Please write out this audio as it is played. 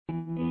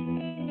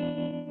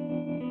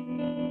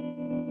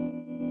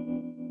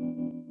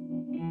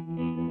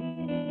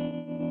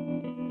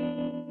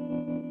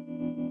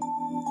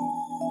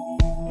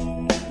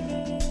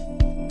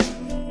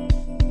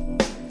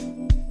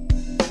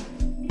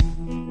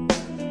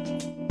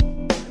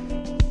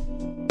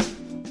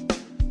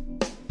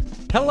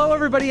Hello,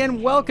 everybody,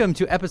 and welcome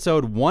to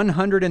episode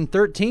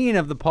 113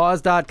 of the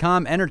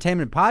Pause.com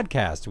Entertainment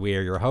Podcast. We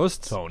are your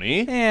hosts,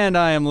 Tony. And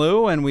I am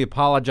Lou, and we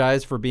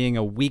apologize for being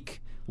a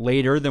week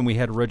later than we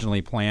had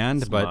originally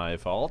planned. It's but my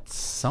fault.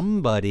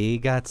 Somebody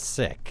got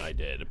sick. I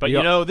did. But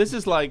you know, this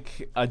is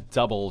like a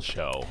double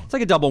show. It's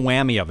like a double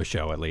whammy of a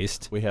show, at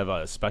least. We have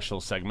a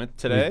special segment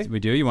today. We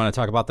do? You want to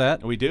talk about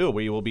that? We do.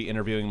 We will be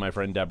interviewing my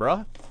friend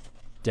Deborah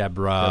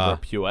Deborah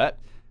Puett,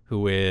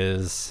 who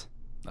is...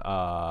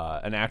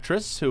 an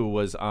actress who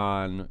was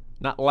on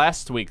not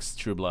last week's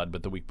True Blood,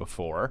 but the week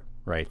before.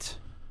 Right.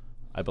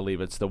 I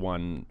believe it's the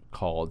one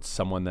called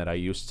Someone That I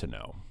Used to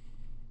Know.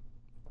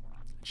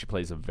 She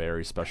plays a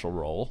very special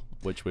role,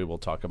 which we will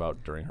talk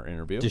about during her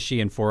interview. Does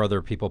she and 4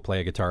 other people play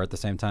a guitar at the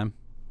same time?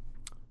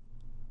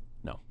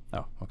 No.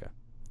 Oh, okay.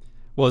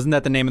 Well, isn't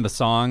that the name of the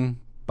song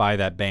by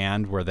that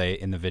band where they,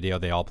 in the video,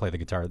 they all play the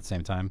guitar at the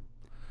same time?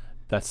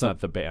 That's not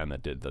the band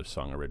that did the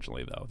song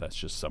originally, though. That's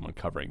just someone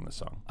covering the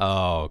song.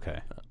 Oh,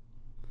 okay.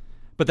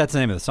 But that's the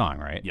name of the song,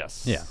 right?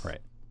 Yes. Yeah, right.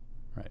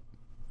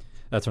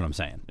 That's what I'm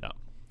saying. Yeah.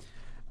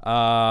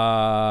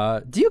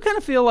 Do you kind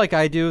of feel like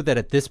I do that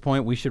at this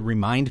point we should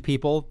remind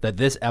people that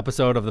this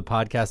episode of the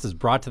podcast is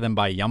brought to them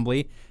by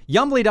Yumbly?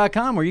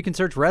 Yumbly.com, where you can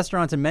search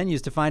restaurants and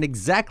menus to find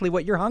exactly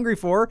what you're hungry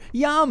for.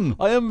 Yum!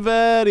 I am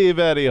very,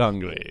 very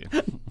hungry.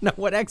 Now,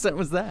 what accent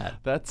was that?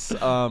 That's,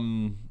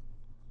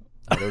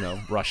 I don't know,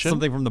 Russian?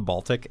 Something from the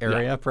Baltic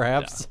area,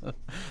 perhaps? Yeah.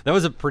 That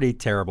was a pretty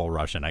terrible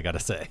Russian, I gotta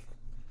say.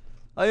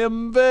 I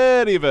am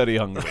very, very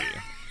hungry.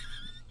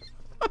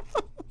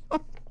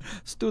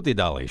 Stuti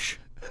dalish.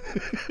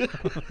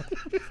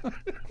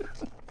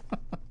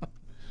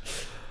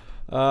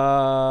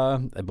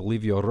 I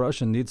believe your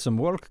Russian needs some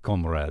work,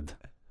 comrade.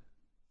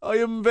 I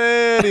am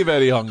very,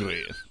 very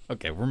hungry.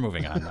 Okay, we're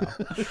moving on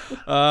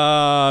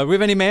now. We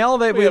have any mail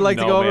that we'd like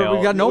to go over?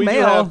 We've got no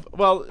mail.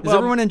 Is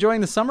everyone enjoying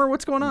the summer?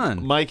 What's going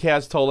on? Mike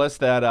has told us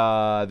that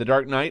The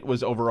Dark Knight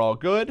was overall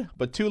good,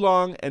 but too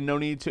long and no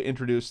need to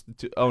introduce...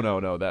 Oh,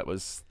 no, that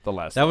was the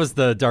last That was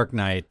The Dark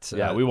Knight.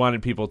 Yeah, we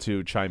wanted people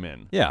to chime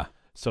in. Yeah.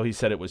 So he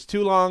said it was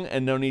too long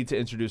and no need to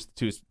introduce the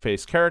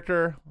Two-Face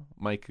character.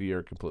 Mike,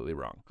 you're completely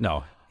wrong.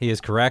 No, he is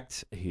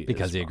correct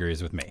because he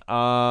agrees with me.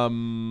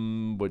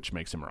 Which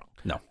makes him wrong.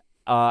 No.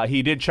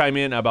 He did chime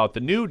in about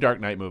the new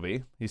Dark Knight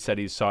movie. He said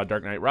he saw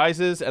Dark Knight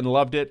Rises and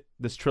loved it.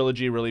 This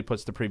trilogy really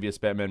puts the previous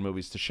Batman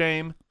movies to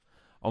shame.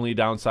 Only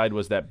downside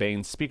was that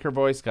Bane's speaker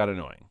voice got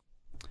annoying.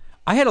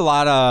 I had a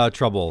lot of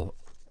trouble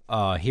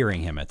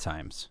hearing him at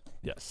times.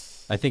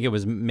 Yes. I think it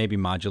was maybe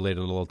modulated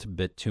a little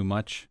bit too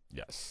much.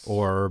 Yes.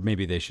 Or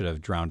maybe they should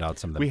have drowned out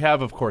some of the... We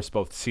have, of course,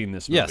 both seen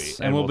this movie. Yes,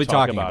 and we'll be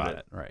talking about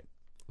it. Right.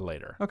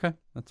 Later. Okay,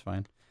 that's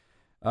fine.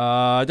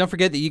 Don't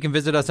forget that you can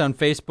visit us on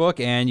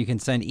Facebook, and you can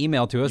send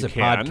email to us at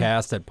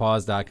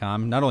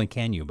podcast@pause.com. Not only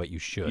can you, but you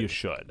should. You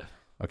should.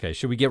 Okay,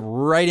 should we get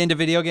right into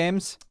video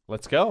games?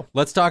 Let's go.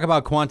 Let's talk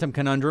about Quantum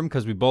Conundrum,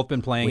 because we've both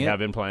been playing it. We have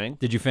been playing.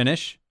 Did you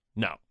finish?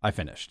 No. I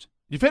finished.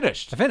 You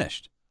finished? I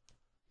finished.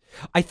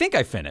 I think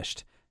I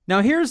finished.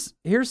 Now, here's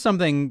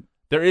something...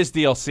 There is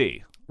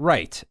DLC.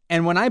 Right.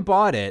 And when I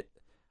bought it,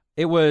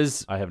 it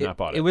was... I have not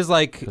bought it. It was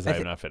like... Because I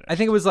have not finished. I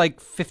think it was like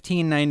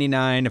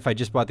 $15.99 if I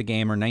just bought the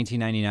game, or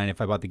 $19.99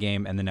 if I bought the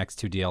game and the next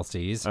 2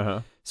 DLCs.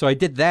 Uh-huh. So I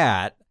did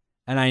that,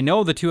 and I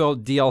know the 2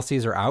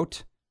 DLCs are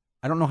out.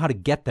 I don't know how to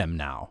get them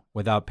now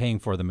without paying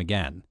for them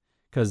again,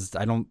 because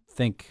I don't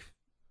think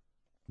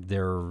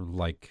they're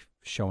like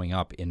showing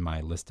up in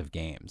my list of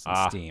games in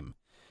Steam.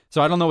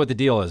 So I don't know what the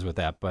deal is with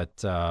that,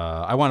 but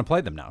I want to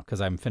play them now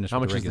because I'm finished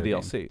with the regular game. How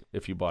much is the DLC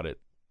if you bought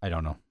it? I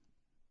don't know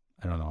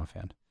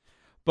offhand.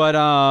 But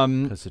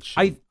because it should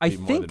I be think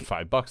more than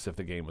 $5 if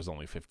the game was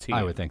only 15.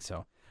 I would think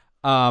so.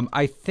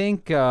 I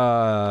think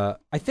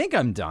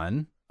I'm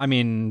done. I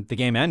mean, the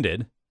game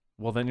ended.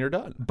 Well, then you're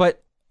done.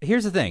 But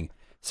here's the thing.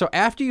 So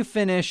after you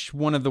finish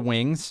one of the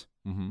wings,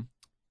 one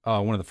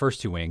of the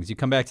first 2 wings, you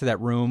come back to that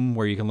room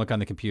where you can look on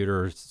the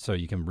computer so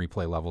you can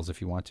replay levels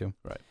if you want to.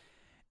 Right.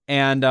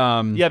 And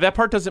yeah, that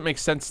part doesn't make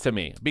sense to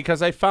me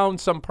because I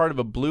found some part of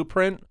a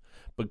blueprint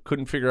but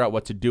couldn't figure out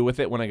what to do with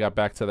it when I got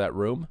back to that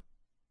room.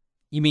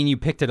 You mean you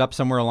picked it up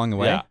somewhere along the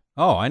way? Yeah.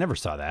 Oh, I never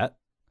saw that.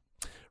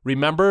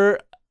 Remember,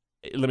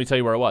 let me tell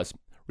you where it was.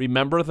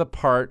 Remember the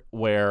part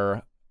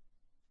where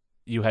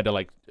you had to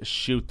like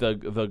shoot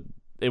the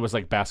it was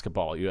like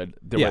basketball. There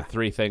were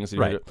 3 things.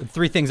 Right.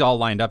 3 things all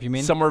lined up, you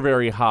mean? Somewhere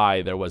very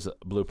high there was a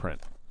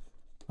blueprint.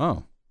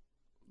 Oh.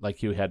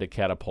 Like you had to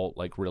catapult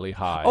like really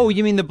high. Oh,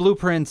 you mean the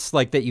blueprints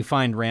like that you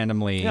find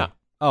randomly? Yeah.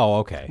 Oh,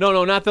 okay.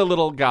 No, not the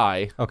little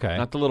guy. Okay.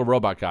 Not the little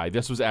robot guy.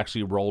 This was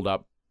actually rolled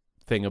up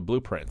thing of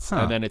blueprints. Huh.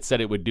 And then it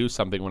said it would do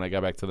something when I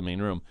got back to the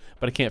main room,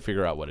 but I can't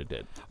figure out what it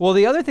did. Well,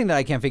 the other thing that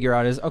I can't figure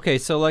out is, okay,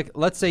 so like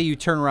let's say you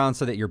turn around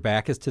so that your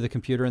back is to the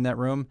computer in that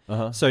room.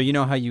 So you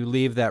know how you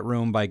leave that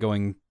room by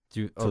going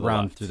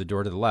around through the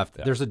door to the left.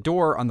 Yeah. There's a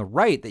door on the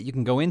right that you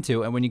can go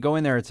into, and when you go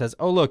in there it says,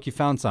 "Oh, look, you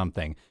found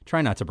something.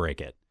 Try not to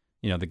break it."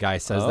 You know, the guy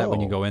says that when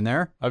you go in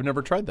there. I've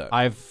never tried that.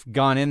 I've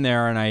gone in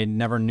there and I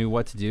never knew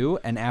what to do,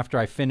 and after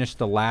I finished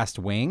the last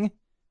wing,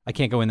 I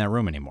can't go in that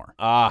room anymore.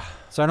 Ah,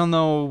 So I don't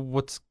know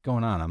what's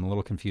going on. I'm a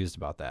little confused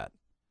about that.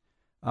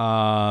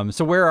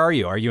 So where are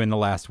you? Are you in the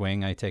last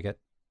wing, I take it?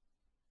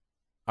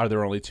 are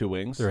there only 2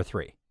 wings? There are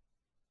 3.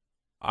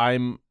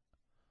 I'm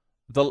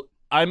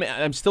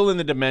still in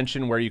the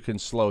dimension where you can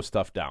slow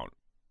stuff down.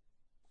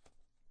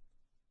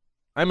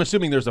 I'm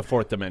assuming there's a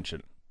 4th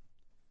dimension.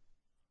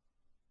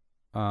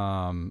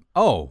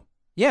 Oh,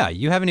 yeah,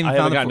 you haven't even I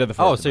found haven't gotten to the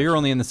 4th Oh, so you're dimension.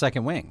 only in the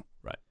 2nd wing.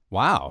 Right.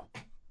 Wow.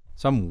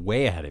 So I'm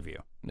way ahead of you.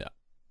 Yeah.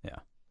 Yeah.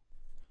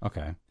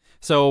 Okay.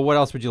 So what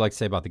else would you like to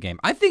say about the game?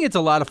 I think it's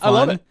a lot of fun. I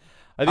love it.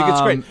 I think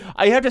it's great.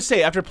 I have to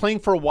say, after playing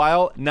for a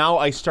while, now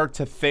I start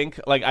to think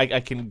like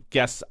I can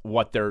guess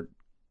what they're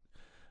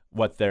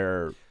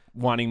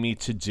wanting me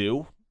to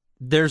do.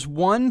 There's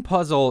one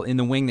puzzle in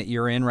the wing that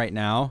you're in right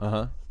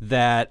now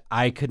that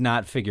I could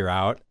not figure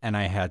out, and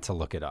I had to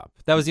look it up.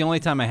 That was the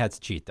only time I had to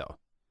cheat, though.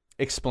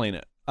 Explain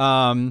it.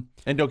 And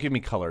don't give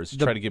me colors.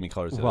 Try to give me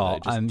colors. Well,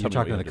 you're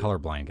talking to the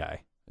colorblind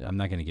guy. Yeah. I'm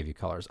not going to give you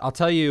colors. I'll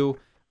tell you.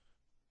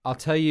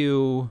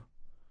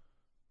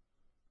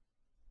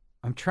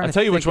 I'm trying to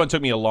tell you think which one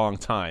took me a long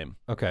time.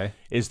 Okay.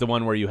 Is the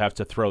one where you have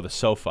to throw the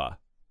sofa,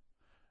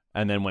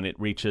 and then when it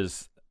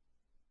reaches,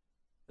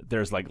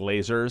 there's like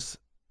lasers,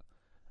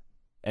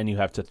 and you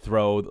have to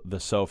throw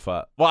the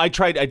sofa. Well, I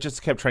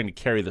just kept trying to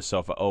carry the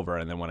sofa over,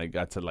 and then when I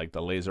got to like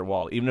the laser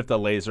wall, even if the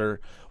laser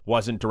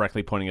wasn't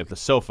directly pointing at the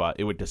sofa,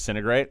 it would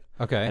disintegrate.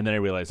 Okay. And then I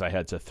realized I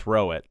had to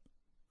throw it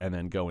and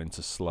then go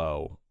into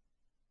slow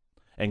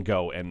and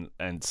go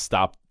and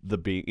stop the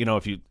beam. You know,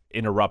 if you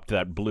interrupt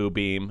that blue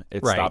beam,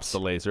 it stops the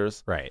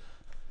lasers. Right.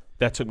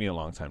 That took me a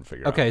long time to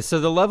figure out. Okay, so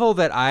the level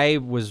that I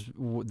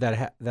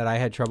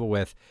had trouble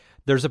with,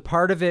 there's a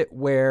part of it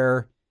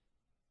where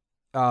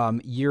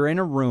you're in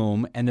a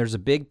room and there's a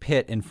big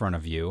pit in front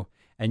of you,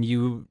 and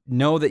you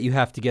know that you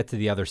have to get to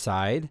the other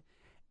side.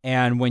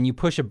 And when you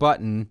push a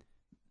button,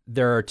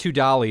 there are 2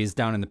 dollies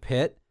down in the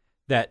pit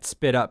that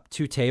spit up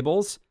 2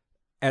 tables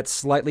at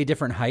slightly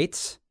different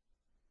heights.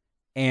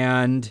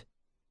 And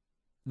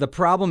the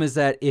problem is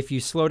that if you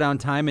slow down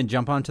time and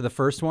jump onto the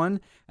first one,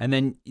 and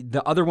then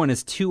the other one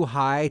is too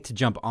high to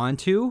jump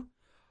onto,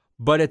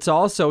 but it's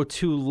also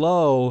too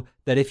low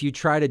that if you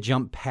try to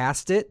jump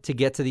past it to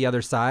get to the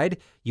other side,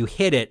 you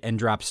hit it and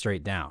drop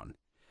straight down.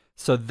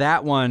 So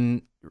that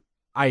one,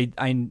 I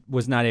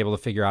was not able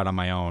to figure out on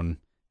my own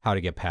how to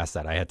get past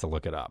that. I had to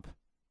look it up.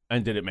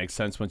 And did it make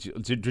sense once you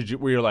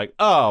were you like,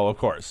 oh, of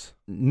course?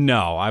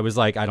 No, I was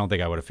like, I don't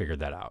think I would have figured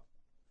that out.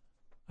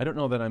 I don't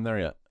know that I'm there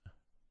yet.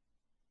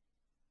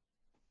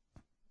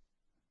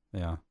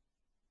 Yeah.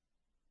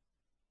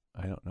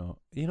 I don't know.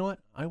 You know what?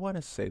 I want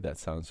to say that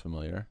sounds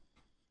familiar.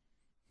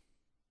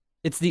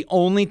 It's the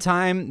only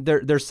time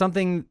there's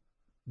something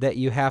that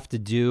you have to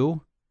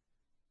do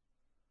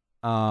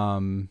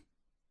to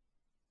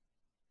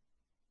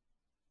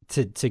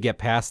get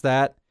past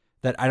that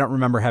I don't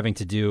remember having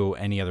to do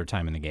any other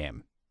time in the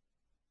game.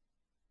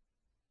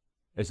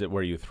 Is it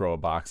where you throw a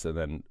box and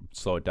then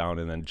slow it down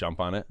and then jump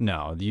on it?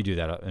 No, you do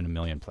that in a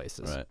million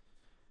places. Right.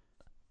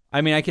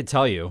 I mean, I could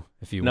tell you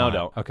if you want. No,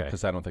 don't. Okay.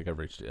 Because I don't think I've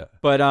reached it yet.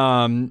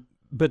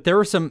 But there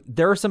were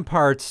some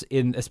parts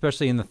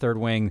especially in the third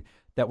wing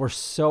that were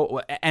so,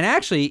 and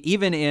actually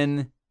even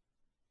in,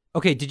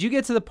 okay, did you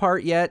get to the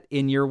part yet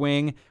in your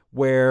wing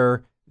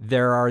where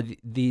there are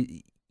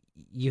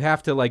you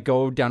have to like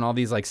go down all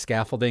these like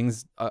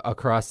scaffoldings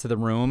across to the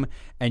room,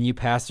 and you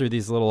pass through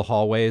these little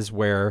hallways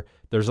where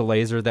there's a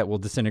laser that will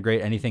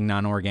disintegrate anything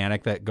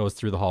non-organic that goes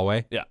through the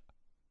hallway? Yeah.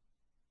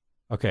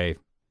 Okay.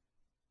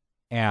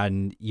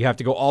 And you have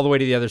to go all the way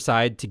to the other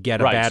side to get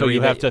a battery. So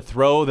you have to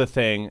throw the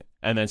thing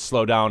and then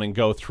slow down and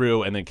go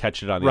through and then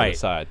catch it on the other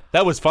side.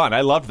 That was fun.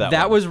 I loved that.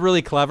 That one. was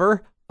really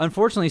clever.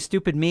 Unfortunately,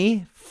 stupid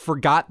me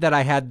forgot that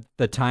I had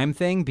the time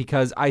thing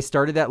because I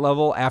started that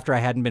level after I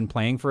hadn't been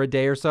playing for a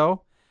day or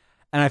so.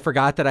 And I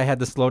forgot that I had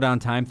the slow down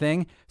time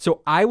thing.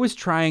 So I was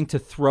trying to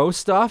throw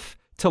stuff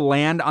to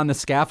land on the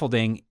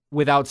scaffolding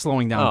without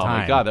slowing down time.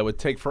 Oh my God, that would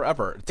take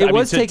forever. It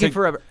was taking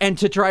forever. And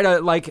to try to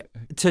aim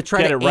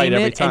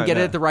it time, and get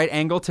it at the right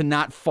angle to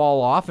not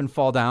fall off and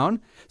fall down.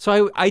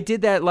 So I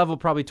did that level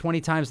probably 20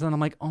 times, and then I'm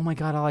like, oh my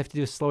God, all I have to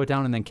do is slow it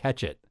down and then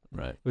catch it.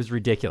 Right. It was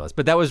ridiculous.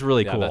 But that was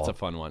really cool. That's a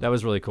fun one. That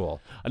was really cool.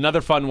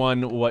 Another fun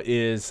one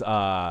is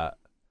the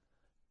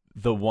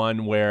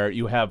one where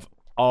you have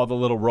all the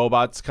little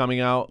robots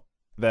coming out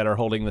that are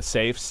holding the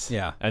safes.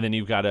 Yeah. And then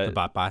you've got to...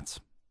 The bots.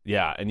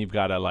 Yeah, and you've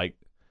got to like...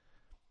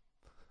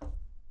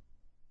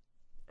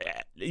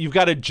 You've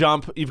got to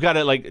jump. You've got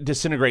to like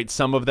disintegrate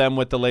some of them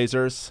with the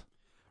lasers.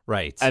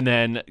 Right. And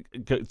then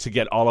to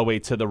get all the way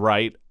to the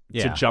right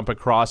to jump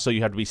across. So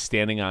you have to be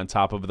standing on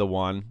top of the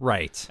one.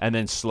 Right. And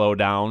then slow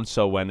down.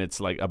 So when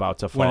it's like about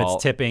to fall. When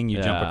it's tipping,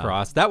 you jump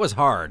across. That was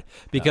hard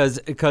because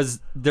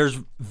there's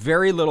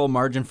very little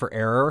margin for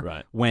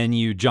error when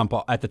you jump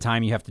at the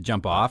time you have to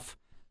jump off.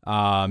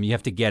 You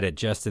have to get it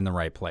just in the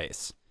right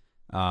place.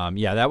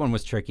 That one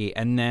was tricky.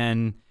 And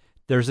then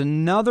there's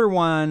another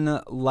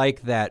one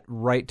like that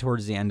right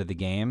towards the end of the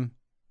game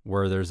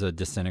where there's a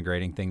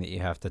disintegrating thing that you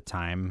have to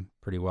time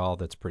pretty well.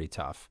 That's pretty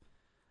tough.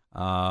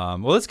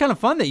 Well, it's kind of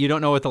fun that you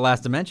don't know what the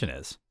last dimension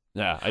is.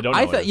 Yeah, I don't know.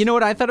 I thought, you know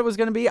what I thought it was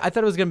going to be? I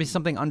thought it was going to be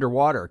something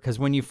underwater because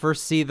when you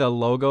first see the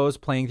logos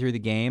playing through the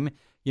game,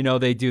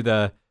 they do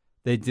the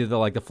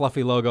like the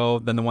fluffy logo,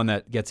 then the one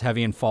that gets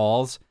heavy and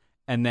falls,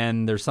 and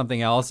then there's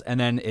something else, and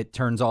then it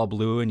turns all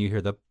blue, and you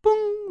hear the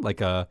boom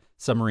like a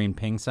submarine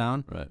ping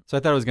sound. Right. So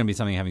I thought it was going to be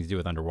something having to do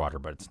with underwater,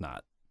 but it's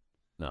not.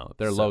 No,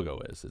 their logo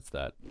is. It's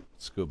that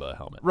scuba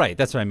helmet. Right,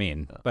 that's what I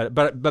mean. Yeah.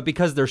 But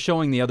because they're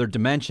showing the other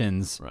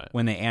dimensions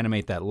when they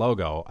animate that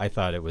logo, I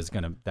thought that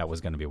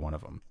was gonna be one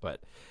of them.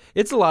 But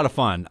it's a lot of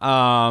fun.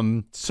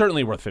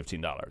 Certainly worth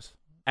 $15.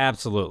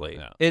 Absolutely.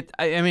 Yeah.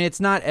 I mean, it's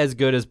not as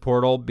good as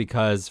Portal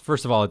because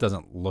first of all, it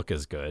doesn't look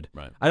as good.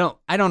 Right. I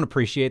don't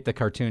appreciate the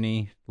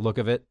cartoony look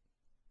of it.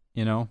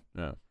 Yeah.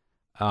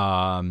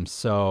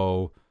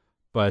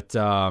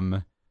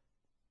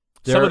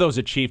 Some of those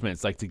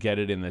achievements, like to get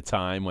it in the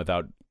time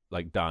without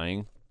like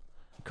dying.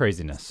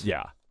 Craziness.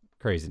 Yeah.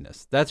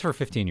 Craziness. That's for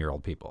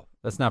 15-year-old people.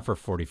 That's not for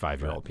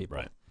 45-year-old people.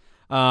 Right.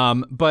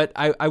 But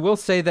I will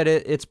say that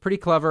it's pretty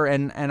clever,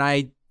 and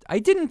I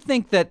didn't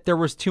think that there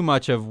was too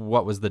much of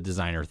what was the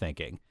designer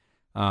thinking.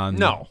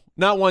 No,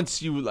 not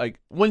once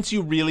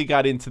you really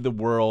got into the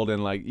world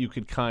and like you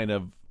could kind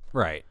of.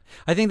 Right.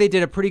 I think they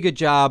did a pretty good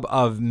job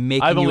of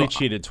making. I've only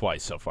cheated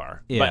twice so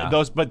far. Yeah.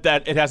 But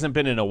that it hasn't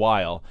been in a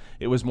while.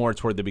 It was more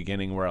toward the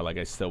beginning where like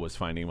I still was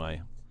finding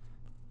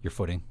your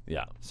footing.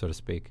 Yeah. So to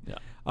speak. Yeah.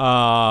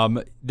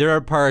 There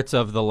are parts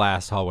of the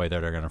last hallway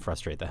that are going to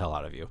frustrate the hell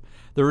out of you.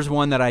 There was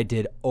one that I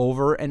did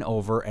over and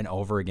over and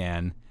over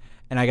again,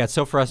 and I got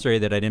so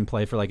frustrated that I didn't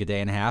play for like a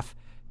day and a half.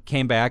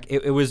 Came back.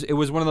 It was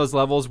one of those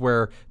levels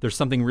where there's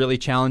something really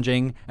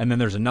challenging, and then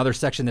there's another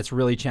section that's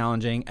really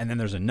challenging, and then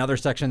there's another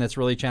section that's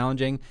really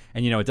challenging,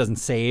 and it doesn't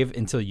save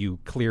until you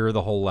clear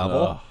the whole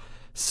level. Ugh.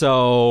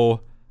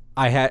 So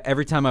I had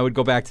every time I would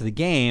go back to the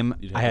game,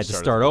 I had to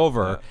start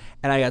over,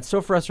 and I got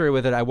so frustrated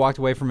with it. I walked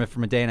away from it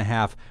from a day and a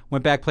half.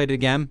 Went back, played it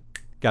again,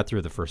 got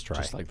through the first try.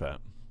 Just like that.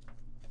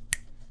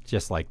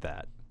 Just like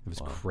that. It was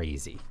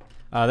crazy.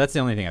 That's the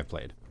only thing I've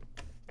played.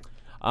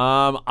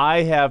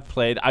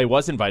 I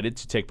was invited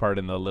to take part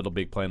in the Little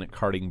Big Planet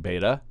karting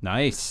beta.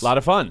 Nice. A lot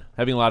of fun.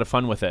 Having a lot of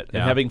fun with it.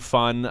 And having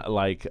fun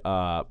like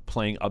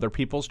playing other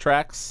people's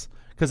tracks.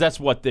 Because that's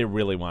what they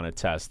really want to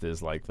test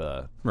is like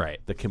the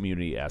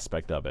community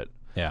aspect of it.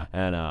 Yeah.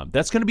 And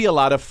that's going to be a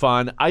lot of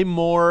fun. I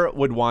more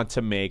would want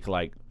to make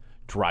like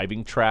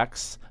driving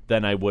tracks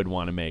than I would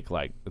want to make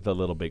like the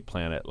Little Big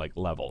Planet like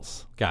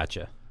levels.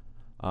 Gotcha.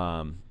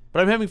 But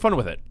I'm having fun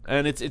with it,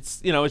 and it's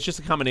just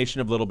a combination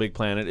of Little Big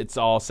Planet. It's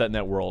all set in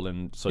that world,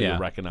 and so you'll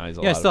recognize a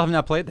lot. Yeah, I still have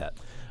not played that.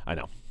 I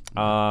know.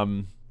 I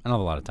don't have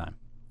a lot of time.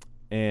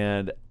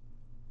 And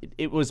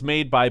it was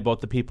made by both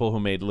the people who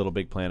made Little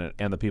Big Planet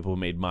and the people who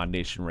made Mod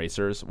Nation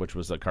Racers, which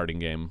was a karting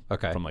game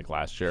from like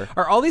last year.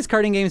 Are all these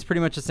karting games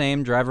pretty much the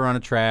same? Drive around a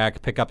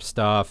track, pick up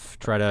stuff,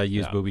 try to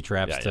use booby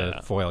traps to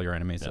foil your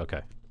enemies. Yeah.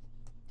 Okay.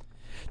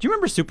 Do you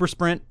remember Super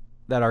Sprint?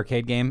 That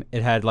arcade game,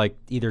 it had like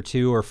either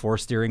 2 or 4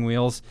 steering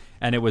wheels,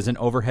 and it was an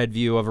overhead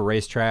view of a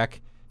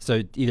racetrack.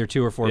 So either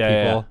 2 or 4 people.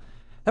 Yeah.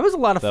 That was a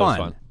lot of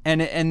fun. And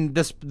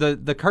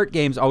the kart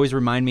games always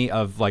remind me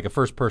of like a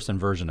first person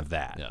version of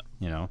that.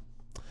 Yeah.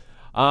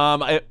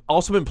 I've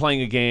also been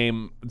playing a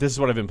game. This is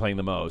what I've been playing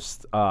the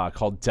most.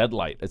 Called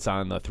Deadlight. It's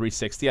on the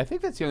 360. I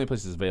think that's the only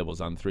place it's available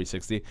is on the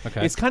 360.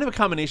 Okay. It's kind of a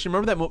combination.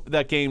 Remember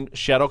that game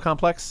Shadow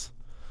Complex?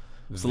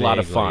 It was a lot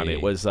of fun.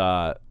 It was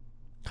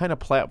kind of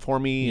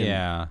platformy.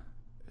 Yeah.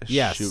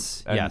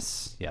 Yes.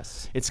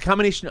 It's a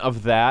combination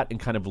of that and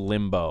kind of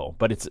Limbo,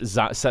 but it's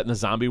set in a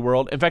zombie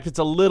world. In fact,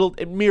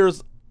 it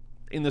mirrors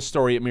in the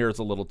story. It mirrors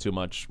a little too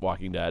much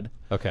Walking Dead.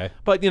 Okay.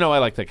 But I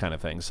like that kind of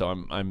thing, so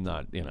I'm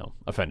not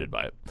offended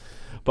by it.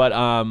 But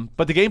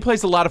the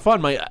gameplay's a lot of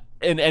fun.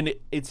 And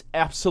it's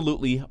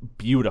absolutely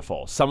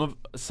beautiful. Some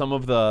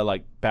of the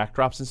like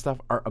backdrops and stuff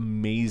are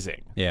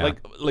amazing. Yeah.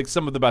 Like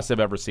some of the best I've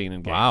ever seen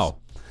in games. Wow.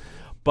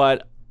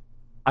 But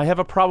I have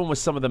a problem with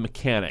some of the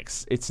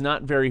mechanics. It's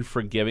not very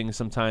forgiving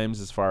sometimes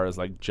as far as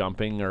like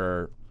jumping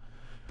or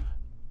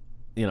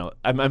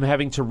I'm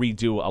having to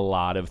redo a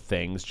lot of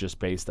things just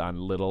based on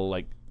little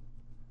like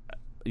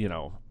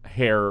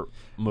hair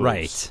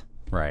moves.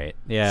 Right.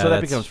 Yeah. So that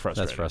becomes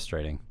frustrating. That's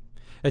frustrating.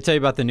 Did I tell you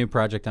about the new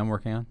project I'm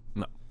working on?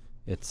 No.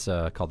 It's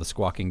called The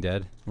Squawking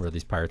Dead, where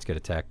these pirates get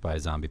attacked by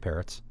zombie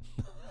parrots.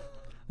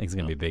 I think it's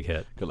going to be a big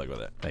hit. Good luck with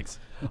it. Thanks.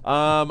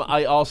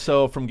 I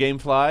also, from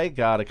Gamefly,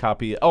 got a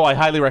copy. Oh, I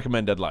highly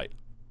recommend Deadlight.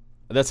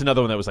 That's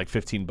another one that was like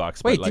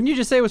 $15. Wait, didn't you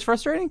just say it was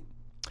frustrating?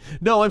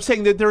 No, I'm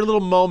saying that there are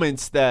little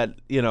moments that,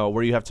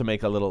 where you have to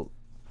make a little,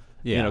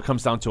 it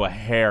comes down to a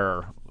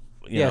hair.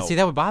 See,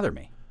 that would bother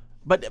me.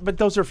 But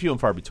those are few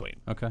and far between.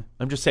 Okay.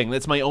 I'm just saying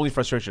that's my only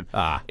frustration.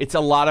 It's a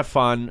lot of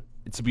fun.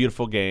 It's a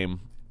beautiful game.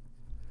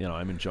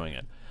 I'm enjoying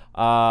it.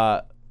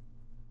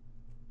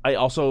 I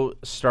also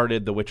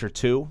started The Witcher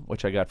 2,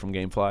 which I got from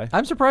Gamefly.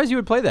 I'm surprised you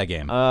would play that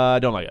game. I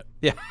don't like it.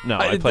 Yeah. No,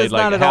 I played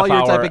like a half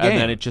hour, and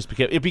then it just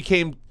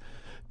became.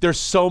 There's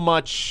so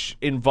much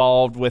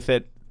involved with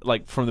it,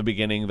 like from the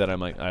beginning, that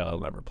I'm like, I'll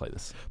never play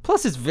this.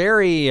 Plus, it's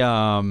very.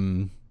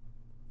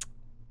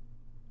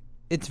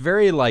 it's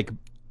very like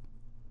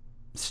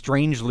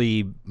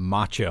strangely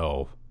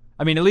macho.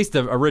 I mean, at least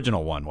the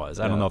original one was.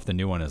 I don't know if the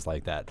new one is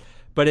like that.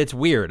 But it's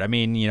weird. I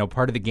mean,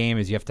 part of the game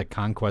is you have to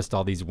conquest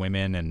all these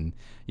women, and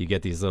you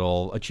get these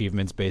little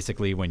achievements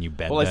basically when you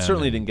bed them. Well, I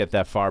certainly didn't get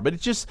that far, but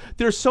it just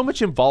there's so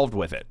much involved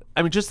with it.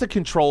 I mean, just the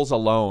controls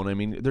alone. I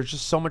mean, there's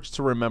just so much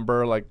to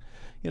remember. Like,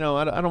 I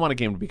don't want a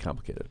game to be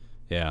complicated.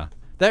 Yeah.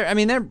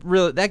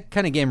 That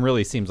kind of game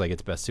really seems like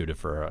it's best suited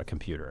for a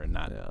computer and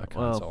not a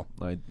console.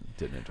 Well, I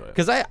didn't enjoy it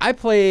because I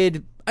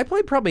played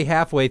probably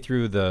halfway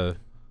through the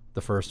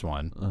first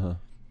one,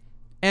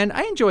 and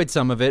I enjoyed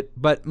some of it,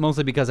 but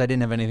mostly because I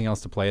didn't have anything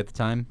else to play at the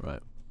time.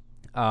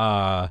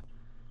 Right.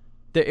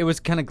 It was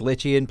kind of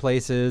glitchy in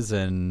places,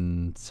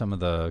 and some of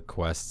the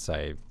quests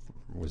I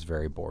was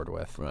very bored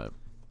with. Right.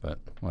 But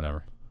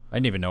whatever. I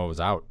didn't even know it was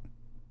out.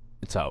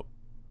 It's out.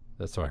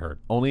 That's what I heard.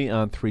 Only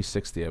on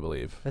 360, I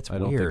believe. That's I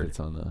don't weird. think it's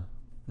on the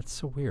That's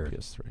so weird.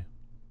 PS3.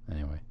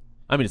 Anyway.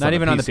 I mean, it's not on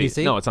even the on the PC.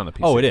 PC? No, it's on the PC.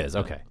 Oh, it is.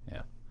 Okay.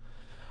 Yeah.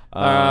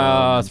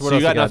 So what you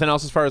else got nothing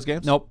else as far as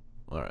games? Nope.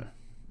 All right.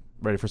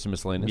 Ready for some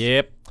miscellaneous?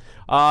 Yep.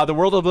 The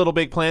World of Little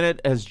Big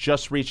Planet has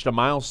just reached a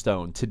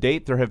milestone. To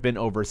date, there have been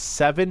over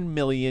 7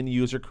 million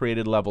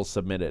user-created levels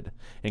submitted.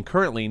 And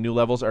currently, new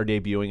levels are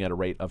debuting at a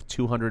rate of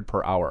 200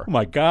 per hour. Oh,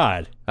 my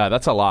God.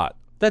 That's a lot.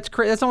 That's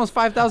crazy. That's almost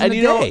 5,000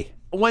 a day.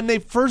 When they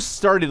first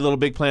started Little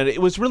Big Planet,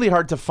 it was really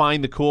hard to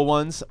find the cool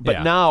ones.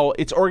 But now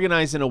it's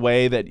organized in a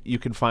way that you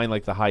can find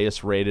like the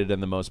highest rated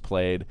and the most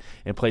played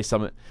and play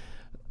some of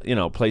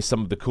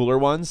the cooler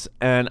ones.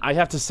 And I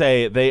have to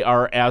say, they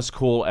are as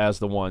cool as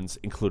the ones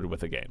included with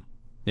the game.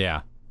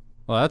 Yeah.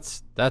 Well,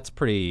 that's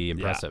pretty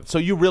impressive. Yeah. So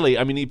you really,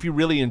 I mean, if you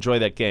really enjoy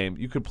that game,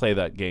 you could play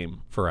that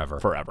game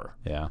forever.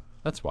 Yeah.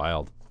 That's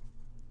wild.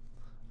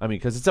 I mean,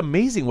 because it's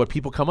amazing what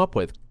people come up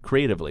with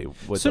creatively.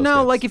 So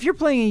now, like, if you're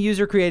playing a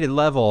user-created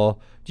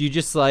level, do you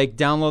just, like,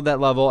 download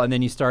that level and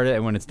then you start it,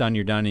 and when it's done,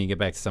 you're done, and you get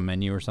back to some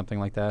menu or something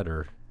like that?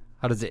 Or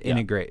how does it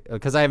integrate?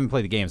 Because I haven't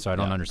played the game, so I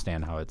don't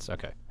understand how it's...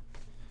 Okay.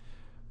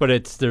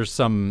 But there's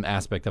some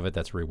aspect of it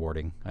that's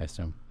rewarding, I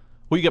assume.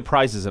 Well, you get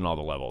prizes in all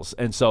the levels.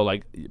 And so,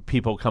 like,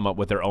 people come up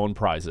with their own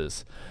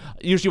prizes.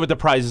 Usually what the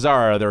prizes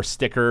are there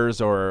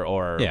stickers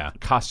or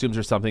costumes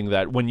or something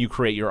that when you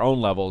create your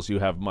own levels, you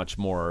have much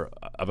more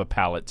of a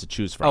palette to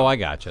choose from. Oh, I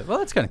gotcha. Well,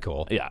 that's kind of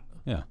cool. Yeah.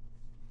 Yeah.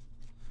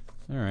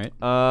 All right.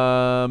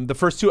 The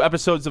first 2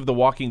 episodes of the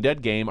Walking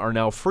Dead game are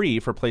now free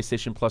for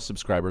PlayStation Plus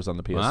subscribers on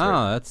the PS3.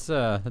 Wow,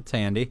 that's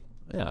handy.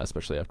 Yeah,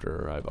 especially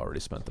after I've already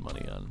spent the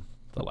money on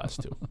the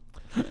last 2.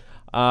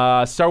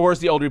 Star Wars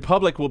The Old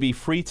Republic will be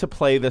free to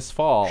play this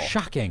fall.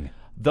 Shocking.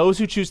 Those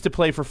who choose to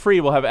play for free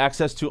will have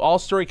access to all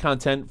story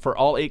content for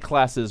all 8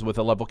 classes with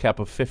a level cap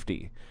of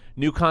 50.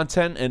 New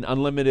content and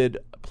unlimited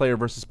player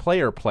versus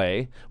player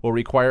play will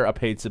require a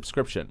paid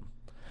subscription.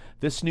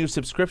 This new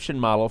subscription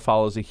model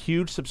follows a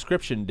huge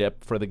subscription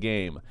dip for the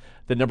game.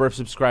 The number of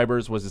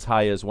subscribers was as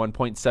high as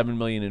 1.7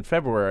 million in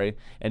February,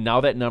 and now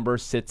that number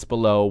sits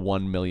below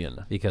 1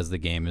 million. Because the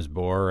game is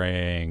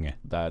boring.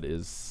 That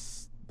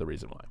is the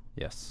reason why.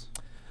 Yes.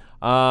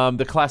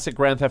 The classic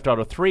Grand Theft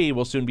Auto 3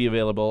 will soon be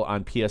available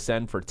on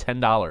PSN for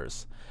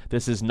 $10.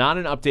 This is not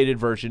an updated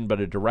version, but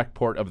a direct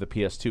port of the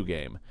PS2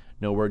 game.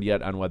 No word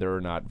yet on whether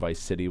or not Vice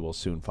City will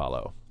soon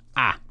follow.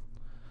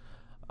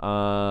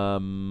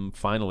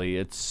 Finally,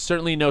 it's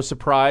certainly no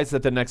surprise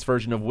that the next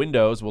version of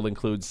Windows will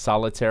include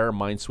Solitaire,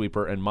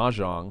 Minesweeper, and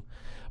Mahjong,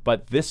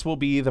 but this will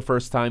be the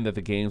first time that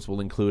the games will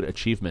include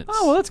achievements.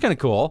 Oh, well, that's kind of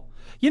cool.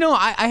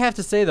 I have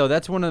to say, though,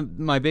 that's one of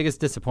my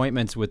biggest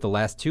disappointments with the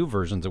last 2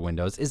 versions of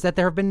Windows is that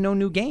there have been no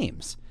new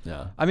games.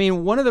 Yeah. I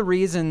mean, one of the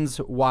reasons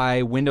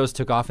why Windows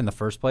took off in the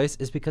first place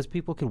is because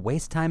people could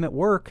waste time at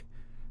work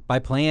by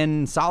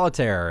playing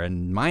Solitaire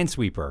and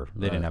Minesweeper.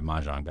 They didn't have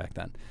Mahjong back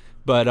then.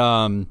 But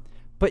I mean,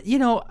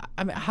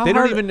 how They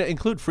hard... don't even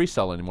include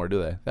Freestyle anymore,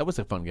 do they? That was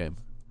a fun game.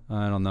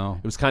 I don't know.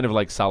 It was kind of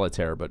like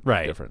Solitaire, but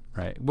different.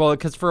 Right. Well,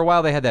 because for a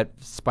while they had that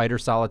Spider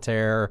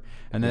Solitaire,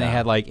 and then they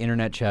had like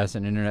Internet Chess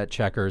and Internet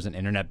Checkers and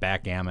Internet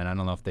Backgammon. I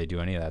don't know if they do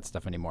any of that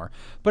stuff anymore.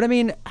 But I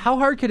mean, how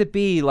hard could it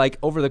be, like,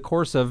 over the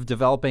course of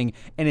developing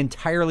an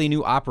entirely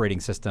new operating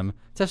system,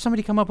 to have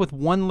somebody come up with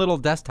one little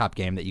desktop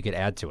game that you could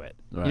add to it?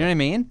 Right. You know what I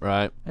mean?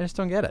 Right. I just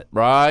don't get it.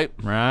 Right.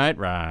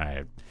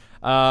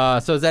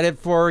 So is that it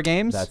for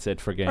games? That's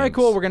it for games. All right,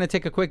 cool. We're going to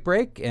take a quick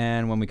break,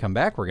 and when we come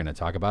back, we're going to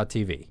talk about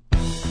TV.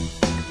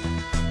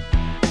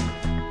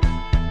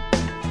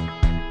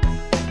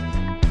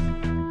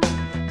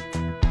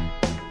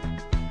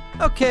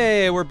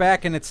 Okay, we're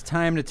back, and it's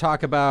time to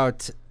talk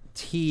about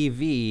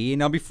TV.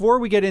 Now, before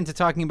we get into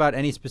talking about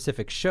any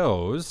specific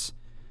shows,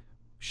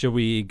 should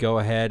we go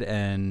ahead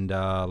and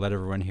let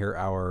everyone hear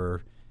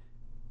our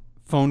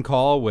phone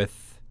call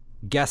with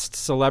guest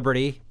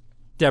celebrity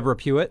Deborah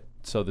Pewitt?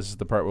 So this is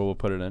the part where we'll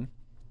put it in?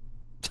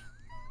 That's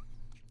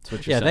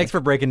what you're saying. Thanks for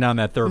breaking down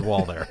that third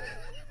wall there.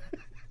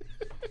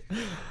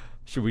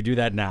 Should we do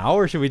that now,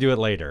 or should we do it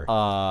later?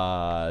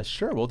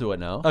 Sure, we'll do it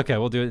now. Okay,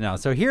 we'll do it now.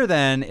 So here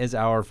then is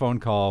our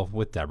phone call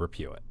with Deborah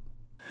Pewitt.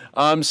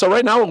 So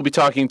right now we'll be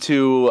talking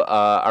to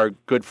our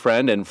good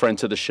friend and friend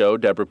to the show,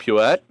 Deborah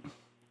Pewitt.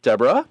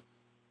 Deborah?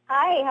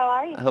 Hi, how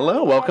are you?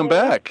 Hello, welcome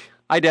back.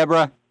 Hi,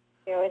 Deborah.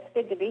 It's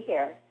good to be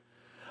here.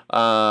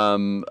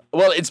 Well,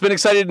 it's been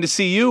exciting to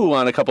see you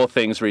on a couple of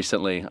things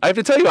recently. I have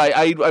to tell you,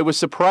 I was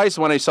surprised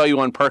when I saw you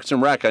on Parks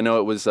and Rec. I know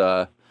it was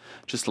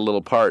just a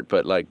little part,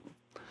 but like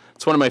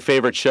it's one of my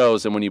favorite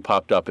shows, and when you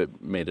popped up,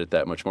 it made it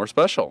that much more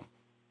special.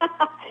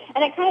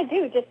 And I kind of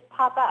do just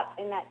pop up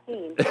in that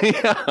scene.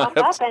 Yeah, Pop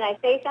up and I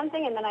say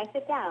something and then I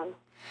sit down.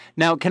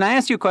 Now, can I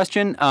ask you a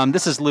question?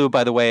 This is Lou,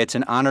 by the way. It's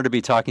an honor to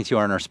be talking to you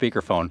on our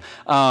speakerphone.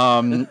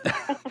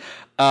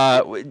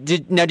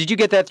 Did you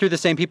get that through the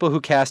same people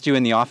who cast you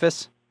in The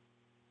Office?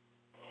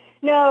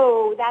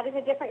 No, that is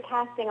a different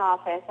casting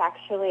office,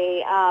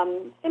 actually.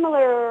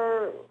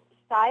 Similar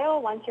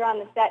style once you're on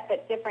the set,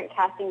 but different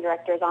casting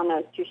directors on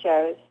those two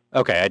shows.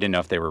 Okay, I didn't know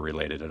if they were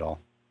related at all.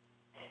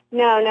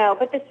 No,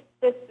 but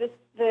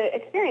the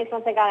experience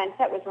once I got on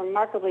set was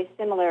remarkably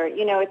similar.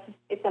 You know,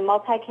 it's a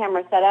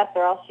multi-camera setup.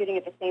 They're all shooting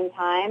at the same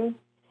time,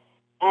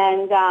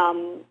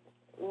 and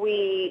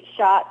we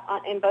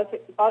shot in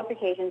both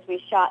occasions.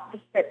 We shot the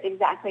script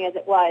exactly as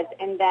it was,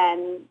 and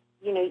then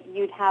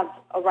you'd have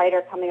a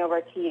writer coming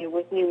over to you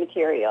with new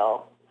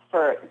material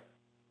for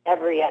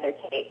every other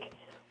take,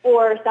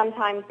 or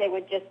sometimes they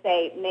would just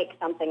say make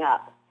something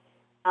up,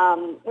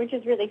 which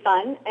is really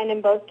fun. And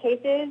in both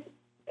cases,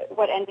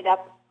 what ended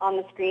up on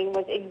the screen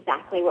was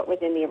exactly what was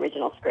in the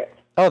original script.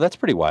 Oh, that's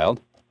pretty wild.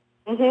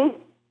 Mm-hmm.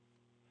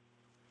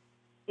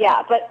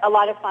 Yeah, but a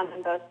lot of fun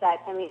on both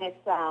sets. I mean, it's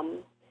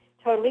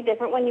totally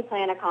different when you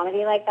play in a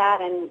comedy like that,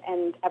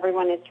 and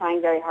everyone is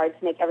trying very hard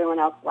to make everyone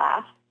else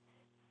laugh.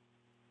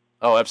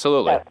 Oh,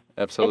 absolutely. So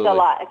Absolutely.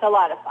 It's a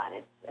lot of fun.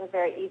 It's a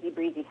very easy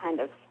breezy kind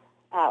of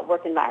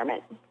work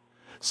environment.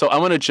 So I'm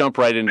going to jump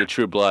right into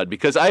True Blood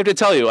because I have to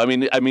tell you, I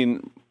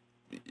mean,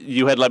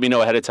 you had let me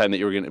know ahead of time that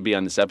you were going to be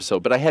on this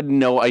episode, but I had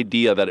no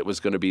idea that it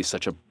was going to be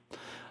such a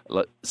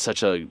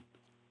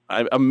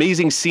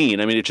amazing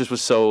scene. I mean, it just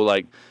was so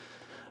like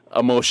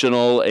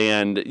emotional,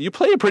 and you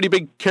play a pretty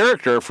big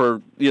character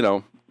for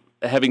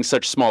having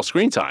such small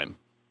screen time.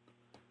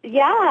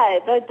 Yeah,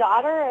 the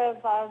daughter of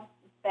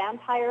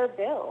Vampire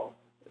Bill.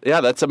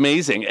 Yeah, that's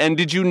amazing. And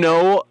did you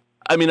know?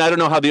 I mean, I don't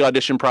know how the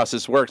audition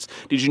process works.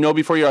 Did you know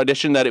before your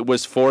audition that it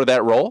was for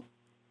that role?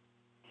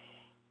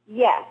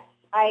 Yes.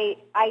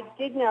 I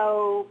did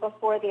know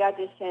before the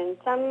audition.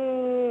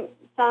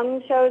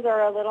 Some shows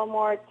are a little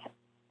more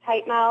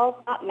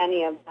tight-mouthed, not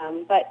many of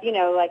them, but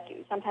like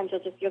sometimes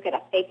you'll get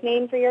a fake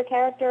name for your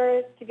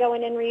character to go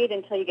in and read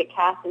until you get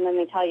cast, and then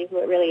they tell you who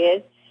it really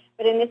is.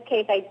 But in this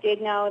case, I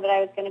did know that I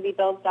was going to be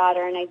Bill's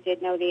daughter, and I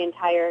did know the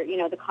entire,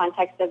 the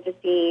context of the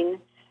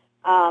scene.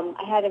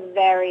 I had a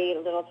very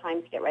little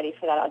time to get ready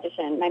for that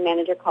audition. My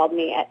manager called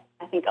me at,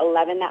 I think,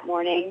 11 that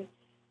morning,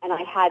 and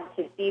I had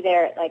to be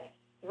there at like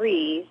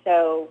 3,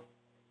 so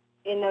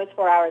in those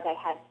 4 hours I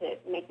had to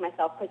make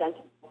myself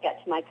presentable,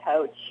 get to my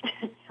coach,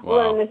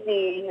 learn the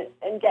scene,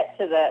 and get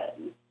to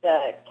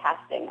the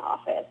casting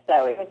office.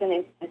 So it was an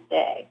intense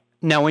day.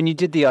 Now, when you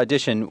did the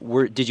audition,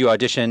 did you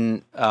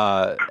audition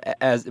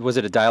was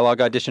it a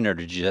dialogue audition, or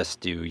did you just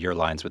do your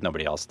lines with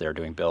nobody else there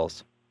doing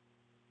Bill's?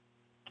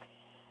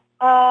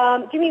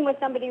 Do you mean with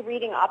somebody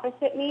reading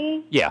opposite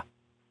me? Yeah.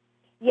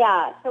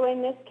 Yeah, so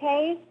in this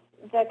case,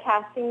 the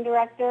casting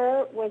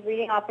director was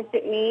reading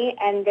opposite me,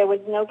 and there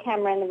was no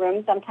camera in the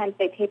room. Sometimes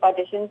they tape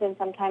auditions, and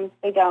sometimes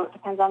they don't.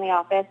 Depends on the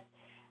office.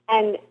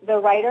 And the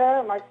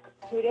writer, Mark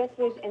Hudis,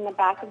 was in the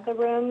back of the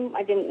room.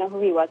 I didn't know who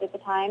he was at the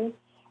time.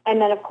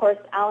 And then, of course,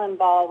 Alan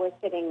Ball was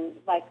sitting,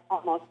 like,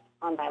 almost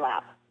on my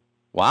lap.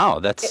 Wow,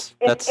 that's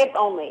if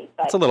only.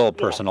 But, that's a little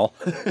personal.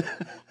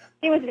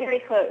 He was very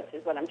close,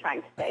 is what I'm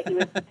trying to say. He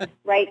was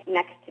right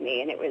next to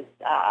me, and it was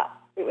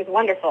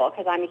wonderful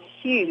because I'm a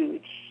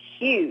huge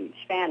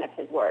fan of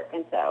his work.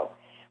 And so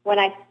when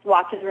I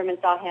walked into the room and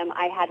saw him,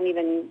 I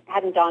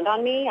hadn't dawned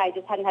on me. I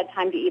just hadn't had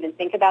time to even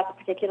think about the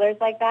particulars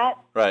like that.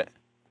 Right.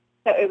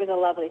 So it was a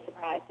lovely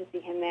surprise to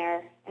see him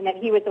there, and then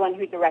he was the one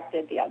who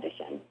directed the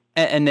audition.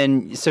 And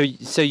then, so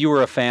you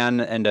were a fan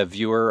and a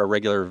viewer, a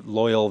regular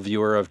loyal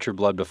viewer of True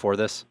Blood before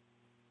this?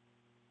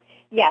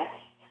 Yes.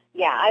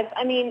 Yeah. I've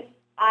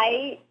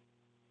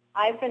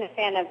been a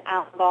fan of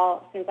Alan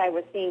Ball since I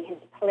was seeing his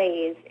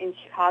plays in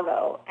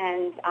Chicago,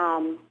 and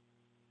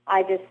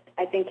I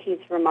think he's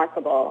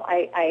remarkable.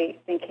 I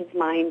think his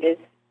mind is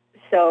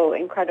so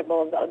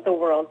incredible, the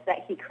worlds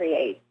that he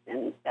creates,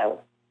 and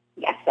so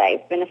yes,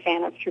 I've been a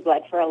fan of True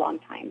Blood for a long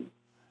time.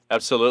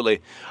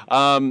 Absolutely.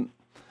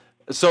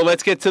 So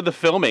let's get to the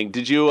filming.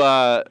 Did you?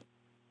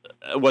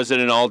 Was it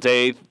an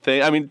all-day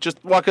thing? I mean,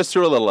 just walk us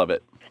through a little of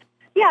it.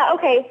 Yeah.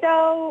 Okay.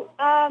 So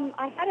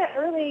I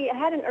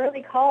had an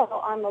early call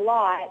on the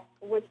lot,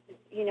 which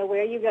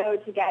where you go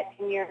to get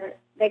in your.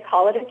 They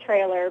call it a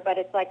trailer, but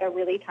it's like a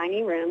really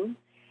tiny room,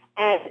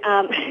 and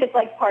it's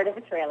like part of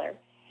a trailer.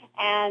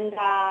 And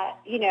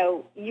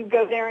you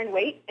go there and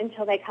wait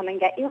until they come and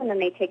get you, and then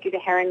they take you to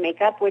hair and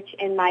makeup. Which,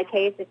 in my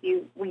case, if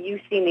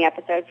you've seen the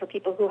episode, for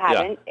people who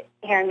haven't,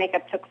 hair and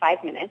makeup took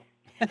 5 minutes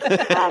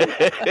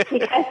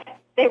because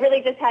They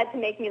really just had to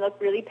make me look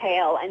really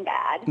pale and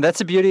bad. That's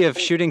the beauty of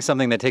shooting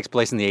something that takes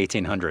place in the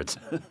 1800s.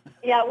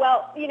 Yeah,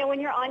 well, when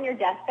you're on your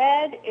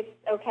deathbed, it's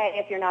okay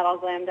if you're not all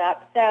glammed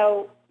up.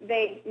 So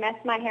they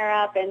messed my hair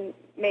up and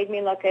made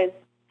me look as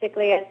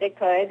sickly as they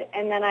could.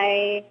 And then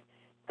I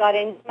got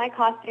into my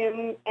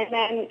costume. And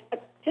then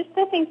just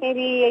I think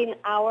maybe an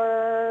hour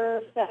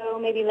or so,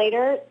 maybe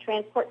later,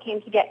 transport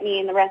came to get me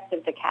and the rest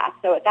of the cast.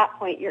 So at that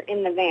point, you're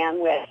in the van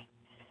with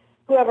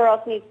whoever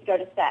else needs to go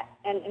to set.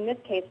 And in this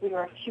case, we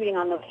were shooting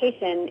on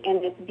location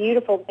in this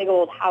beautiful big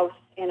old house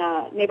in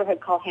a neighborhood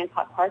called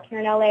Hancock Park here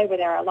in LA, where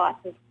there are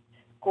lots of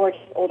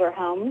gorgeous older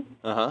homes.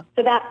 Uh-huh.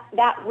 So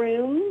that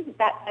room,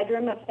 that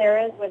bedroom of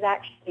Sarah's, was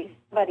actually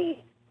somebody's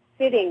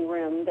sitting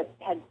room that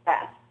had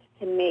dressed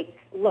to make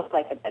look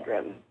like a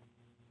bedroom.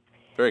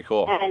 Very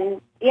cool. And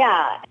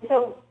yeah,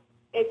 so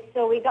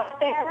we got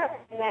there,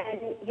 and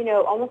then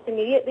almost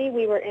immediately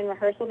we were in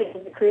rehearsal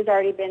because the crew's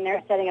already been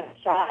there setting up a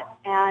shot,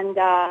 and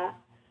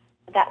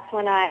that's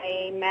when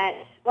I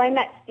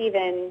met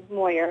Stephen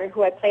Moyer,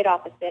 who I played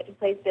opposite, who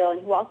plays Bill,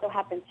 and who also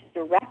happens to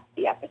direct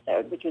the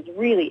episode, which was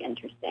really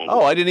interesting.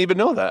 Oh, I didn't even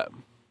know that.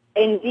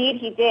 Indeed,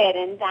 he did,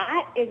 and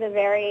that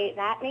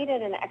made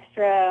it an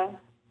extra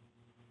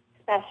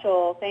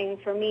special thing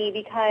for me,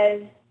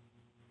 because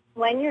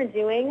when you're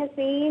doing a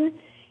scene,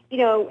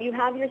 you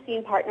have your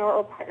scene partner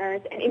or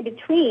partners, and in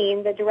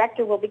between, the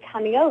director will be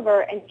coming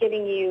over and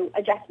giving you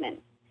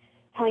adjustments,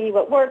 telling you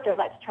what worked, or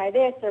let's try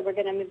this, or we're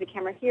going to move the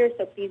camera here,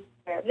 so please be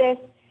aware of this.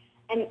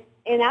 And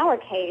in our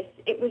case,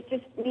 it was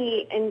just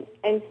me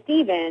and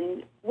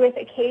Stephen, with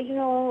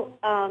occasional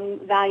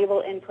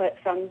valuable input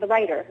from the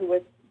writer who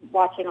was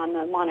watching on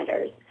the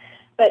monitors.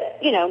 But,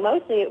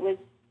 mostly it was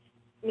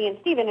me and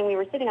Stephen, and we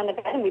were sitting on the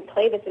bed, and we'd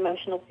play this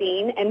emotional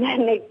scene, and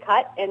then they'd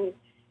cut, and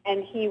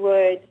he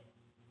would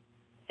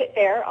sit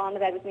there on the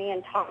bed with me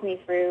and talk me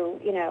through,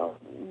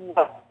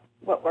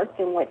 what worked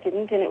and what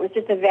didn't. And it was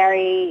just a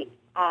very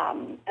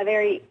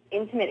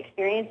intimate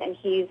experience, and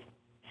he's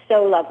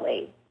so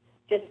lovely,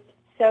 just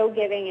so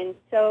giving and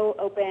so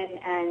open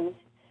and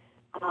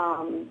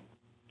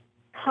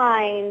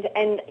kind.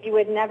 And you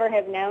would never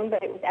have known,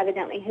 but it was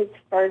evidently his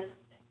first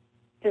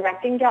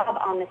directing job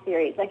on the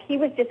series. Like, he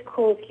was just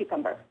cool as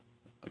cucumber.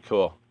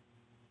 Cool.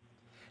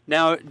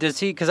 Now, does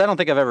he, because I don't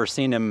think I've ever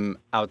seen him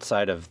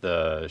outside of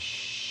the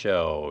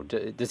show,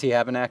 does he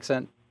have an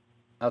accent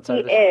outside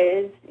of the show? He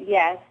is,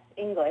 yes,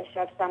 English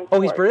of some sort.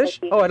 Oh, he's British?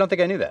 Oh, I don't think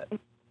I knew that.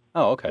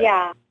 Oh, okay.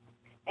 Yeah.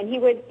 And he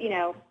would,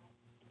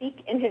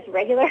 speak in his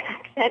regular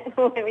accent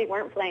when we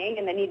weren't playing,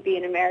 and then he'd be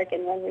an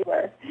American when we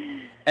were.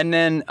 And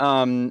then,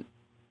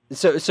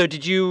 so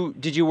did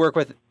you work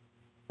with,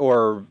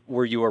 or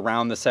were you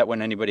around the set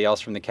when anybody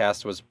else from the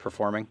cast was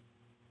performing?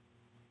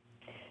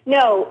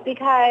 No,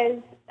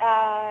 because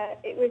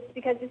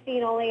the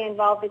scene only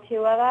involved the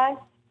two of us.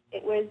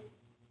 It was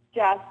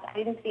just, I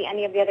didn't see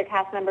any of the other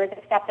cast members,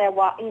 except when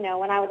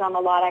I was on the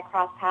lot, I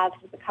crossed paths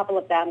with a couple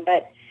of them.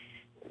 But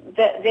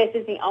this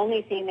is the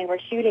only scene they were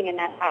shooting in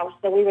that house,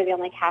 so we were the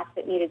only cast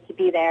that needed to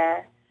be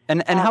there.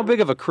 And how big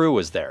of a crew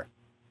was there?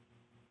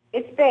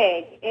 It's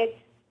big. It's,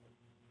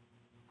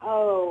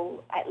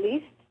 at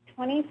least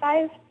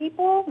 25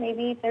 people,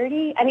 maybe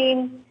 30. I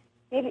mean,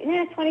 maybe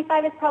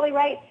 25 is probably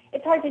right.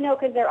 It's hard to know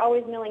because they're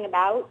always milling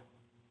about,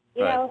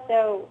 you know.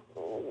 So,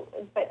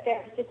 but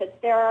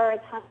there are a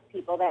ton of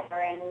people there,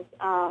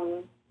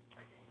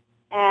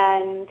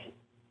 and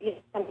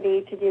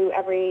somebody to do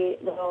every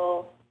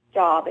little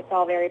job. It's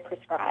all very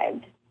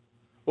prescribed.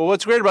 Well,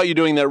 what's great about you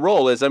doing that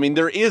role is,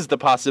 there is the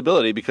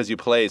possibility, because you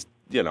play,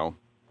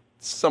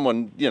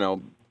 someone,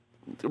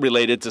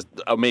 related to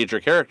a major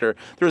character,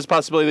 there's a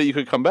possibility that you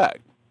could come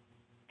back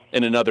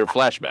in another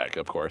flashback,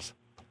 of course.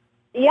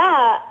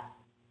 Yeah,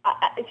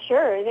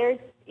 sure. There's,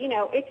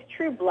 it's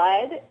True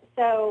Blood,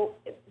 so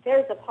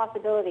there's a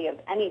possibility of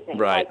anything.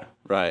 Right.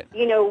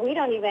 We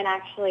don't even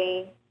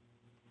actually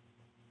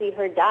see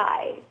her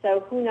die, so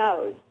who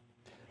knows?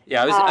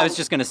 Yeah, I was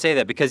just going to say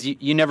that, because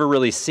you never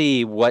really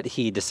see what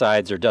he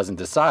decides or doesn't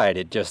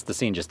decide. The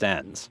scene just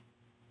ends.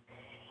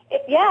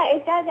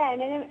 It does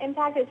end. And in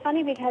fact, it's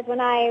funny because when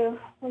I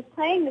was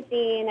playing the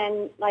scene,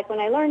 and when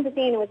I learned the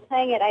scene and was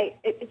playing it,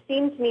 it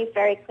seemed to me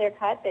very clear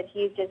cut that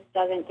he just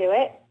doesn't do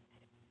it.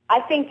 I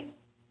think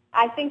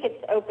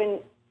it's open.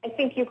 I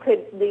think you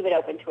could leave it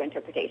open to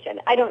interpretation.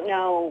 I don't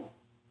know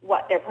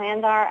what their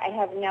plans are. I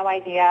have no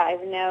idea. I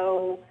have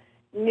no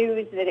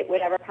news that it would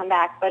ever come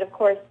back. But of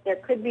course, there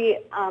could be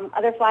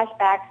other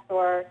flashbacks,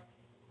 or,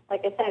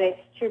 like I said,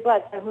 it's True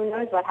Blood, so who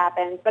knows what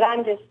happens. But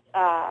I'm just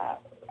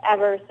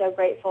ever so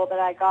grateful that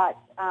I got,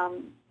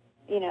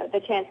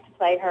 the chance to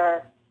play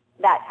her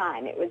that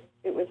time. It was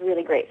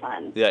really great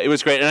fun. Yeah, it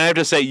was great. And I have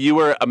to say, you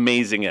were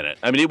amazing in it.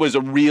 It was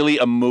really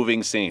a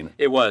moving scene.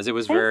 It was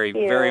very,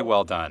 very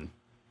well done.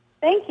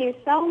 Thank you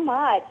so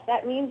much.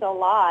 That means a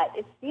lot.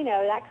 It's,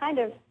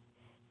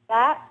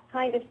 that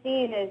kind of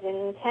scene is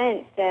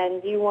intense,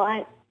 and you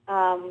want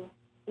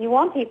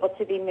people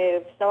to be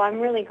moved. So I'm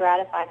really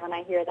gratified when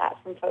I hear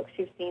that from folks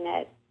who've seen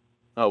it.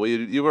 Oh, well,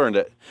 you've earned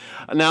it.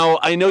 Now,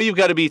 I know you've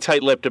got to be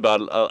tight-lipped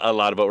about a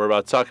lot about what we're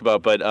about to talk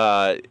about,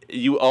 but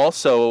you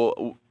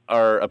also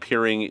are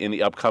appearing in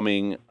the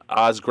upcoming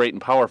Oz Great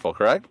and Powerful,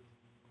 correct?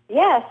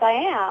 Yes, I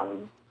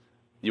am.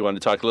 You want to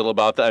talk a little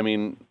about that? I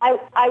mean,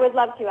 I would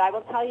love to. I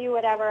will tell you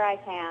whatever I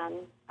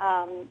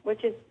can,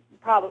 which is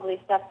probably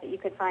stuff that you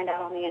could find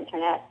out on the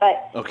internet.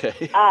 But okay.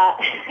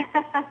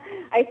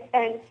 I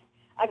spent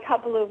a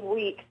couple of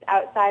weeks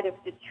outside of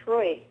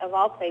Detroit, of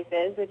all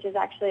places, which is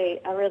actually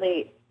a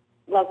really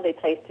lovely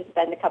place to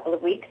spend a couple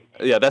of weeks.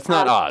 Yeah, that's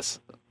not Oz.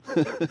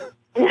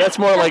 That's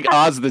more like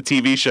Oz, the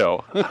TV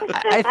show.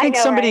 I think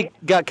know, somebody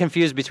right? got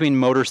confused between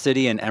Motor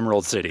City and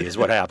Emerald City is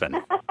what happened.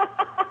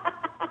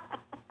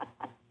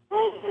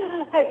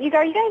 You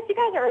guys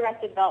are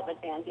Arrested Development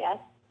fans, yes?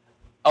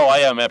 Oh, I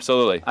am,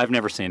 absolutely. I've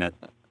never seen it.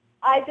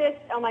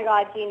 Oh my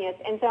God, genius.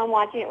 And so I'm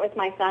watching it with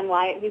my son,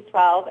 Wyatt, who's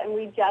 12, and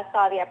we just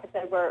saw the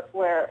episode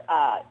where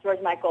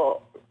George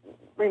Michael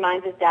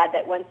reminds his dad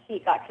that once he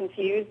got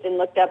confused and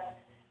looked up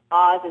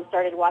Oz and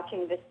started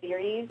watching the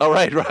series. Oh,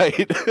 right.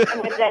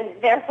 And then,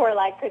 therefore,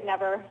 could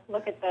never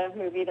look at the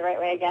movie the right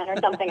way again or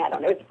something. I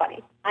don't know. It's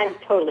funny. I'm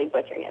totally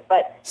butchering it.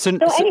 But so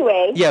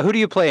anyway. Yeah, who do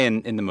you play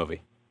in the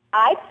movie?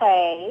 I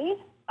play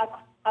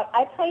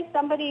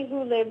somebody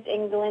who lived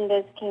in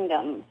Glinda's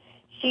kingdom.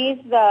 She's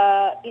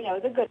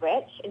the good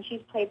witch, and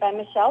she's played by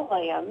Michelle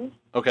Williams.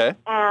 Okay.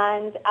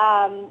 And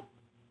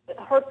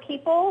her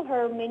people,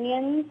 her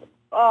minions,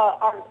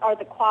 are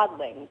the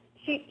Quadlings.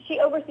 She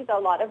oversees a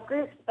lot of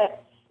groups,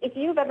 but if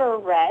you've ever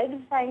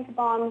read Frank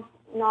Baum's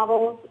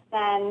novels,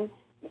 then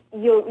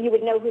you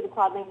would know who the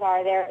Quadlings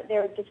are.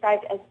 They're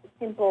described as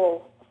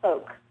simple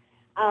folk.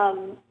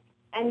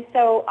 And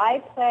so I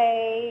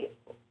play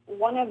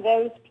one of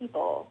those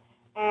people.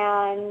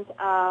 And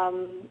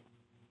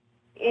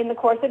in the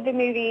course of the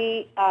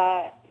movie,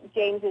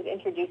 James is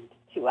introduced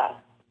to us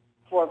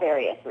for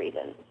various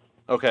reasons.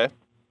 Okay.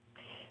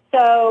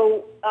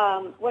 So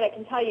what I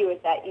can tell you is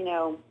that,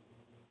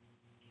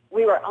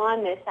 we were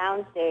on this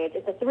soundstage.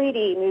 It's a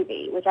 3D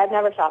movie, which I've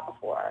never shot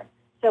before.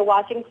 So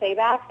watching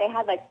playback, they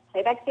had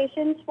playback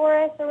stations for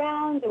us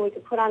around, and we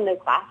could put on the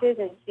glasses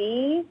and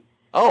see.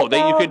 Oh,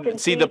 that you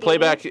could see the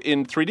playback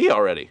in 3D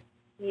already.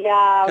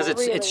 Yeah,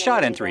 because it's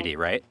shot in 3D,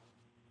 right?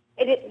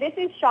 This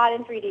is shot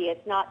in 3D.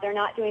 It's not. They're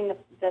not doing the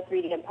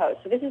 3D in post.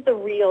 So this is the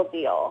real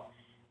deal.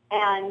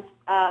 And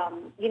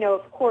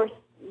of course,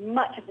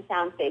 much of the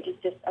soundstage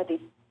are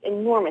these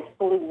enormous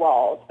blue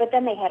walls. But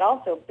then they had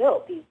also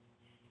built these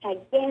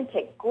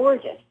gigantic,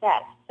 gorgeous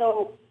sets.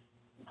 So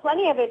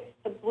plenty of it's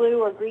the blue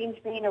or green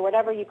screen or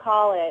whatever you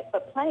call it,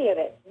 but plenty of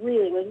it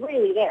was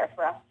really there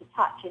for us to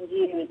touch and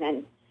use.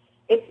 And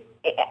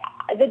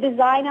the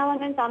design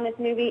elements on this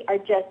movie are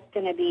just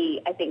going to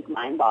be, I think,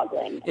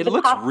 mind-boggling. It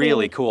looks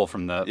really cool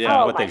from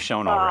what they've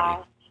shown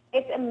already.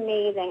 It's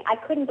amazing. I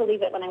couldn't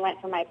believe it when I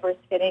went for my first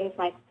fittings,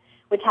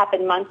 which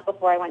happened months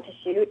before I went to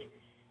shoot.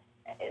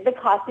 The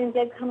costumes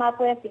they've come up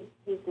with,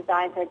 these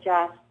designs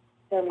are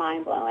they're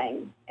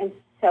mind-blowing and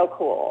so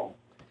cool.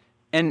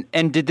 And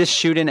did this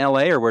shoot in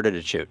L.A. or where did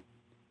it shoot?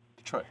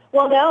 Detroit.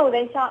 Well, no,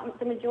 they shot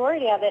the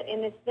majority of it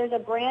in this. There's a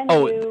brand new.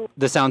 Oh,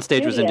 the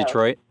soundstage was in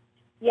Detroit?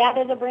 Yeah,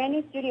 there's a brand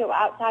new studio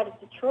outside of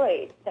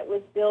Detroit that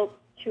was built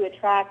to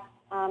attract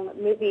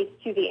movies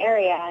to the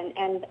area,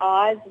 and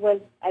Oz was,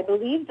 I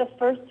believe, the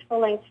first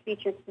full-length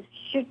feature to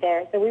shoot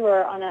there. So we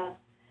were on a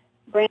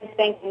brand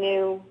spanking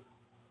new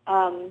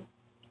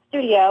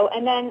studio,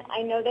 and then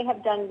I know they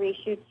have done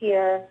reshoots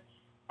here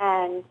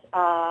and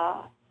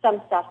some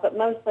stuff, but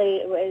mostly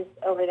it was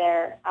over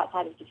there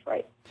outside of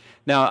Detroit.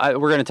 Now,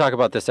 we're going to talk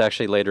about this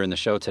actually later in the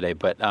show today,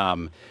 but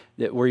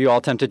were you all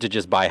tempted to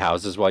just buy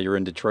houses while you were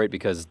in Detroit?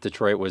 Because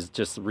Detroit was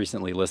just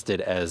recently listed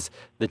as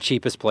the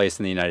cheapest place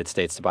in the United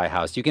States to buy a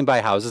house. You can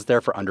buy houses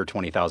there for under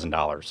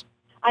 $20,000.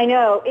 I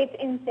know. It's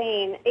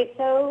insane. It's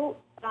so,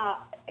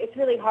 it's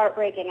really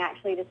heartbreaking,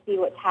 actually, to see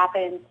what's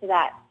happened to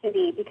that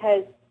city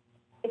because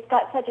it's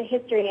got such a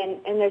history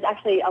and there's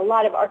actually a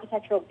lot of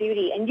architectural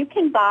beauty. And you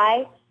can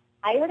buy...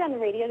 I heard on the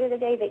radio the other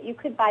day that you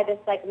could buy this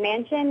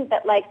mansion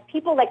that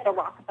people like the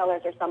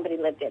Rockefellers or somebody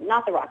lived in,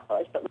 not the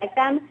Rockefellers, but like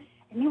them,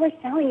 and they were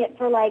selling it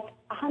for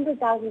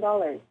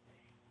 $100,000.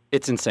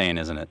 It's insane,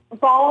 isn't it?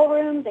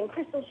 Ballrooms and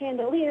crystal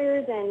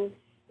chandeliers and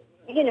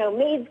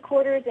maids'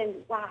 quarters and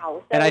wow.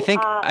 So, and I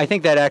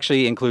think that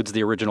actually includes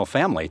the original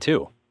family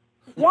too.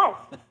 Yes,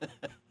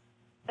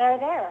 they're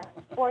there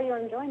for your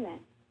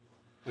enjoyment,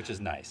 which is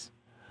nice.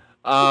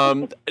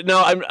 No,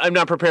 I'm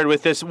not prepared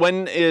with this.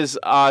 When is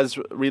Oz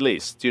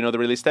released? Do you know the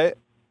release date?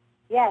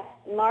 Yes,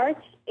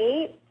 March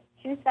 8th,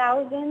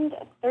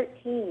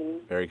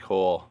 2013. Very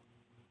cool.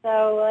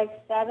 So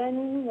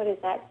 7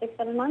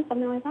 months,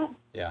 something like that?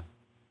 Yeah.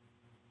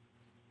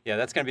 Yeah,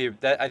 that's going to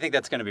be, I think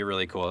that's going to be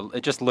really cool.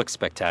 It just looks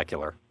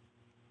spectacular.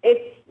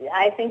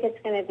 I think it's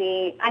going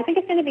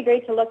to be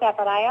great to look at,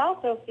 but I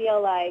also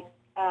feel like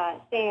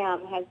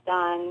Sam has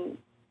done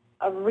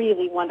a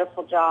really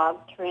wonderful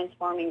job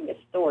transforming the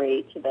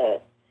story to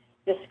the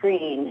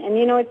screen. And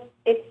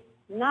it's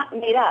not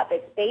made up.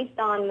 It's based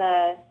on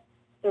the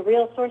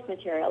real source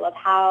material of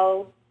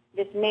how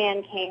this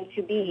man came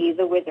to be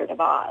the Wizard of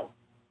Oz.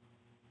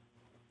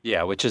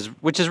 Yeah, which is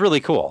really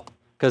cool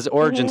because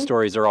origin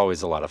stories are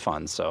always a lot of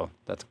fun. So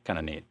that's kind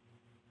of neat.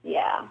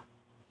 Yeah.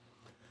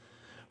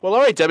 Well, all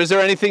right, Deb, is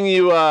there anything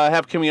you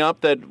have coming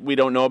up that we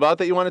don't know about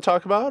that you want to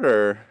talk about?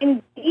 Or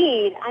Indeed.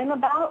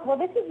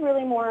 This is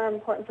really more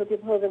important for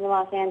people who live in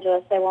Los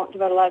Angeles. They won't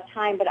devote a lot of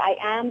time, but I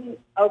am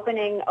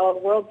opening a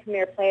world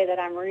premiere play that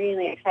I'm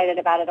really excited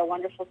about at a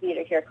wonderful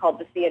theater here called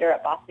The Theater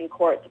at Boston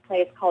Court. The play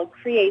is called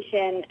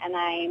Creation, and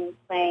I'm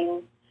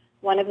playing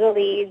one of the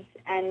leads.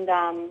 And,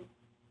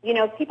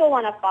 if people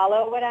want to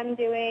follow what I'm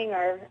doing,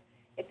 or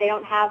if they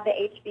don't have the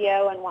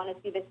HBO and want to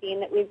see the scene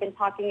that we've been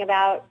talking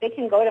about, they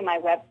can go to my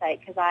website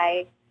because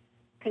I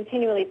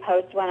continually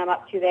post when I'm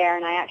up to there,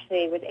 and I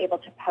actually was able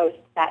to post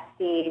that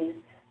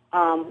scene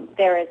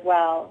there as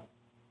well.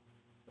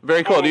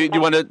 Very cool. Do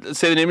you want to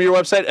say the name of your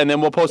website, and then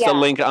we'll post a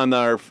link on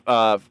our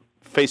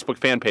Facebook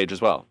fan page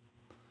as well?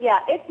 Yeah,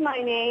 it's my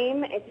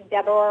name. It's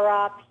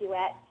Deborah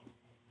Puett,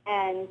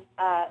 and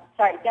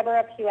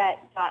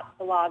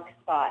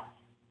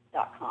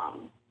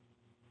deborahpuett.blogspot.com.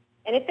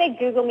 And if they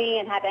Google me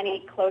and have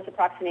any close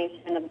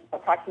approximation of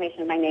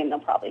my name, they'll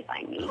probably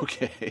find me.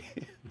 Okay.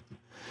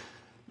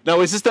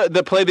 Now, is this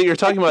the play that you're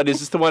talking about? Is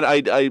this the one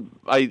I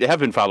have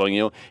been following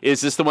you?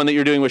 Is this the one that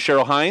you're doing with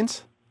Cheryl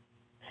Hines?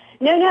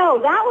 No,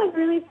 that was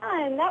really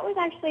fun. That was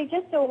actually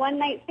just a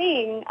one-night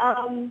thing.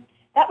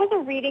 That was a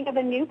reading of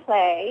a new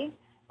play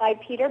by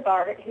Peter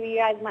Bart, who you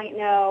guys might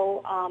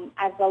know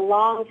as the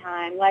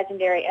longtime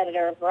legendary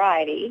editor of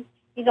Variety.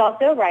 He's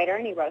also a writer,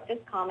 and he wrote this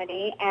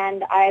comedy,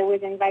 and I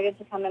was invited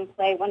to come and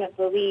play one of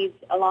the leads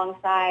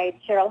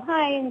alongside Cheryl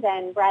Hines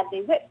and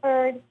Bradley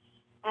Whitford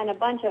and a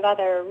bunch of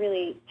other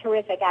really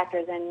terrific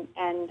actors, and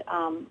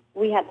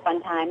we had a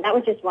fun time. That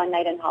was just one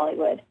night in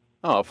Hollywood.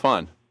 Oh,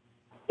 fun.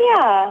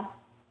 Yeah.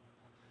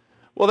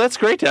 Well, that's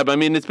great, Deb. I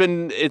mean,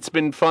 it's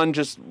been fun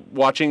just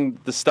watching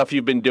the stuff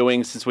you've been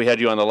doing since we had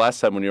you on the last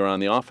time when you were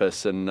on The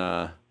Office, and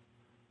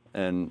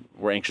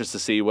we're anxious to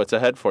see what's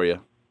ahead for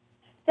you.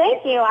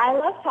 Thank you. I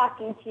love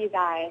talking to you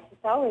guys.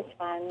 It's always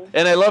fun.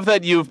 And I love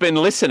that you've been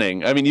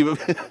listening. I mean, you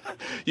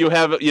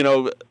have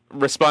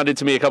responded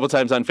to me a couple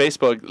times on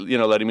Facebook,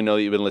 letting me know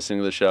that you've been listening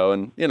to the show,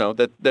 and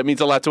that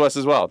means a lot to us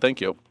as well.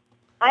 Thank you.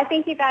 I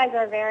think you guys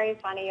are very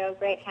funny. You have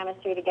great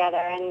chemistry together,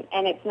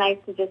 and it's nice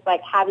to just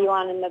have you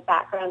on in the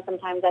background.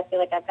 Sometimes I feel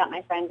like I've got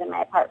my friends in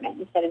my apartment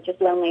instead of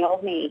just lonely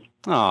old me.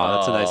 Oh,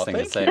 that's a nice thing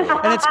to say.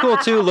 And it's cool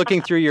too,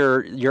 looking through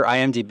your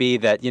IMDb,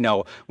 that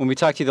when we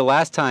talked to you the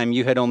last time,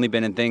 you had only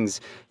been in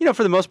things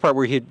for the most part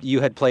where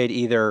you had played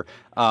either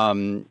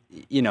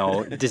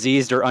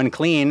diseased or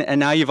unclean, and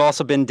now you've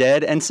also been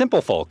dead and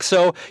simple folk.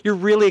 So you're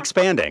really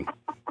expanding.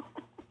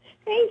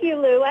 Thank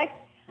you, Lou.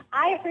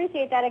 I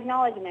appreciate that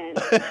acknowledgement.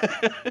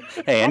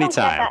 Hey,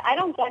 anytime. I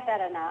don't get that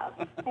enough.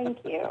 Thank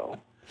you.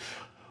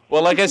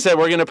 Well, like I said,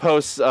 we're going to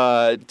post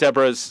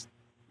Deborah's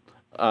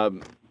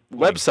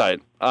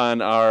website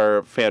on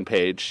our fan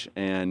page,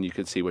 and you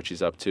can see what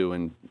she's up to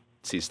and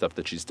see stuff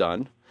that she's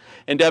done.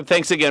 And Deb,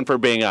 thanks again for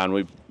being on.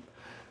 We've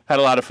had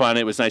a lot of fun.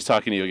 It was nice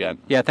talking to you again.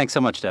 Yeah, thanks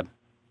so much, Deb.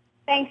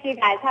 Thanks, you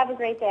guys. Have a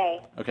great day.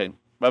 Okay,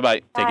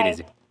 bye-bye. Take it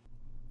easy.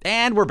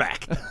 And we're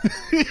back.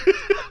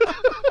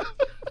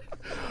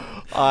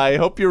 I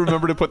hope you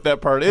remember to put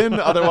that part in.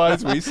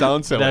 Otherwise, we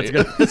sound silly. That's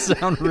going to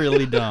sound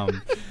really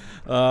dumb.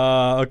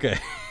 Okay.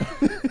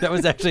 That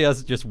was actually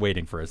us just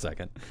waiting for a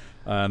second.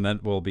 And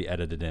that will be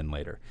edited in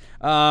later.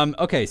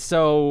 Okay,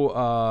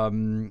 so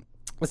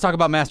let's talk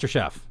about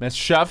MasterChef.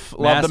 MasterChef.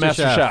 Love the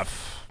MasterChef.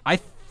 I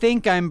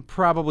think I'm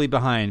probably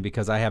behind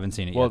because I haven't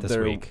seen it yet this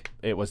week.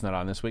 It was not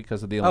on this week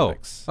because of the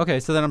Olympics. Oh, okay,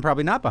 so then I'm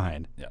probably not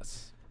behind.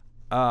 Yes.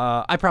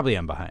 I probably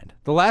am behind.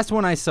 The last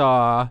one I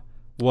saw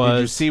was...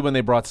 Did you see when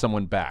they brought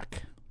someone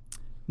back?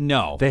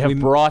 No. They have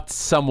brought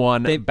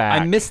someone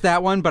back. I missed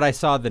that one, but I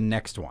saw the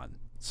next one.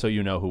 So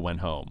you know who went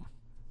home.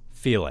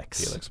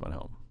 Felix. Felix went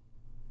home.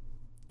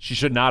 She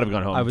should not have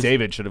gone home.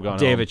 David should have gone home.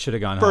 David should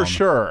have gone home. For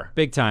sure.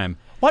 Big time.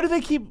 Why do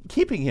they keep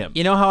keeping him?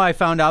 You know how I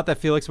found out that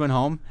Felix went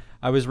home?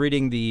 I was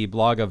reading the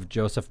blog of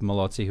Joseph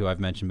Malozzi, who I've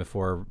mentioned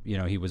before.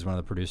 He was one of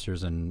the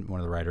producers and one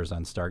of the writers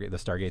on the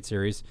Stargate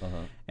series.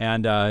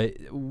 And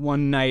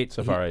one night...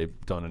 So far, I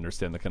don't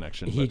understand the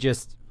connection. He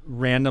just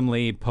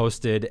randomly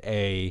posted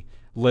a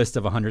list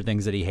of 100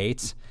 things that he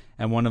hates,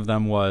 and one of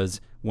them was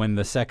when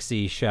the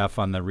sexy chef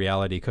on the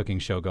reality cooking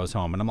show goes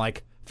home. And I'm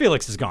like,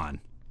 Felix is gone.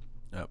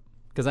 Yep.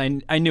 Because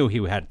I knew he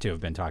had to have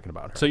been talking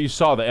about her. So you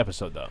saw the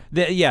episode, though?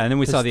 Yeah, and then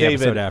we saw the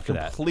episode after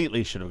that.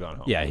 Completely should have gone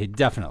home. Yeah, he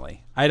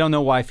definitely. I don't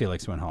know why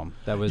Felix went home.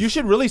 You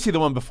should really see the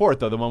one before it,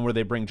 though, the one where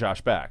they bring Josh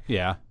back.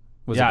 Yeah.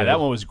 That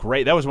one was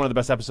great. That was one of the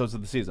best episodes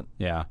of the season.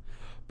 Yeah.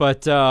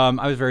 But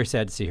I was very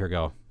sad to see her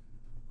go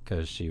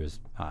because she was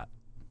hot.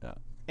 Yeah.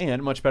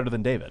 And much better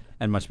than David.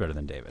 And much better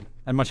than David.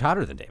 And much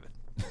hotter than David.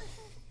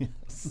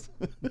 Yes.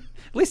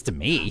 At least to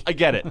me. I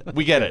get it.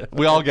 We get it.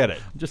 We all get it.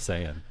 I'm just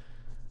saying.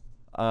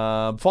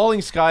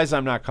 Falling Skies,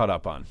 I'm not caught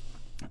up on.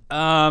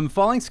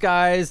 Falling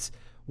Skies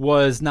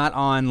was not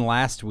on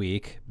last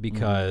week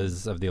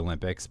because of the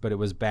Olympics, but it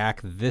was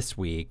back this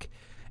week.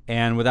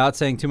 And without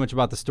saying too much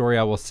about the story,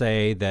 I will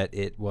say that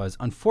it was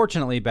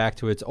unfortunately back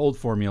to its old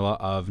formula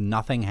of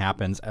nothing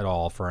happens at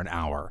all for an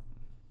hour.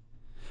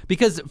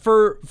 Because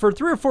for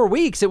 3 or 4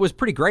 weeks, it was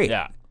pretty great.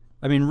 Yeah.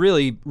 I mean,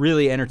 really,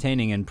 really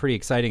entertaining and pretty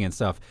exciting and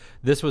stuff.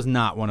 This was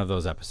not one of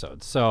those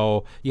episodes.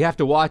 So you have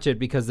to watch it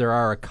because there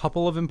are a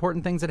couple of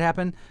important things that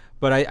happen.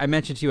 But I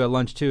mentioned to you at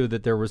lunch, too,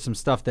 that there was some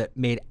stuff that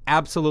made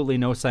absolutely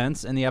no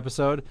sense in the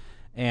episode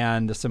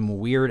and some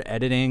weird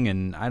editing.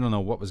 And I don't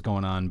know what was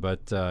going on,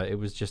 but it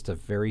was just a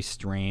very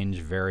strange,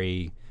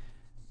 very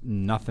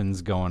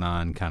nothing's going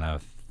on kind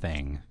of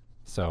thing.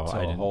 So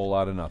a whole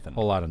lot of nothing.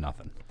 Whole lot of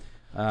nothing.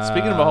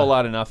 Speaking of a whole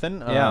lot of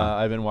nothing, yeah.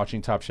 I've been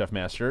watching Top Chef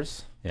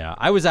Masters. Yeah,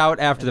 I was out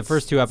after the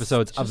first 2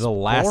 episodes of the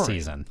last boring.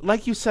 season.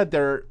 Like you said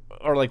there,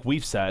 or like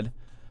we've said,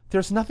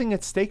 there's nothing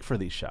at stake for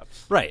these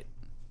chefs. Right.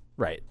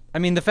 I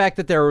mean, the fact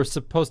that they're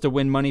supposed to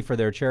win money for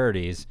their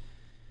charities,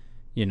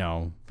 you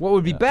know, what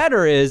would be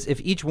better is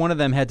if each one of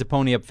them had to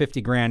pony up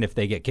 $50,000 if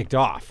they get kicked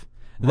off.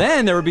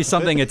 Then there would be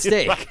something at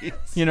stake. Right.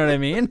 You know what I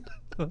mean?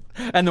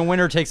 And the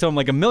winner takes home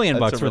like $1 million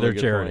That's a for really their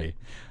good charity. point.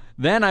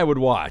 Then I would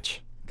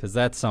watch. Because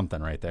that's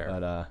something right there.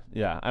 But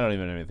yeah, I don't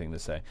even have anything to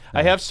say.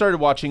 I have started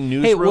watching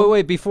Newsroom. Hey,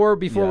 wait, before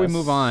we Yes,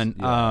 move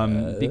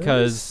on,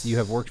 because you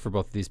have worked for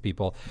both of these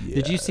people,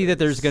 did you see that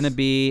there's going to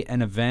be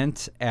an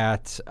event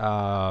at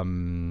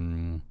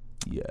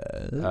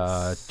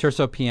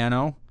Terzo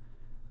Piano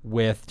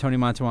with Tony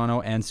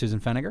Montuano and Susan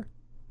Feniger?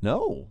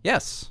 No.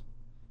 Yes.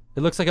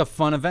 It looks like a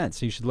fun event,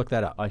 so you should look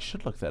that up. I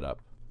should look that up.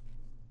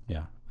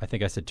 Yeah. I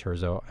think I said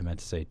Terzo. I meant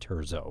to say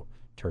Terzo.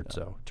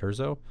 Terzo.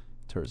 Terzo?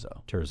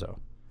 Terzo. Terzo.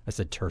 I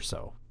said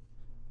Terzo.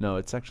 No,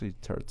 it's actually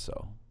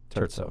Terzo.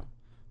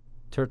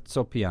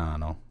 Terzo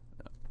Piano.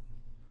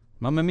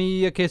 Mamma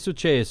mia, che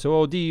successo?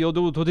 Oh, Dio,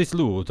 tutto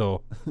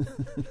disluto.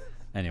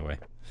 Anyway.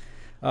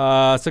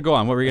 So go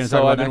on. What were you going to talk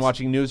So about I've been next?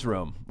 watching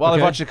Newsroom. Well,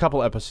 Okay. I've watched a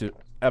couple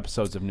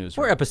episodes of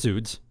Newsroom. 4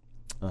 episodes.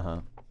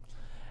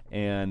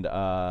 And No,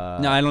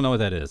 I don't know what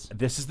that is.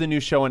 this is the new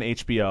show on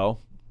HBO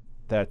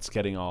that's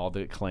getting all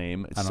the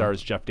acclaim. It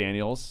stars Jeff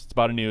Daniels. It's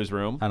about a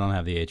newsroom. I don't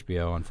have the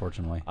HBO,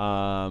 unfortunately.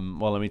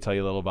 Well, let me tell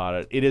you a little about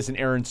it. It is an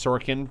Aaron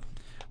Sorkin.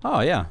 Oh,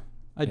 yeah.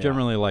 I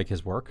generally like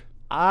his work.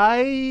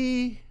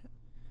 I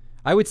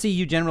would see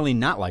you generally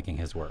not liking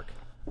his work.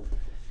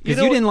 Because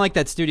know you what- didn't like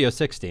that Studio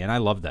 60, and I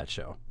loved that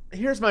show.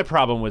 Here's my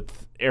problem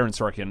with Aaron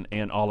Sorkin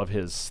and all of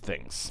his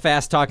things.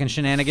 Fast talking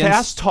shenanigans.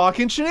 Fast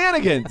talking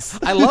shenanigans.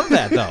 I love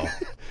that, though.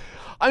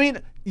 I mean,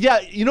 yeah,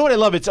 you know what I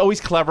love? It's always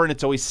clever and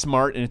it's always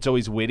smart and it's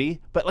always witty.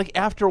 But like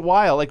after a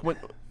while, like when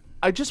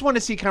I just want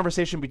to see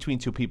conversation between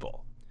two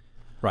people.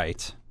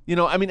 Right. You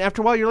know, I mean,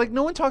 after a while, you're like,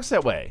 no one talks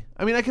that way.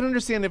 I mean, I can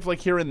understand if like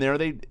here and there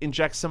they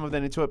inject some of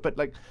that into it, but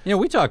like, You know,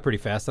 we talk pretty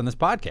fast on this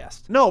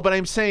podcast. no. But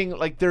I'm saying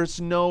like, there's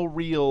no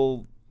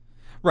real.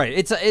 Right.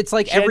 It's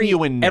like every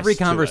Genuineness to it.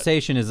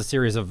 conversation is a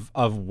series of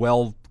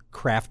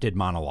well-crafted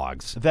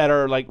monologues. That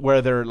are like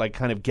where they're like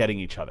kind of getting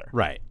each other.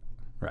 Right.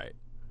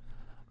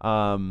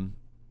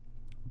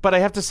 But I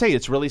have to say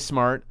it's really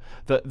smart.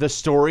 The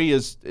story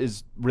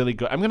is really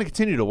good. I'm going to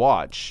continue to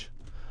watch.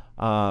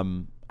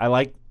 I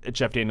like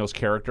Jeff Daniels'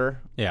 character.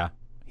 Yeah.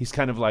 He's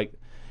kind of like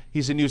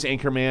he's a news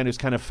anchorman who's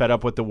kind of fed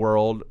up with the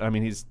world. I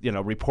mean, he's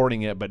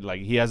reporting it, but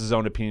like he has his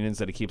own opinions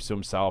that he keeps to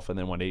himself, and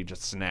then one day he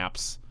just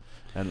snaps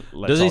and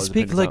lets Does all he his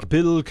speak opinions like out.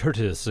 Bill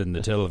Curtis in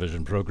the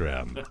television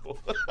program?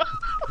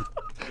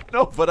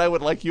 No, but I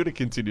would like you to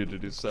continue to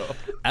do so.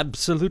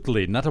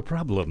 Absolutely, not a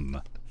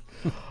problem.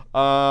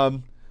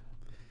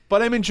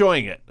 But I'm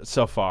enjoying it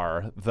so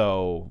far,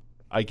 though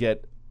I can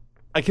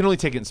only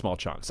take it in small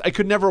chunks. I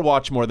could never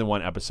watch more than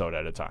one episode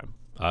at a time.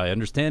 I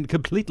understand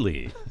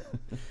completely.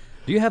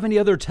 Do you have any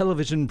other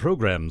television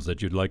programs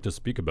that you'd like to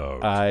speak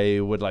about? I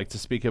would like to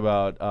speak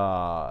about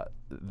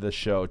the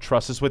show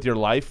Trust Us With Your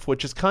Life,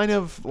 which is kind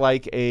of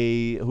like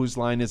a Whose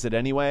Line Is It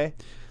Anyway?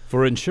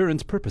 For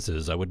insurance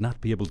purposes, I would not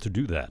be able to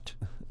do that.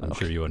 I'm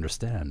sure you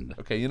understand.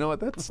 Okay, you know what?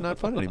 That's not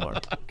fun anymore.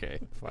 Okay,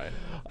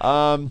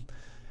 fine.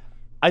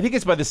 I think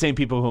it's by the same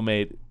people who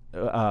made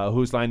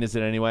Whose Line Is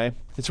It Anyway?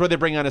 It's where they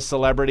bring on a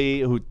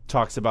celebrity who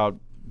talks about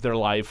their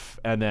life,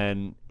 and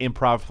then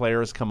improv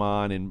players come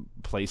on and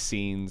play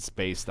scenes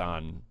based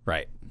on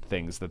Right.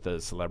 things that the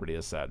celebrity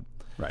has said.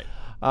 Right.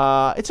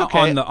 It's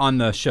okay On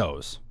the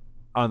shows.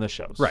 on the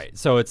shows. Right.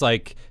 So it's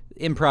like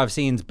improv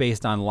scenes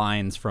based on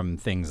lines from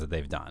things that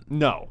they've done.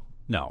 No,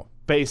 No.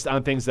 based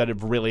on things that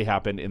have really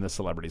happened in the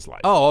celebrity's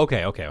life. Oh,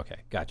 okay.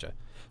 Gotcha.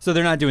 So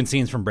they're not doing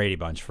scenes from Brady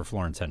Bunch for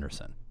Florence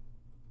Henderson.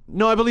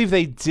 No, I believe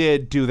they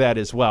did do that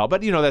as well,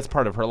 but that's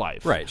part of her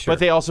life. Right, sure. But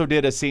they also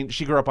did a scene.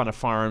 She grew up on a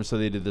farm, so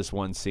they did this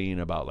one scene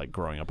about like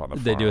growing up on the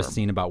farm. They do a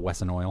scene about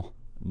Wesson Oil.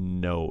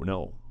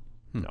 No.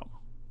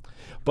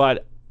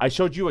 But I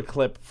showed you a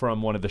clip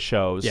from one of the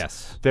shows.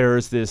 Yes.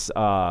 There's this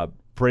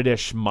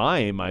British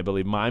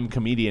mime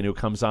comedian who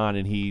comes on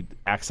and he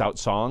acts out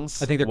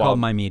songs. I think they're called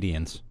My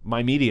Medians.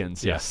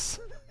 Mimedians, yes.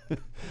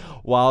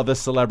 While the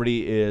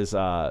celebrity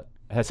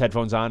has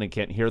headphones on and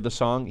can't hear the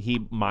song,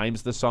 he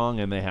mimes the song,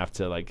 and they have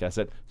to, like I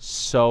said,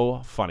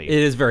 so funny. It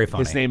is very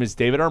funny. His name is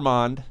David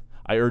Armand.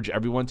 I urge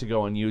everyone to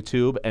go on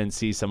YouTube and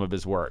see some of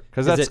his work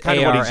because Is that's it kind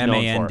of what he's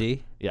known ARMAND?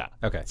 for. Yeah.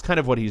 Okay. It's kind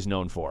of what he's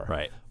known for.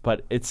 Right.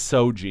 But it's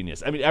so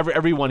genius. I mean,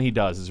 every one he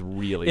does is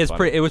really It's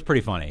funny. It was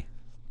pretty funny.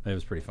 It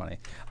was pretty funny.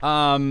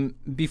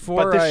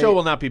 Before But this show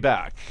will not be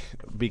back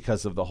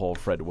because of the whole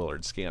Fred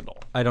Willard scandal.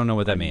 I don't know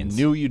what that means.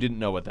 Knew you didn't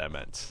know what that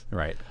meant.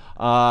 Right.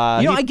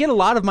 I I get a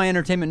lot of my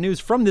entertainment news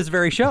from this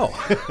very show.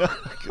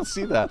 can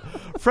see that.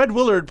 Fred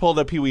Willard pulled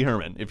a Pee Wee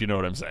Herman, if you know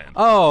what I'm saying.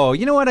 Oh,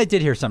 you know what? I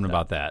did hear something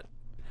about that.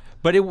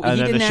 But he then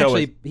didn't the show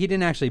he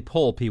didn't actually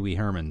pull Pee Wee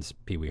Herman's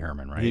Pee Wee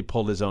Herman, right? He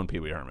pulled his own Pee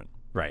Wee Herman.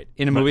 Right.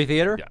 In a movie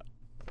theater? Yeah.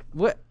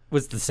 What?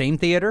 Was it the same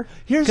theater?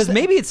 Here's Because the-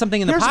 maybe it's something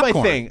in the Here's popcorn.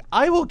 my thing.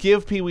 I will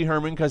give Pee Wee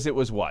Herman because it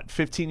was,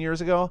 15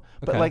 years ago?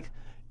 But, Okay.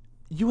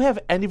 you have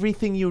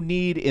everything you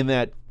need in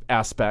that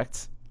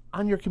aspect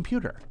on your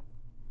computer.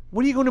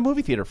 What are you going to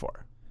movie theater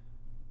for?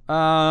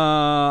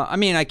 I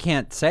mean, I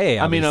can't say,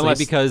 obviously,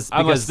 because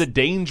unless the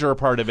danger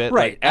part of it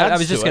right. adds I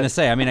was just to going it. to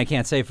say, I mean, I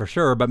can't say for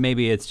sure, but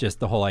maybe it's just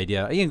the whole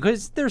idea.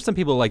 Because there's some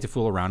people who like to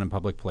fool around in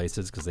public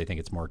places because they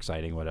think it's more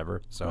exciting,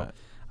 whatever. So, Right.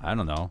 I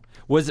don't know.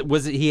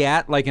 Was he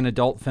at, an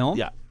adult film?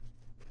 Yeah.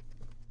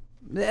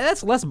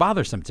 That's less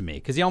bothersome to me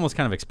because you almost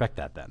kind of expect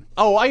that then.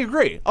 Oh, I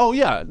agree. Oh,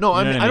 yeah. No,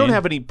 what I I don't mean?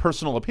 have any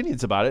personal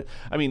opinions about it.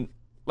 I mean,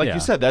 like Yeah. you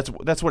said, that's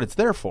what it's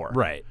there for.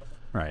 Right.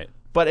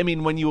 But, I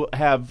mean, when you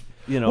have,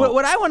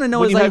 What I want to know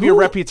when is you like have your who-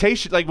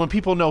 reputation, like when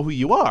people know who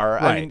you are,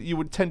 I Right. mean, you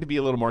would tend to be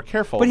a little more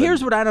careful. But than-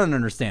 here's what I don't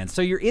understand.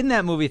 So you're in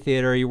that movie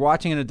theater, you're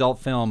watching an adult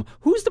film.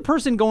 Who's the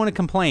person going to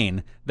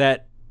complain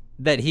that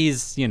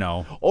he's,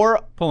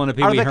 or pulling a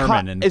Pee are Wee the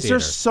Herman in the is there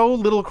theater? so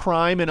little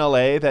crime in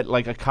LA that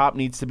like a cop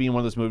needs to be in one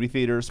of those movie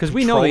theaters? Because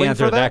we know the patrolling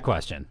answer for to that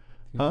question.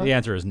 Huh? The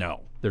answer is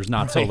no. There's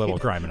not so little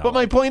crime in LA. But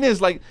my point is,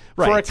 like,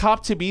 for a Right.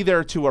 cop to be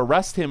there to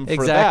arrest him for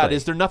that, Exactly.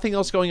 is there nothing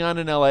else going on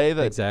in LA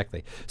that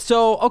Exactly.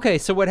 So, okay,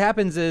 so what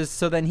happens is,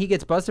 so then he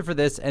gets busted for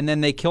this, and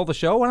then they kill the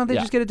show? Why don't they Yeah.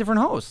 just get a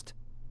different host?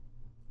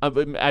 I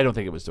don't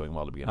think it was doing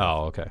well to begin with.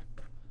 Oh,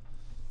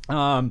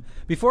 okay.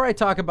 Before I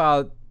talk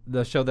about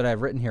the show that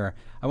I've written here,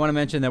 I want to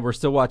mention that we're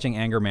still watching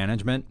Anger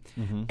Management,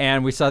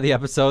 and we saw the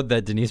episode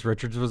that Denise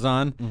Richards was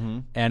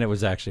on, and it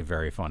was actually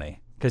very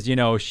funny. Because,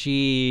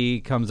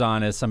 she comes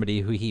on as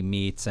somebody who he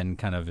meets and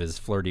kind of is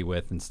flirty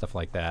with and stuff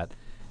like that.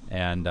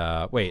 And,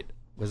 wait,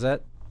 was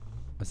that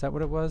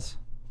what it was?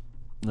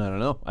 I don't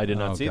know. I did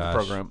not Oh, see gosh. the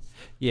program.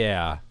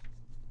 Yeah.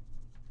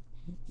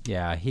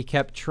 Yeah, he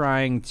kept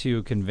trying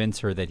to convince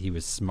her that he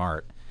was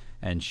smart,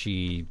 and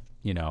she,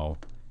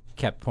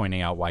 kept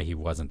pointing out why he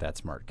wasn't that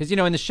smart. Because,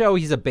 in the show,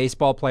 he's a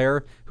baseball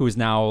player who is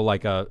now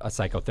like a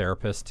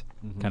psychotherapist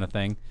kind of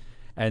thing.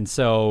 And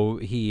so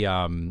he,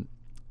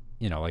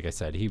 like I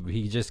said,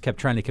 he just kept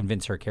trying to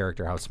convince her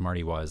character how smart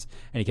he was,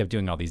 and he kept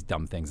doing all these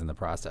dumb things in the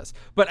process.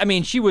 But, I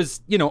mean, she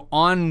was,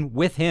 on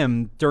with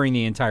him during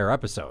the entire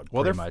episode,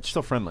 Well, pretty they're much.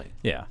 still friendly.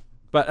 Yeah,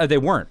 but they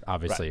weren't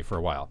obviously for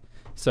a while.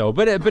 So,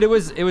 but it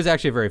was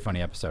actually a very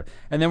funny episode.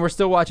 And then we're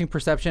still watching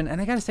Perception, and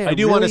I gotta say, I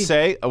do want to really-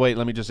 say. Oh wait,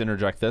 let me just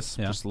interject this.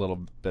 Yeah. Just a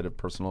little bit of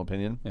personal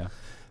opinion. yeah.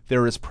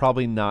 There is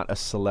probably not a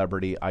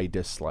celebrity I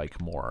dislike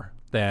more.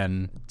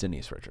 Then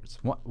Denise Richards.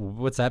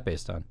 what's that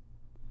based on?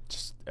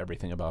 Just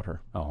everything about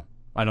her. Oh,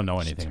 I don't know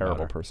She's a anything terrible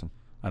about her. person.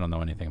 I don't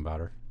know anything about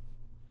her.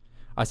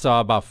 I saw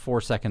about 4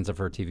 seconds of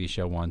her TV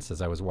show once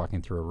as I was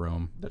walking through a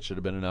room. That should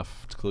have been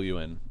enough to clue you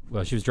in.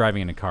 Well, she was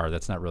driving in a car.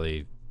 That's not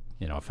really,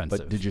 offensive.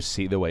 But did you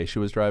see the way she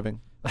was driving?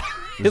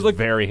 It It looked-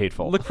 very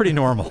hateful. looked pretty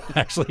normal,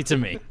 actually, to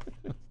me.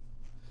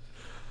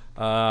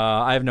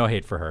 I have no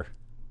hate for her.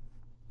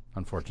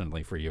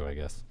 Unfortunately for you, I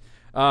guess.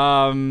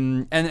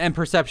 And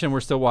Perception we're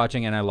still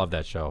watching, and I love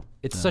that show.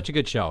 It's such a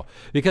good show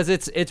because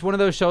it's one of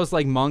those shows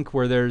like Monk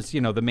where there's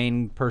the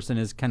main person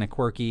is kind of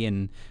quirky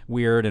and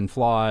weird and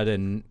flawed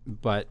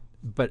but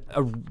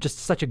just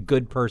such a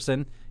good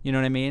person. You know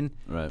what I mean?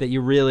 Right. That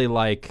you really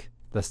like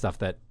the stuff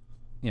that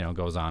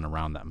goes on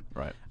around them.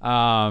 Right.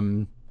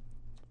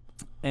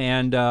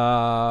 And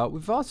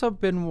we've also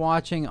been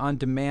watching on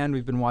demand.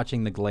 We've been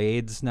watching The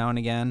Glades now and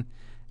again,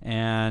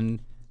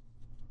 and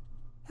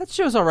that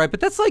show's all right.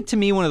 But that's like to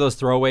me one of those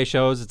throwaway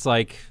shows. It's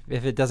like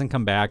if it doesn't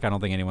come back, I don't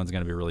think anyone's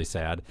going to be really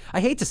sad. I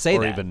hate to say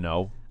Or that. even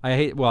no.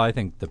 I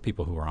think the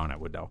people who are on it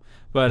would know,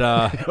 but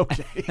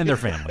and their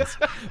families.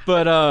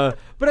 But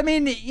I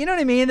mean, you know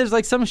what I mean. There's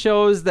like some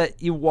shows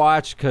that you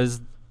watch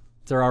because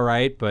they're all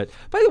right. But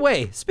by the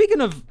way,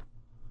 speaking of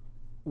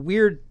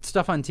weird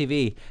stuff on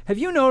TV, have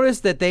you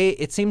noticed that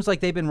it seems like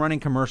they've been running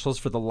commercials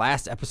for the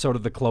last episode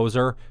of The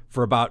Closer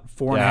for about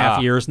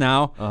 4.5 years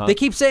now? They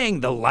keep saying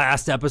the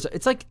last episode.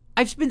 It's like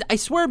I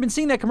swear I've been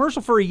seeing that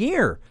commercial for a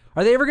year.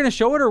 Are they ever going to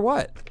show it or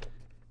what?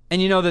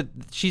 And you know that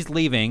she's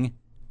leaving,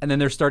 and then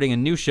they're starting a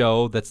new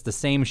show that's the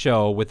same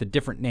show with a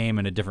different name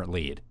and a different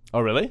lead. Oh,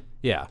 really?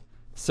 Yeah.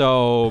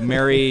 So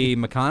Mary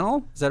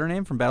McConnell, is that her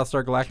name from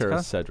Battlestar Galactica?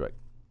 Kara Sedgwick.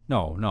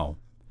 No.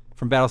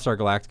 From Battlestar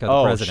Galactica, the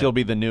Oh, president. she'll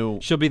be the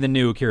new. She'll be the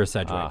new Kira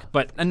Sedgwick.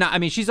 But I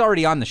mean, she's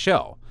already on the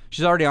show.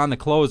 She's already on The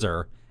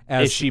Closer.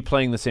 Is she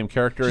playing the same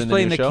character She's in the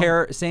playing new the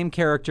show? same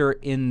character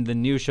in the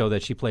new show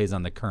that she plays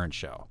on the current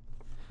show.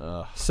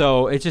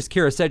 So it's just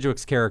Kira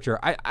Sedgwick's character.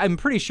 I'm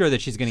pretty sure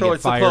that she's going to So get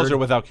it's the fired. closer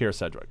without Kira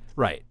Sedgwick.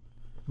 Right.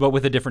 But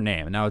with a different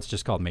name. And now it's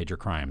just called Major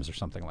Crimes or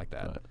something like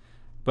that. Right.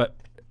 But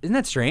isn't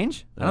that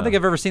strange? I don't think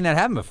I've ever seen that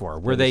happen before,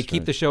 where That they is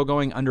keep strange. the show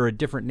going under a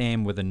different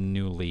name with a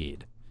new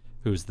lead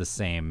who's the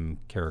same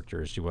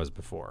character as she was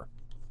before.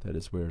 That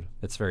is weird.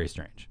 It's very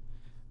strange.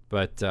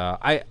 But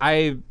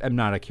I am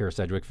not a Kira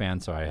Sedgwick fan,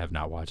 so I have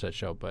not watched that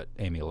show, but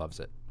Amy loves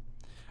it.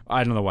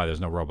 I don't know why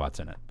there's no robots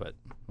in it, but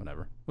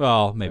whatever.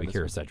 Well, maybe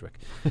Kira Sedgwick.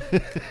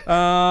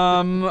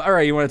 All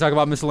right, you want to talk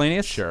about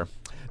miscellaneous? Sure.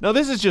 Now,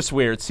 this is just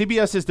weird.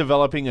 CBS is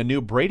developing a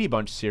new Brady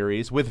Bunch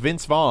series with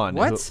Vince Vaughn,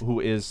 What? who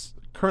is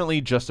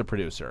currently just a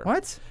producer.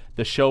 What?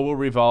 The show will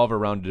revolve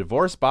around a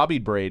divorced Bobby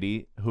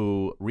Brady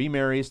who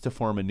remarries to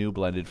form a new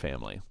blended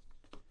family.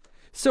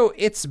 So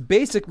it's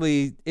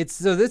basically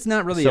so that's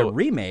not really a So-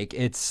 remake.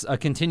 It's a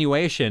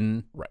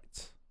continuation.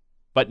 Right.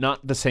 But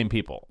not the same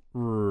people.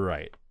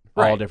 Right.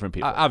 All Right. different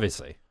people.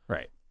 Obviously.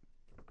 Right.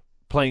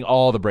 Playing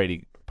all the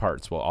Brady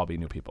parts will all be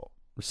new people,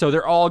 So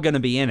they're all going to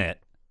be in it.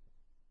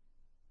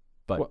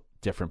 but Well-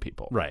 different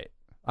people. Right.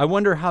 I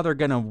wonder how they're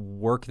going to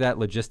work that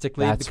logistically.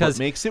 That's because what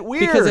makes it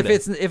weird. Because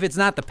if it's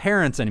not the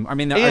parents anymore, I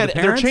mean, are And the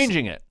they're parents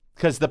changing it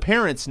because the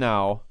parents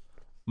now,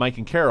 Mike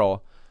and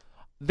Carol,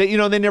 they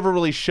never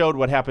really showed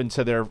what happened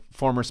to their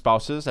former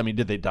spouses. I mean,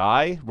 did they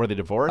die? Were they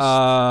divorced?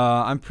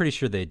 I'm pretty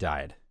sure they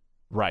died.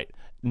 Right.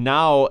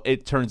 Now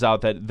it turns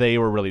out that they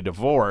were really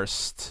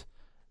divorced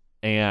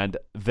and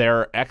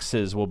their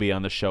exes will be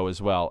on the show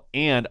as well.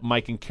 And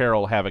Mike and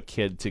Carol have a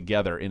kid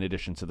together in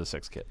addition to the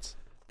 6 kids.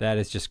 That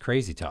is just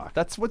crazy talk.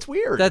 That's what's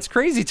weird. That's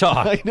crazy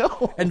talk. I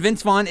know. And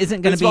Vince Vaughn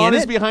isn't going to Vince be Vaughn in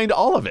is it. behind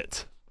all of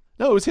it.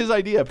 No, it was his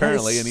idea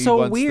apparently, and he so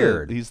wants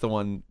weird. he's the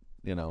one,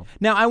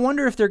 Now, I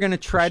wonder if they're going to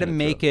try to Pushing it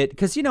make through. it,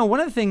 because, one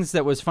of the things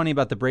that was funny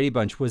about the Brady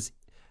Bunch was,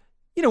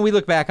 we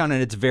look back on it,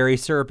 it's very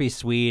syrupy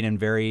sweet and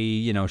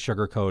very,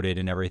 sugar-coated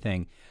and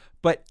everything.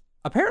 But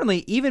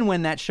apparently, even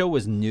when that show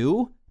was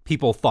new,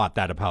 people thought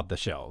that about the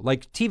show.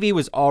 Like, TV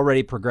was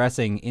already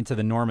progressing into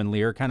the Norman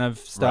Lear kind of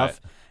stuff.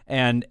 Right.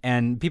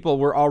 And people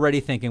were already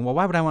thinking, well,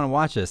 why would I want to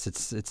watch this?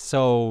 It's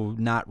so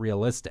not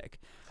realistic.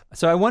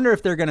 So I wonder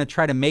if they're going to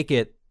try to make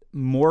it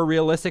more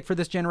realistic for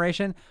this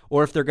generation,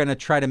 or if they're going to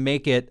try to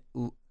make it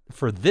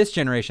for this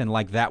generation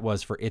like that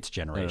was for its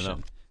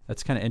generation.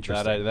 That's kind of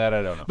interesting. that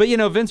I don't know. But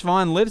Vince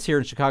Vaughn lives here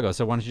in Chicago,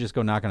 so why don't you just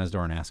go knock on his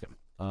door and ask him?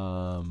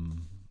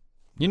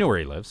 You know where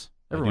he lives.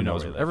 I do Everyone know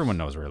knows. where he lives. Everyone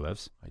knows where he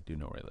lives. I do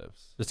know where he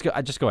lives.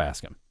 Just go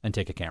ask him and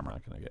take a camera.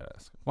 I'm not gonna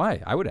ask.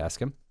 Why? I would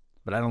ask him,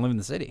 but I don't live in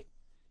the city.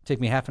 Take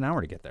me half an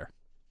hour to get there.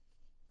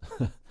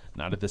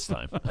 Not at this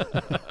time.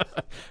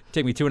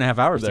 Take me 2.5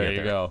 hours to There get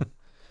you there.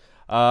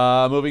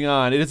 go. Moving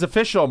on. It is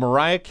official.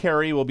 Mariah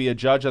Carey will be a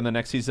judge on the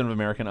next season of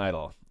American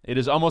Idol. It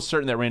is almost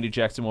certain that Randy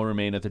Jackson will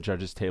remain at the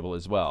judges' table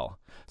as well.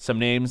 Some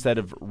names that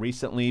have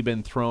recently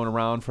been thrown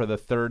around for the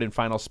third and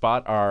final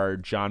spot are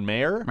John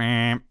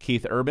Mayer,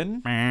 Keith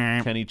Urban,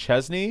 Kenny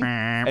Chesney,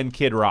 and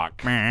Kid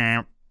Rock.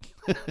 I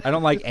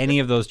don't like any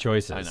of those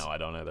choices. I know. I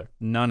don't either.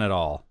 None at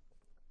all.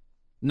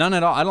 None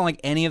at all. I don't like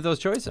any of those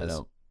choices. I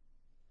don't.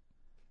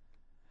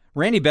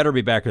 Randy better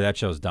be back or that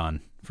show's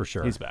done for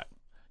sure. He's back.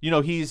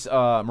 He's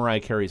Mariah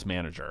Carey's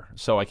manager,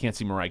 so I can't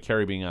see Mariah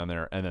Carey being on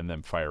there and then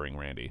them firing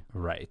Randy.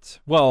 Right.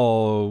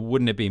 Well,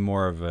 wouldn't it be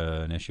more of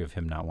an issue of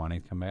him not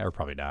wanting to come back? Or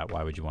probably not.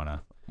 Why would you want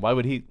to? Why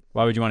would he?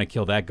 Why would you want to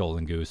kill that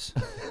golden goose?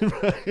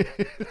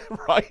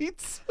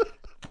 Right?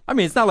 I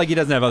mean, it's not like he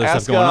doesn't have other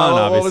Ask, stuff going on.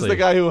 what Obviously. was the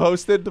guy who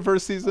hosted the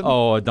first season?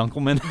 Oh,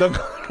 Dunkelman.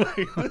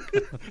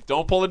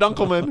 Don't pull a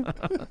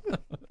Dunkelman.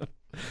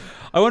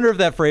 I wonder if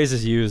that phrase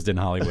is used in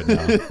Hollywood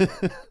now.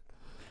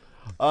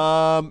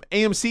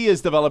 AMC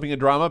is developing a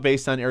drama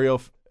based on Area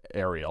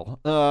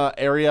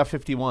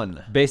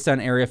 51. Based on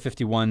Area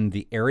 51,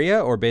 the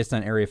area, or based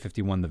on Area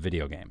 51, the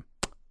video game?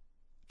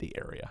 The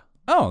area.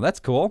 Oh, that's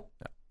cool.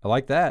 I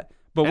like that.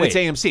 But And wait,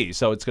 it's AMC,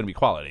 so it's going to be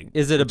quality.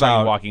 is it We're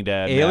talking about Walking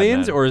Dead, Mad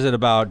aliens, Men. or is it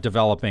about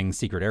developing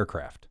secret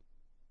aircraft?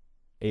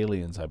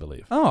 Aliens? I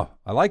believe. Oh,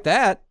 I like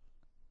that.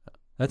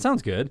 That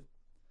sounds good.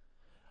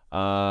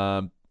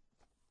 Okay,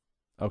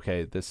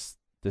 this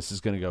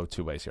is going to go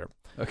 2 ways here.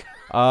 Okay.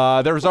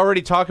 There was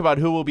already talk about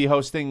who will be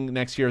hosting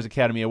next year's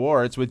Academy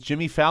Awards, with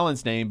Jimmy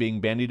Fallon's name being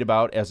bandied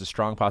about as a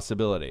strong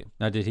possibility.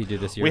 Now, did he do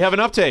this year's? We have an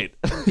update.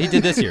 He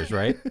did this year's,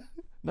 right?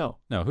 No.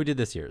 No, who did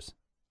this year's?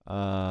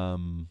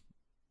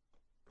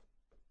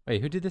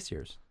 Wait, who did this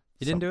year's?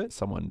 He didn't do it?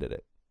 Someone did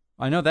it.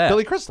 I know that.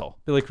 Billy Crystal.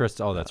 Billy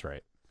Crystal. Oh, that's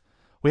right.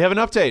 We have an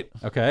update.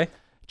 Okay.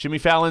 Jimmy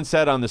Fallon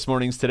said on this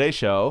morning's Today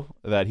Show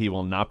that he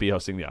will not be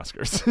hosting the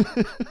Oscars.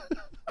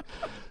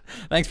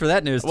 Thanks for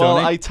that news, Tony. Well,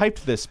 I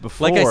typed this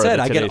before. like I said,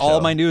 the I Today get all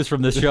Show. my news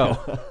from this show.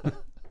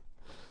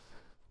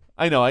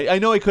 I know. I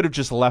know I could have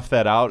just left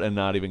that out and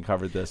not even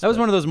covered this. That was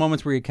one of those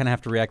moments where you kind of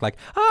have to react like,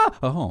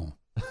 oh.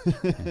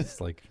 It's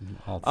like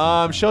all at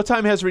the same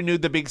time. Showtime has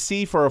renewed The Big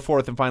C for a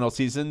 4th and final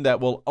season that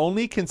will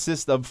only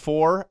consist of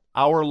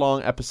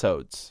 4-hour-long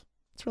episodes.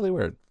 It's really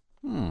weird.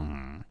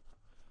 I'm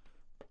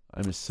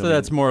assuming. So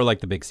that's more like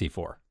the Big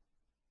C4.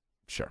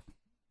 Sure.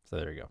 So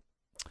there you go.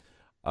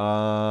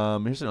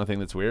 Here's another thing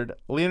that's weird.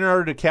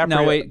 Leonardo DiCaprio.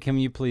 Now, wait, can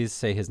you please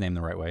say his name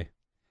the right way?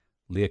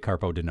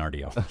 Leocarpo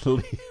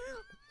DiNardo.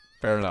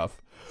 Fair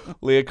enough.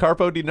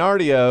 Leocarpo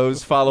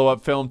DiNardio's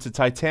follow-up film to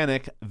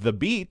Titanic, The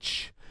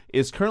Beach,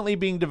 is currently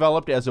being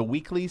developed as a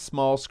weekly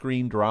small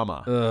screen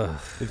drama. Ugh.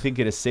 I think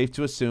it is safe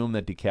to assume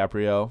that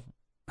DiCaprio,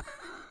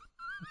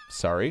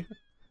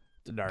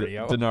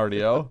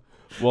 DiNardio,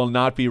 will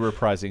not be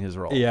reprising his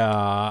role.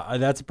 Yeah,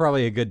 that's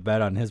probably a good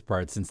bet on his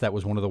part, since that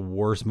was one of the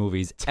worst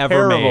movies ever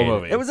Terrible made.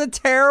 movie. It was a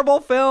terrible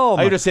film.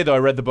 I have to say, though, I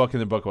read the book,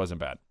 and the book wasn't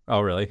bad.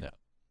 Oh, really? Yeah.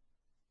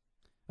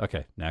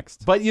 Okay,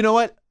 next. But you know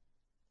what?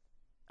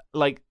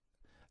 Like,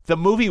 the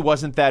movie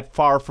wasn't that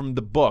far from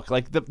the book.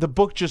 Like, the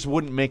book just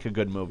wouldn't make a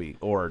good movie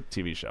or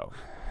TV show.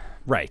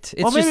 Right.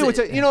 It's Well, maybe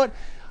just, you know what?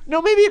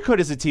 No, maybe it could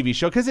as a TV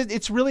show, because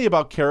it's really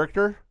about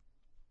character.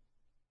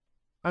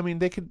 I mean,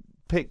 they could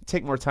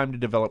take more time to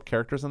develop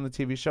characters on the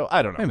TV show.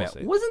 I don't know. Wait a We'll minute.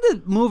 see. Wasn't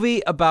the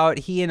movie about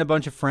he and a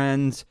bunch of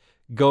friends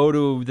go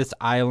to this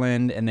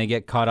island and they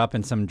get caught up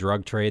in some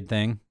drug trade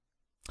thing?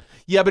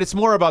 Yeah, but it's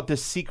more about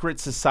this secret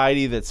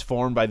society that's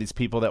formed by these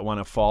people that want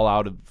to fall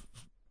out of,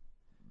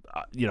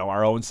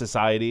 our own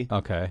society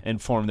Okay.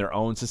 and form their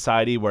own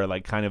society where,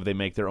 like, kind of they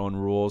make their own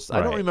rules. I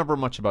don't Right. remember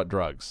much about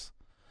drugs.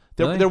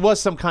 Really? There was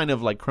some kind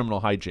of, like,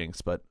 criminal hijinks,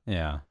 but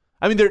Yeah.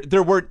 I mean,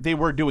 they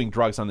were doing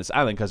drugs on this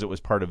island because it was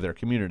part of their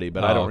community,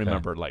 but I don't okay.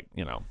 remember,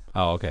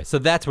 Oh, okay. So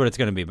that's what it's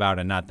going to be about,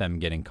 and not them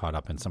getting caught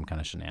up in some kind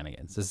of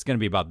shenanigans. This is going to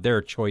be about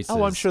their choices.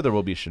 Oh, I'm sure there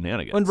will be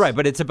shenanigans. Well, right,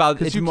 but it's about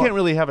Because it's you more, can't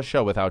really have a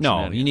show without No,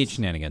 shenanigans. you need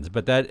shenanigans.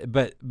 But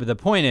the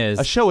point is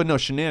A show with no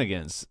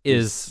shenanigans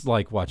is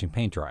like watching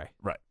paint dry.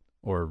 Right.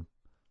 Or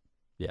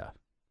yeah,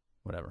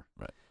 whatever.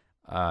 Right.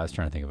 I was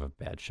trying to think of a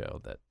bad show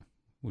that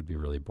would be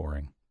really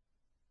boring.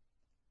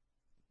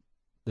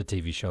 The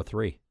TV show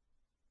 3.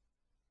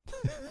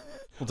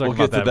 We'll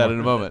get to that in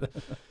a moment.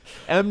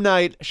 M.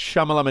 Night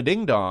Shyamalan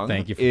Ding Dong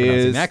Thank you for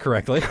pronouncing is that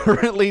correctly.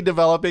 currently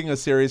developing a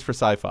series for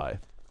Sci-Fi.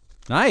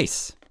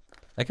 Nice.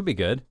 That could be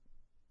good.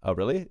 Oh,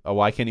 really? Oh,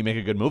 why can't he make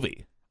a good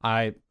movie?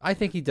 I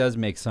think he does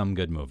make some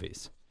good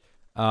movies.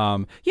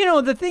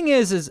 The thing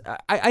is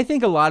I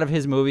think a lot of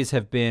his movies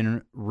have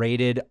been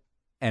rated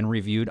and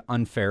reviewed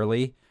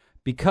unfairly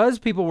because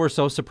people were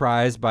so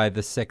surprised by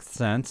The Sixth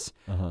Sense.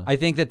 I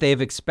think that they've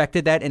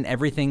expected that in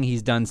everything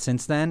he's done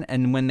since then,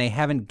 and when they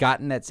haven't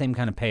gotten that same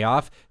kind of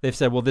payoff, they've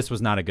said, well, this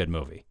was not a good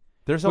movie.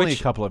 There's only a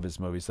couple of his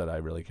movies that I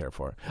really care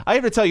for. I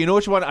have to tell you, know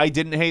which one I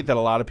didn't hate that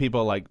a lot of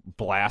people, like,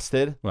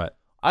 blasted? What?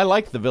 I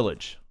liked The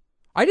Village.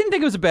 I didn't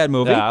think it was a bad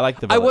movie. Yeah, I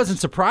liked The I Village. wasn't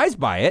surprised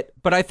by it,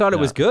 but I thought it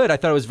was good. I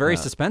thought it was very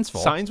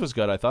suspenseful. Signs was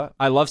good, I thought.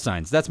 I love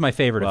Signs. That's my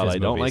favorite of Well, his I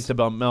don't like movies.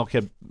 the Mel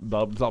Gibson,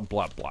 blah, blah,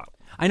 blah, blah.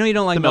 I know you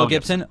don't like The Mel Mel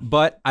Gibson,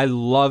 but I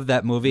love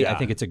that movie. Yeah. I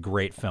think it's a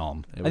great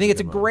film. It I was think a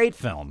it's a good movie. great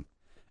film.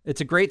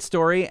 It's a great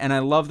story, and I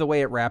love the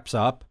way it wraps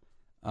up.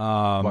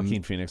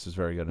 Joaquin Phoenix was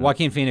very good. in it.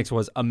 Joaquin Phoenix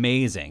was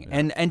amazing,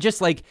 and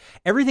just like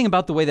everything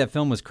about the way that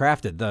film was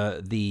crafted,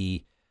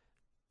 the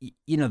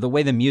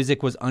way the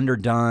music was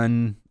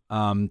underdone,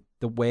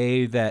 the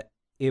way that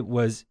it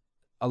was.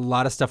 A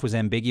lot of stuff was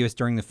ambiguous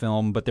during the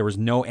film, but there was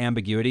no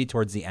ambiguity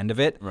towards the end of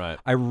it. Right.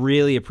 I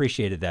really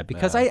appreciated that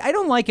because Yeah. I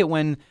don't like it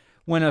when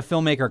a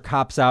filmmaker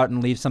cops out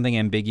and leaves something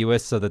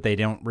ambiguous so that they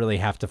don't really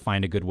have to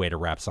find a good way to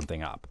wrap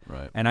something up.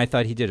 Right. And I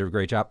thought he did a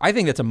great job. I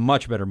think that's a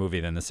much better movie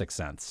than The Sixth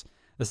Sense.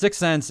 The Sixth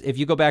Sense, if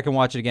you go back and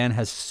watch it again,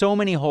 has so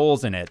many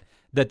holes in it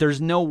that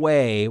there's no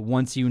way,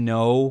 once you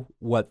know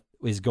what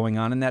is going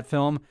on in that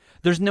film,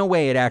 there's no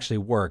way it actually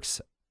works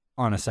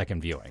on a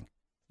second viewing.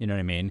 You know what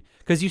I mean?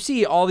 Because you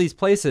see all these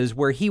places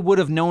where he would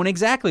have known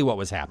exactly what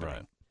was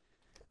happening.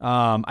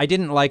 I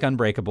didn't like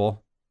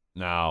Unbreakable.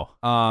 No.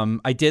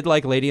 I did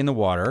like Lady in the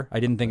Water. I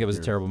didn't think it was a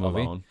You're terrible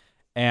movie. alone.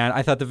 And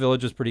I thought The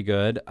Village was pretty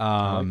good.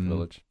 I like The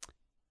Village.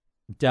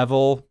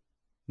 Devil,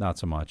 not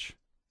so much.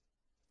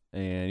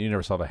 And you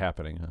never saw The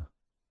Happening, huh?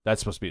 That's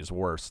supposed to be his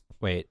worst.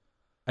 Wait,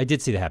 I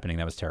did see The Happening.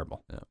 That was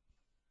terrible. Yeah.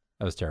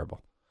 That was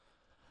terrible.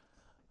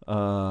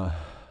 All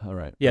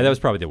right. Yeah, that was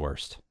probably the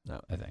worst, No.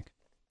 I think.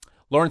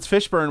 Lawrence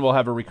Fishburne will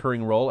have a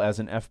recurring role as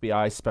an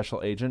FBI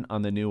special agent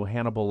on the new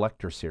Hannibal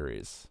Lecter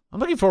series. I'm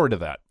looking forward to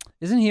that.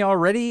 Isn't he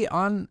already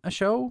on a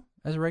show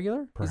as a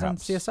regular?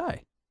 Perhaps. He's on CSI.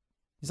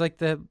 He's like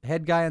the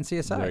head guy on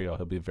CSI. There you go.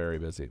 He'll be very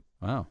busy.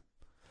 Wow.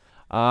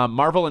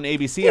 Marvel and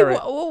ABC Hey, are...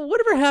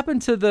 whatever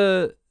happened to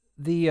the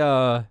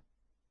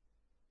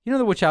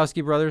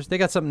Wachowski brothers? They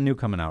got something new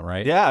coming out,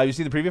 right? Yeah, have you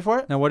seen the preview for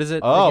it? Now, what is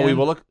it? Oh, we again?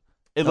 will look...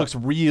 It looks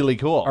really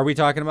cool. Are we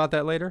talking about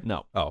that later?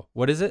 No. Oh,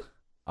 what is it?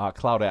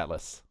 Cloud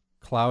Atlas.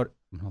 Cloud.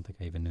 I don't think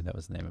I even knew that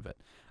was the name of it.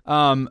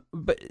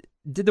 But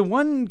did the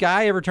one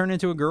guy ever turn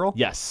into a girl?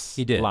 Yes.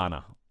 He did.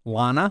 Lana.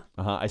 Lana,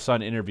 I saw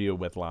an interview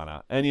with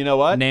Lana. And you know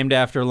what? named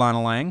after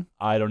Lana Lang,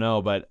 I don't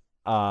know, but...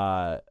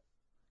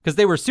 because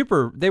they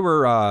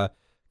were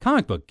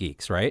comic book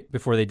geeks, right?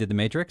 Before they did The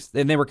Matrix,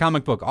 and they were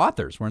comic book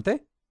authors, weren't they?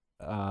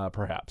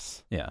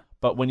 perhaps. Yeah,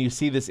 But when you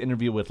see this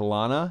interview with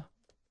Lana,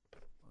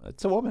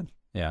 it's a woman.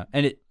 yeah,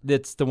 and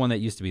it's the one that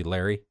used to be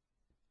Larry.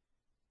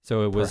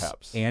 So it was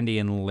Perhaps. Andy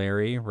and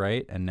Larry,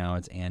 right? And now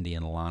it's Andy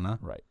and Lana.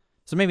 Right.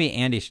 So maybe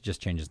Andy should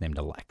just change his name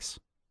to Lex.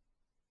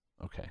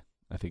 Okay.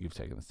 I think you've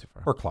taken this too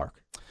far. Or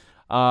Clark.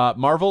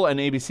 Marvel and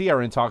ABC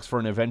are in talks for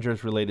an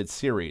Avengers-related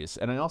series.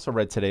 And I also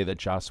read today that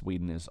Joss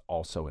Whedon is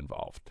also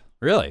involved.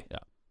 Really? Yeah.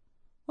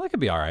 Well, that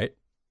could be all right.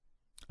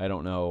 I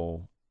don't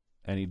know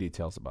any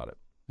details about it.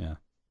 Yeah.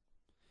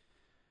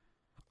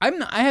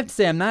 I have to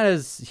say, I'm not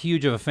as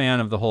huge of a fan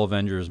of the whole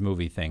Avengers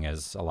movie thing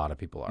as a lot of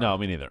people are. No,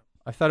 me neither.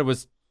 I thought it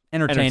was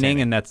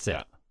entertaining. And that's it.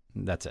 Yeah.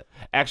 That's it.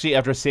 Actually,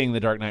 after seeing The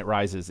Dark Knight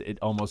Rises, it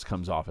almost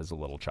comes off as a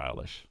little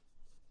childish.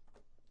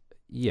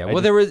 Yeah,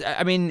 well, there was,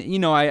 I mean, you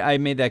know, I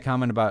made that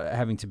comment about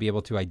having to be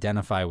able to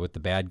identify with the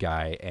bad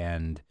guy,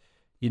 and,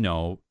 you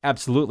know,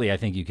 absolutely, I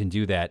think you can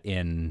do that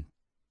in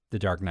The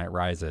Dark Knight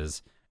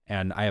Rises,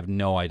 and I have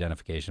no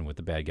identification with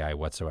the bad guy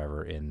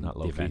whatsoever in Not the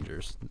Loki.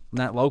 Avengers.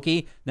 Not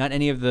Loki, not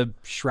any of the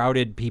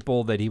shrouded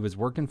people that he was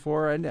working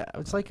for, and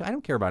it's like, I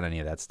don't care about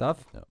any of that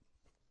stuff. No.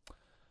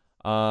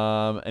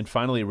 And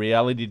finally,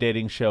 Reality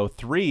Dating Show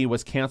 3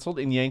 was canceled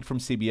and yanked from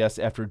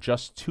CBS after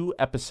just 2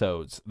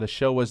 episodes. The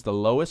show was the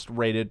lowest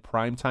rated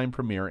primetime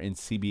premiere in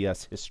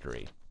CBS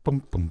history.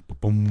 Boom, boom,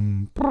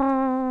 boom,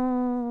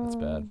 boom. That's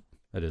bad.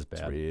 That is bad.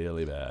 It's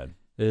really bad.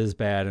 It is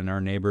bad, and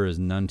our neighbor is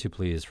none too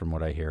pleased from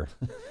what I hear.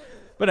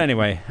 But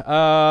anyway,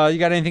 you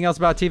got anything else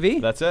about TV?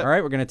 That's it. All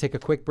right, we're going to take a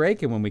quick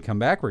break, and when we come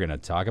back, we're going to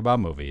talk about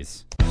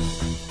movies.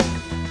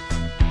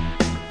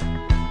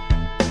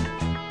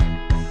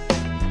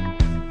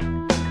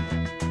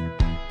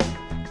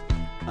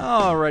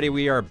 Alrighty,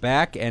 we are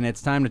back, and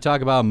it's time to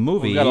talk about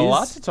movies. We've got a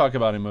lot to talk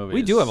about in movies.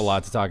 We do have a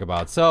lot to talk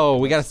about. So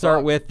we got to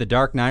start with The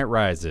Dark Knight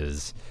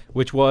Rises,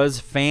 which was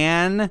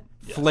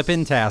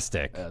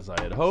fan-flippin-tastic. As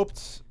I had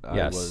hoped.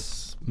 Yes. I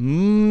was,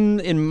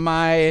 in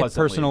my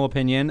pleasantly- personal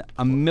opinion,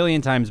 a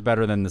million times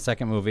better than the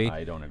second movie.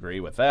 I don't agree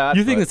with that.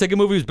 You think the but, second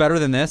movie was better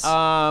than this?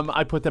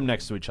 I put them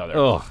next to each other.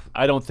 Ugh.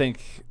 I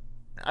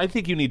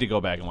think you need to go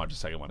back and watch the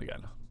second one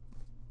again.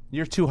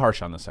 You're too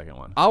harsh on the second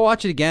one. I'll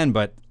watch it again,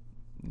 but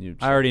You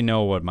I already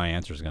know what my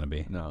answer is going to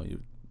be. No,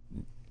 you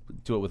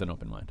do it with an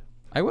open mind.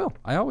 I will.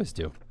 I always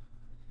do.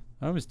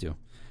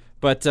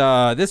 But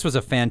this was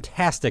a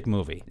fantastic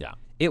movie. Yeah.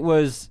 It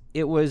was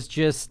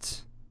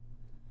just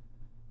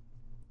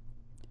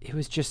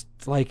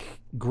like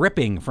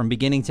gripping from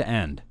beginning to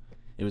end.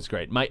 It was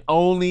great. My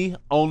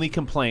only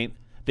complaint,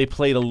 they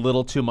played a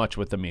little too much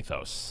with the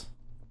mythos.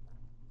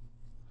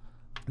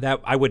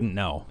 That I wouldn't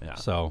know. Yeah.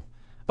 So,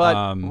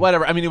 But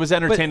whatever. I mean, it was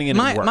entertaining and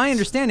it worked. my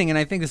understanding, and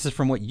I think this is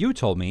from what you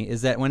told me,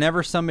 is that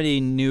whenever somebody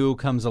new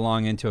comes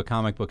along into a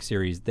comic book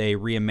series, they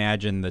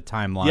reimagine the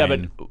timeline. Yeah, but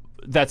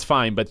that's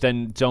fine. But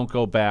then don't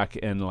go back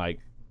and like.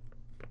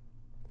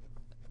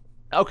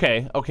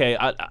 Okay,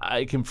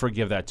 I can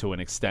forgive that to an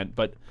extent,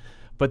 but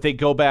they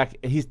go back.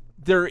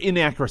 They're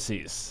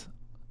inaccuracies,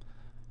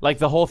 like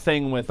the whole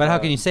thing with. But how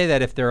can you say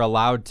that if they're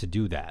allowed to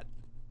do that?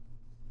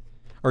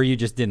 Or you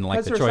just didn't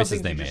like the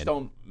choices they you made? just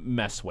don't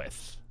mess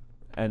with.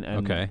 And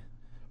Okay.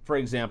 For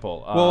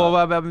example,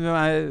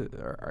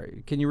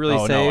 can you really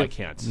oh, say? no, I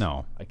can't.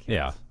 No, I can't.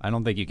 Yeah, I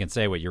don't think you can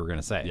say what you were going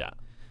to say. Yeah.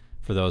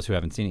 For those who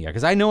haven't seen it yet,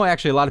 because I know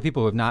actually a lot of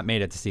people who have not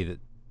made it to see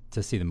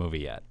the movie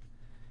yet.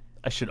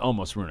 I should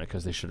almost ruin it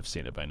because they should have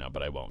seen it by now,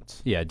 but I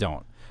won't. Yeah,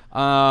 don't.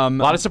 A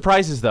lot of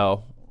surprises,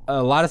 though.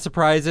 A lot of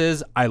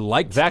surprises. I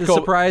liked the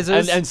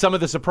surprises, and some of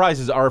the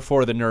surprises are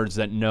for the nerds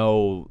that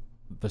know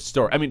the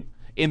story. I mean,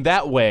 in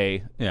that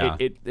way, Yeah.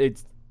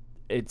 it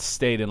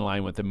stayed in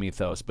line with the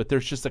mythos, but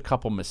there's just a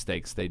couple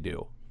mistakes they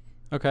do.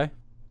 Okay.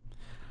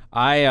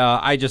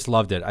 I just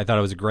loved it. I thought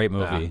it was a great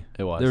movie. Yeah,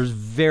 it was. There's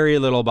very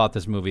little about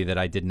this movie that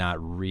I did not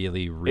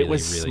really It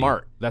was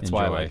smart. That's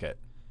why I enjoy. like it.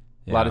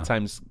 A lot Yeah. of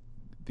times,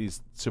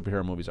 these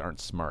superhero movies aren't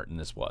smart, and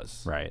this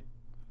was. Right.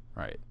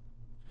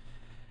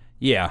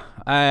 Yeah,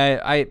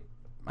 I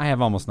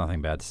have almost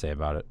nothing bad to say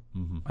about it.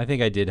 Mm-hmm. I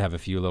think I did have a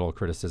few little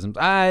criticisms.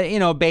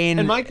 Bane.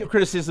 And my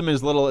criticism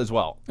is little as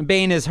well.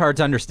 Bane is hard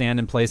to understand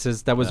in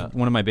places. That was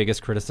one of my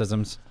biggest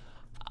criticisms.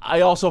 I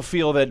also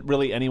feel that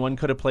really anyone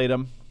could have played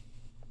him.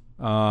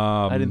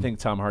 I I didn't think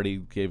Tom Hardy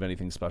gave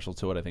anything special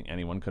to it. I think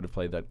anyone could have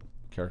played that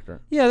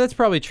character. Yeah, that's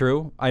probably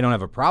true. I don't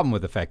have a problem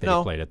with the fact that No.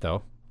 he played it,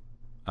 though.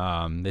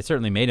 They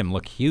certainly made him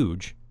look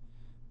huge.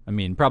 I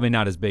mean, probably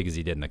not as big as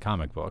he did in the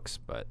comic books,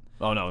 but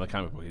Oh no, in the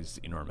comic book he's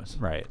enormous.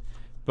 right.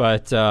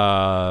 But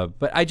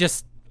I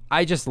just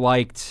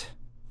liked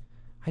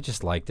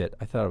it.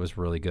 I thought it was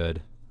really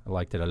good. I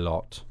liked it a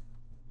lot.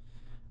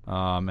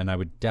 And I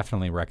would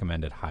definitely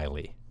recommend it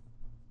highly.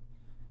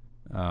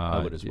 I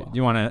would as well. Do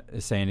you want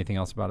to say anything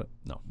else about it?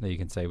 No. That you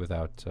can say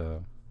without...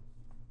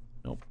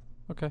 Nope.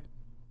 Okay.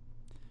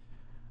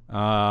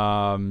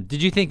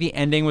 Did you think the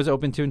ending was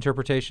open to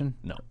interpretation?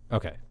 No.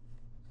 Okay.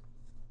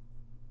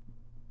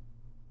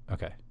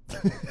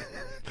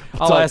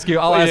 I'll ask you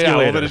we'll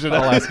later. finish it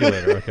I'll up. ask you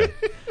later. Okay.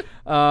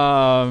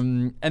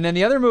 And then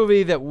the other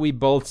movie that we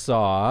both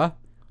saw.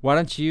 Why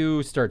don't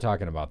you start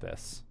talking about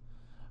this?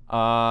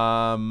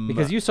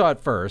 Because you saw it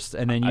first,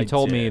 and then you I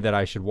told me did. that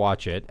I should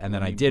watch it, and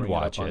then Let I me did bring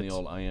watch up on it. the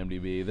old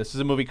IMDb. This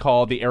is a movie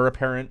called The Heir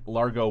Apparent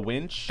Largo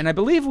Winch. And I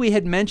believe we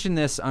had mentioned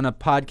this on a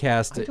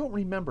podcast I don't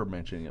remember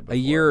mentioning it before. a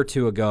year or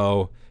two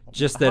ago,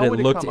 just that How it would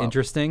it looked come up?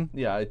 interesting.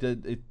 Yeah, it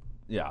did.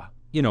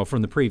 Yeah.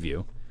 from the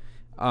preview.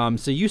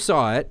 So you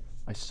saw it,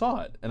 I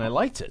saw it, and I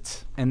liked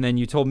it. and then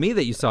you told me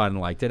that you saw it and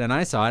liked it, and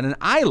I saw it and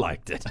I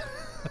liked it.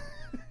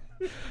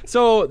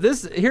 So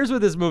here's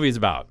what this movie is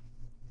about.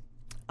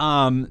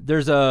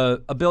 There's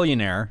a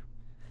billionaire,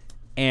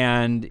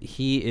 and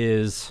he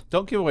is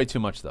Don't give away too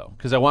much, though,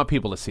 because I want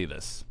people to see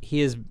this.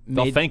 They'll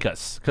They'll thank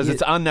us, because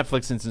it's on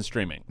Netflix instant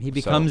streaming. he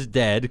becomes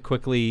dead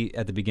quickly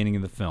at the beginning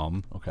of the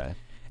film. Okay.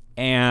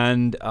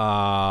 And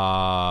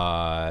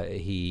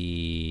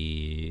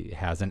he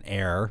has an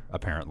heir,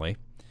 apparently.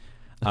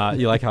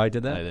 You like how I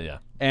did that? Yeah.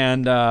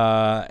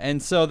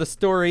 And so the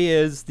story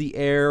is the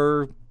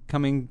heir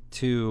coming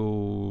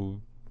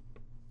to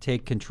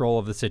take control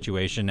of the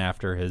situation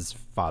after his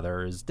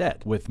father is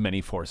dead. With many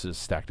forces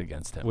stacked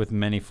against him. With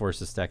many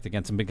forces stacked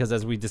against him, because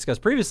as we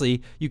discussed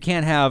previously, you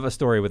can't have a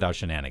story without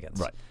shenanigans.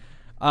 Right.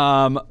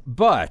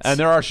 But And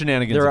there are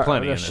shenanigans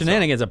aplenty in this.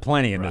 shenanigans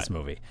aplenty in this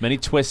movie. Many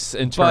twists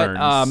and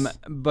turns.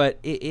 But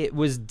it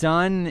was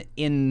done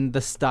in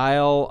the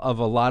style of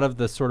a lot of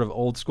the sort of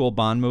old school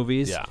Bond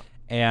movies. Yeah.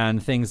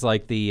 And things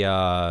like the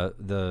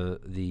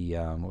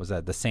what was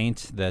that? The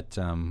Saint that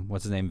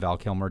what's his name? Val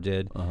Kilmer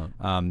did.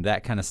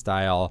 That kind of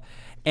style.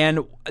 And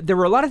there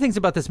were a lot of things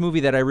about this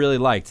movie that I really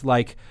liked.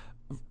 Like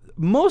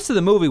most of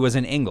the movie was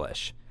in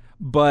English,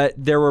 but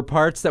there were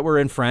parts that were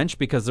in French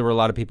because there were a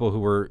lot of people who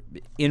were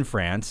in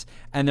France,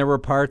 and there were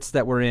parts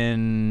that were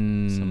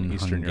in Some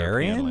Eastern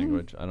Hungarian European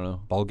language. I don't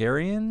know.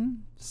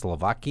 Bulgarian,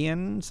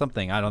 Slovakian,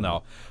 something, I don't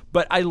know.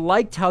 But I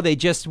liked how they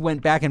just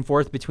went back and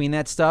forth between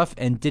that stuff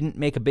and didn't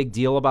make a big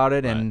deal about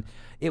it. And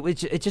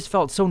it just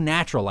felt so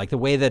natural, like the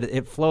way that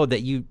it flowed, that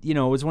it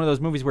was one of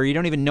those movies where you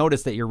don't even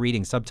notice that you're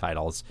reading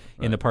subtitles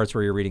in the parts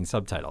where you're reading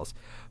subtitles.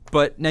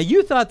 But now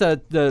you thought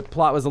that the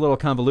plot was a little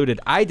convoluted.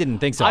 I didn't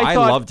think so. I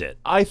loved it.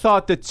 I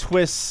thought the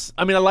twists,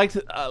 I liked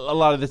a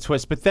lot of the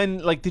twists, but then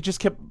like they just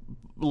kept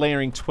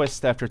layering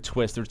twist after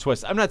twist or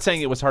twist. I'm not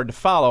saying it was hard to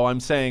follow. I'm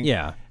saying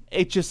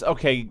it just,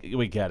 okay,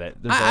 we get it.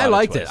 I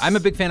liked it. I'm a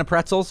big fan of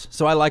pretzels,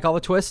 so I like all the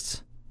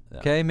twists. Yeah.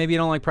 Okay, maybe you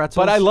don't like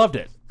pretzels. But I loved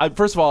it.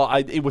 First of all,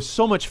 it was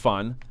so much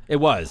fun. It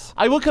was.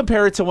 I will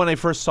compare it to when I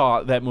first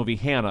saw that movie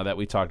Hannah that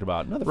we talked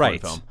about, another fun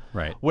film.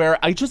 Right. Where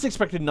I just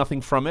expected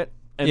nothing from it.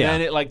 And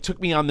then it like took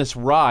me on this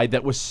ride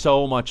that was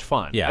so much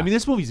fun. Yeah.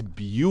 This movie's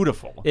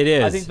beautiful. It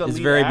is. I think it's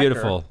very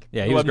beautiful.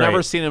 Yeah, he was I've great.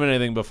 never seen him in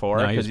anything before.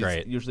 No, he was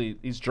great.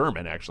 He's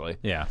German, actually.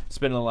 Yeah. He's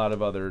been in a lot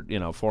of other,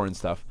 foreign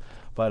stuff.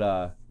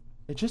 But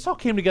it just all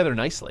came together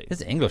nicely.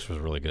 His English was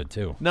really good,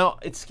 too. Now,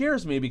 it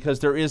scares me because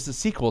there is a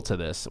sequel to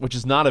this, which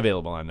is not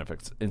available on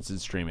Netflix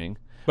instant streaming.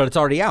 But it's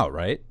already out,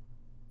 right?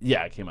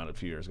 Yeah, it came out a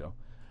few years ago.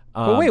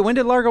 But wait, when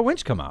did Largo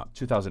Winch come out?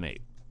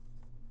 2008.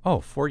 Oh,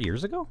 4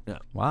 years ago? Yeah.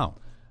 Wow.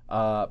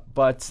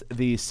 But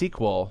the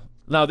sequel...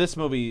 Now, this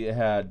movie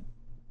had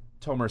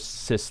Tomer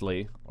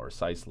Sisley, or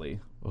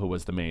Sisley, who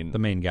was the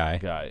main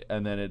guy.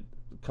 And then it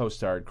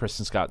co-starred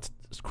Kristen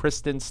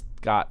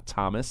Scott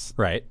Thomas.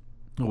 Right.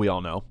 Who we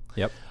all know.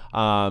 Yep.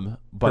 But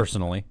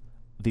personally.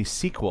 The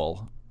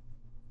sequel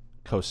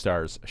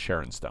co-stars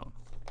Sharon Stone.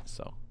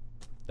 So...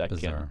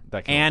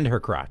 and her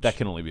crotch. That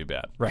can only be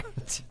bad. Right.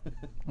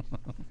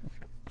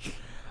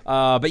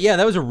 But yeah,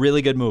 that was a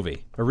really good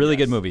movie. A really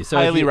good movie. So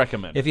highly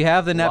recommend. If you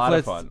have the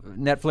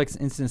Netflix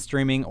instant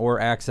streaming or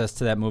access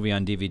to that movie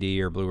on DVD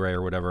or Blu-ray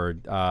or whatever,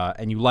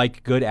 and you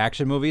like good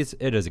action movies,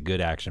 it is a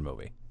good action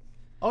movie.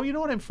 Oh, you know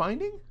what I'm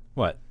finding?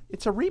 What?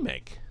 It's a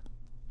remake.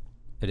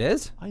 It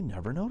is? I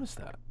never noticed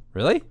that.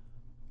 Really?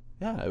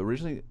 Yeah, it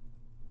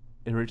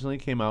originally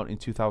came out in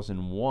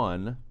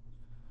 2001.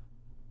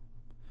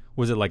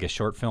 Was it like a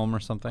short film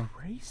or something?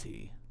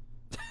 Crazy.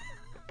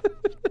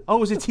 Oh, it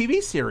was a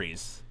TV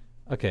series.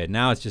 Okay,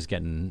 now it's just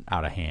getting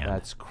out of hand.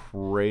 That's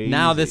crazy.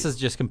 Now this is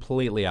just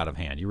completely out of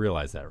hand. You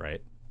realize that,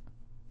 right?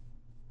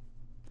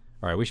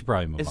 All right, we should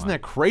probably move on. Isn't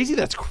that crazy?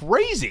 That's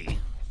crazy.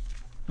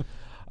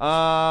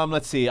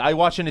 Let's see. I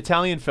watched an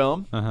Italian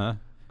film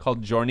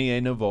called Giorni e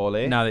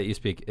Nuvole. Now that you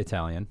speak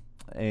Italian.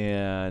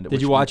 And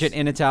did you watch it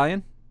in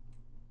Italian?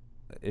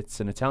 It's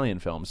an Italian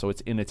film, so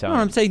it's in Italian.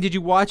 No, I'm saying, did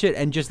you watch it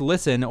and just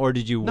listen, or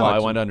did you watch? No, I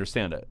wanted to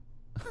understand it.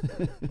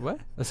 What?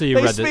 So you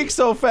they read speak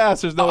so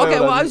fast. There's no way. Okay,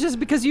 well, I was just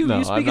because you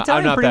speak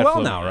Italian pretty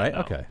well now, right? No.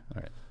 Okay,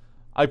 all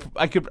right.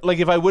 I could, like,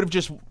 if I would have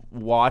just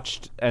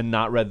watched and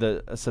not read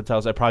the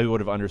subtitles, I probably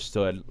would have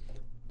understood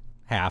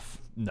half.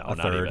 No, a not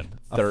third, even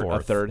a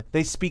a third.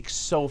 They speak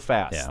so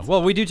fast. Yeah.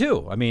 Well, we do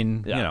too. I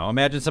mean,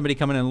 imagine somebody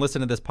coming in and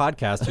listening to this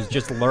podcast who's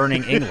just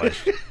learning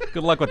English.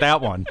 Good luck with that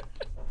one.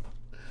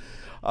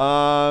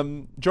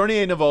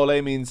 Giorni e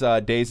Nuvole means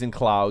days in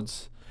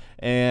clouds,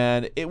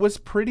 and it was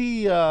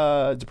pretty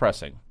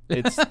depressing.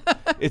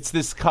 It's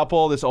this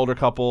older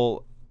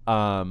couple.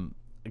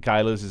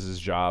 Guy loses his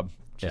job.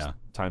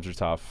 Times are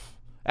tough.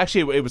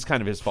 Actually, it was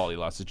kind of his fault. He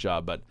lost his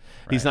job, but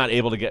he's not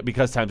able to get,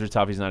 because times are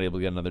tough, he's not able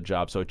to get another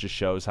job. So it just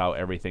shows how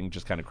everything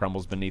just kind of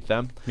crumbles beneath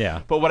them.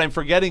 Yeah. But what I'm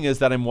forgetting is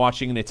that I'm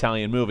watching an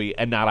Italian movie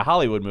and not a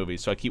Hollywood movie.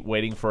 So I keep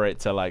waiting for it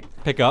to, like,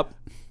 pick up.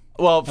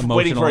 Well, waiting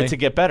for emotionally. it to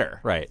get better.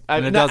 Right. I'm,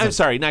 And it not, I'm doesn't.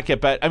 sorry, not get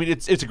better. I mean,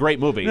 it's a great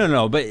movie.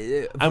 No, but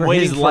I'm for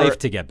waiting his for life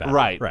to get better.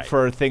 Right,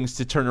 for things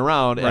to turn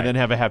around Right. and then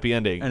have a happy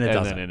ending. And it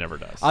doesn't. then it never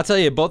does. I'll tell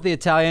you, both the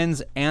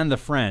Italians and the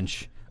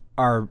French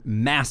are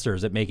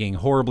masters at making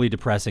horribly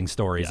depressing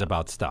stories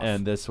about stuff.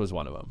 And this was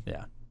one of them.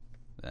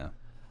 yeah.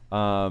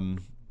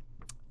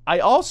 I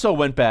also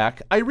went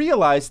back. I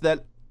realized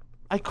that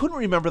I couldn't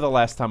remember the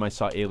last time I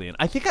saw Alien.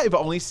 I think I've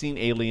only seen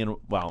Alien,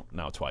 well,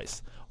 now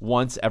twice.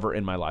 Once ever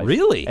in my life.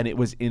 Really? And it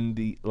was in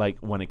the,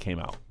 when it came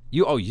out.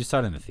 You saw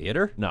it in the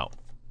theater? No.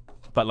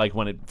 But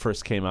when it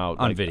first came out.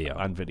 On video.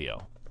 On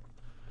video.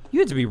 You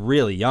had to be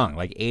really young,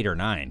 like 8 or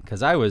 9,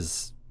 because I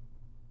was.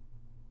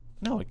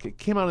 No, it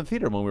came out in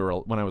theater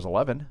when I was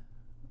 11. It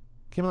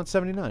came out in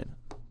 79.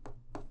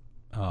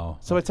 Oh.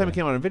 So by the time it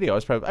came out on video, I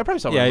probably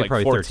saw it when Yeah, I you're was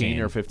probably 14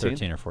 or 15.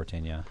 13 or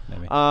 14, yeah,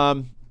 maybe.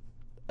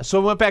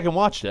 So I went back and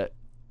watched it,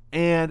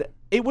 and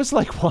it was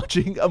like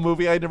watching a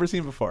movie I'd never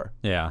seen before.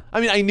 yeah. I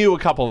mean, I knew a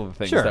couple of the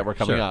things Sure, that were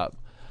coming sure.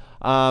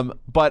 up,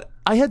 but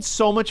I had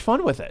so much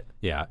fun with it.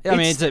 Yeah. I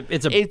mean, it's a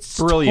it's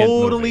brilliant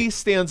totally movie.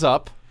 stands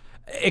up,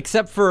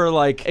 Except for,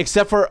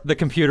 except for the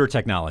computer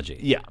technology.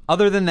 Yeah.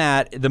 Other than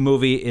that, the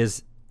movie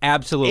is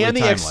absolutely and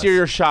the timeless.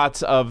 exterior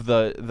shots of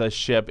the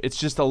ship. It's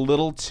just a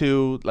little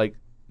too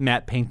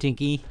Matte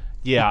painting-y.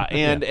 yeah,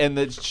 and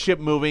the ship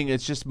moving, it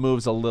just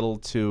moves a little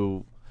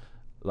too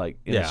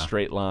in a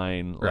straight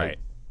line. Right.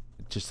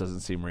 It just doesn't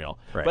seem real.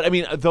 Right. But I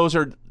mean, those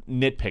are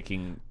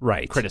nitpicking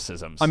Right.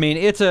 criticisms. I mean,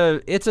 it's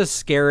a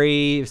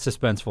scary,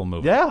 suspenseful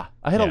movie. yeah,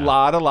 I had Yeah.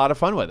 a lot of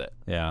fun with it.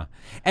 Yeah,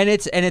 and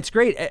it's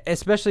great,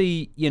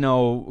 especially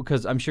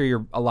because I'm sure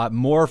you're a lot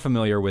more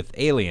familiar with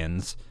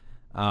Aliens.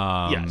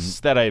 Yes,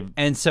 that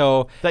and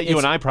so you it's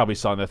and I probably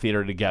saw in the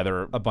theater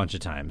together a bunch of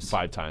times.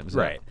 5 times.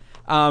 Right.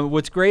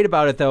 What's great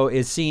about it though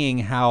is seeing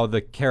how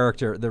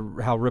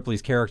how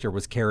Ripley's character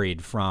was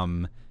carried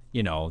from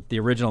the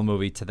original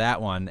movie to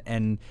that one,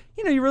 and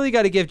you really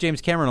got to give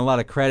James Cameron a lot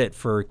of credit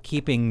for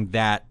keeping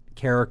that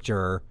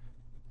character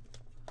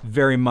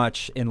very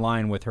much in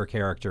line with her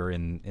character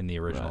in the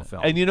original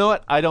film. And you know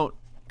what? I don't,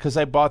 because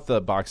I bought the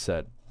box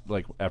set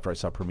after I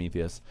saw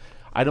Prometheus.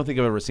 I don't think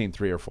I've ever seen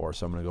 3 or 4,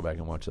 so I'm going to go back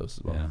and watch those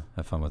as well. yeah,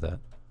 have fun with that.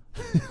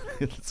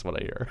 That's what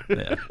I hear.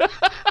 Yeah.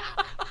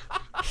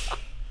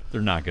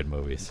 They're not good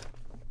movies.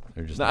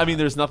 They're just. I mean,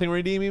 there's nothing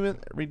redeeming in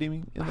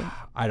them.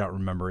 I don't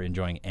remember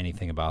enjoying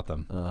anything about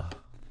them.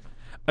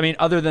 I mean,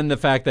 other than the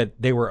fact that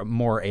they were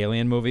more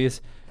alien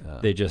movies,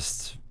 they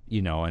just,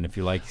 and if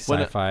you like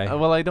sci-fi.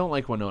 Well, I don't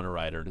like Winona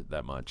Ryder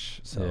that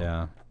much. So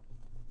Yeah.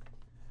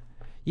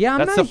 Yeah, I'm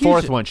that's not the a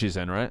 4th huge- one she's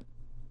in, right?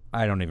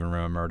 I don't even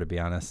remember, to be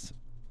honest.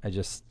 I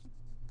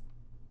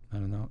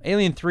don't know.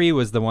 Alien 3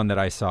 was the one that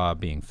I saw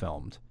being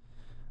filmed.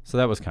 So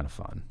that was kind of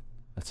fun.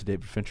 That's a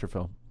David Fincher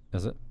film.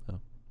 Is it? Oh.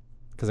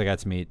 Because I got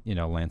to meet,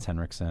 Lance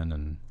Henriksen,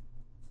 and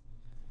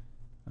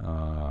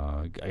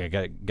I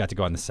got to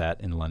go on the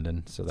set in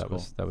London, so that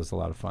was a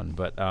lot of fun.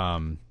 But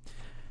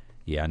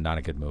yeah, not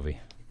a good movie.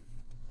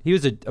 He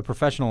was a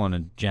professional and a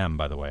gem,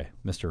 by the way,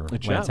 Mr.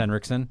 Lance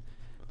Henriksen.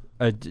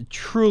 A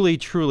truly,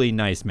 truly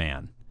nice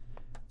man.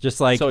 Just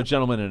like So a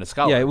gentleman and a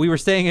scholar. yeah, we were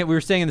staying in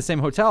the same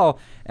hotel,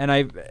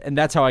 and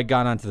that's how I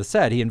got onto the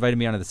set. He invited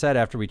me onto the set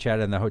after we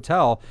chatted in the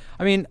hotel.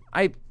 I mean,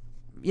 I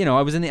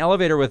was in the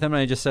elevator with him, and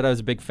I just said I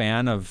was a big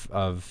fan of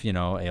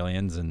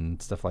Aliens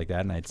and stuff like that,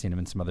 and I'd seen him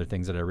in some other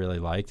things that I really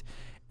liked.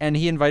 And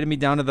he invited me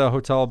down to the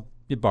hotel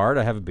bar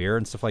to have a beer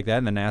and stuff like that,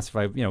 and then asked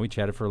if we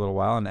chatted for a little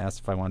while and asked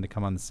if I wanted to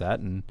come on the set,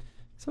 and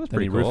so it was Then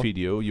pretty he cool. roofied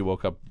you. You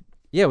woke up.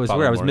 Yeah, it was following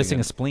weird. I was morning missing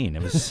and- a spleen.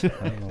 It was I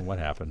don't know what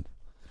happened,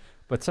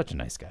 but such a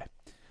nice guy,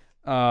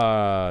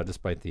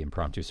 despite the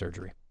impromptu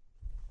surgery.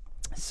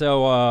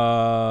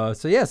 So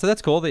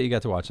that's cool that you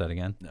got to watch that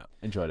again. No,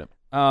 enjoyed it.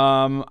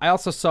 I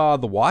also saw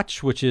The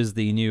Watch, which is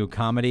the new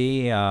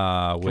comedy.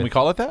 Can we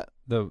call it that?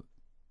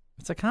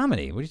 It's a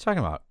comedy. What are you talking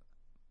about?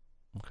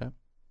 Okay.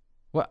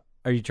 What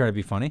are you trying to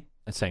be funny?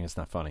 I'm saying it's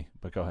not funny,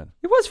 but go ahead.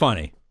 It was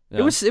funny. Yeah.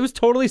 It was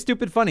totally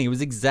stupid funny. It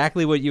was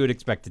exactly what you would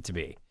expect it to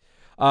be.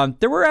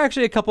 There were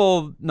actually a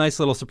couple nice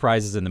little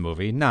surprises in the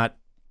movie. Not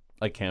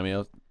Like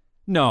cameos?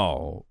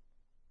 no,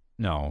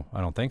 I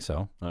don't think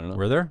so. I don't know.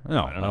 Were there? No,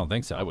 I I don't know. don't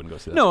think so. I wouldn't go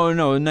see that.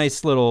 No,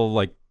 nice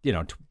little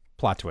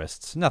plot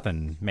twists.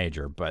 Nothing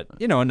major, but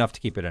enough to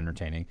keep it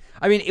entertaining.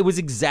 I mean, it was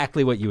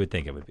exactly what you would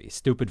think it would be.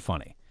 Stupid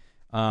funny.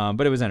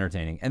 But it was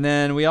entertaining. And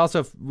then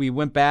we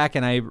went back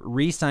and I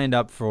re-signed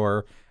up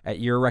for, at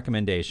your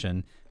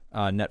recommendation,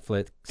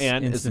 Netflix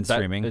And instant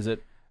streaming. Is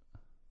it?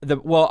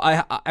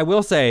 I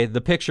will say the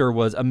picture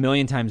was a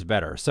million times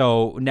better.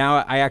 So now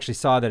I actually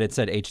saw that it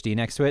said HD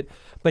next to it.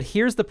 But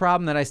here's the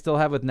problem that I still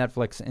have with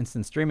Netflix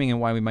instant streaming and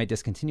why we might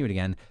discontinue it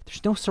again.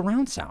 There's no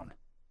surround sound.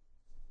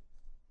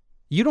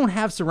 You don't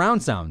have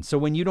surround sound. So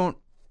when you don't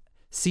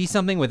see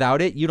something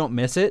without it, you don't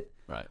miss it.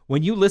 Right.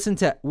 When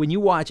you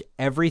watch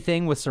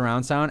everything with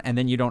surround sound and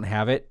then you don't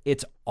have it,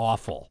 it's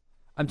awful.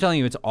 I'm telling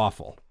you, it's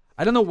awful.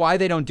 I don't know why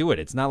they don't do it.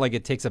 It's not like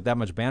it takes up that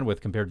much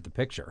bandwidth compared to the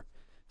picture.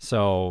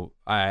 So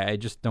I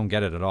just don't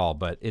get it at all,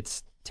 but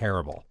it's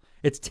terrible.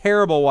 It's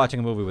terrible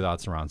watching a movie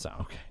without surround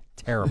sound. Okay.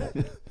 Terrible.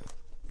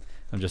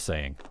 I'm just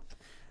saying.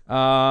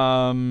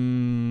 Okay,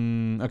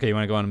 you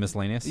want to go on to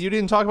miscellaneous? You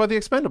didn't talk about The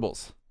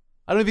Expendables.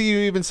 I don't think you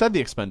even said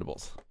The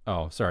Expendables.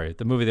 Oh, sorry.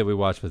 The movie that we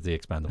watched was The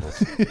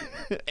Expendables.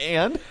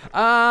 And?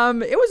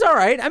 It was all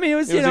right. I mean, it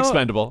was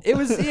expendable. It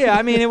was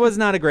I mean, it was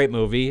not a great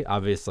movie,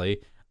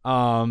 obviously.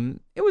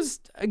 It was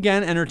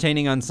again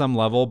entertaining on some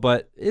level,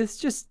 but it's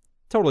just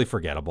totally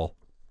forgettable.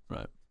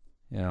 Right.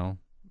 You know,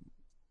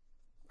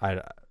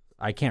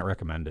 I can't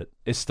recommend it.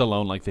 Is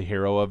Stallone like the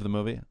hero of the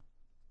movie?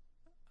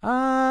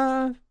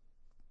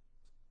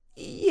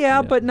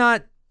 Yeah, but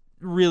not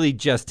really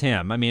just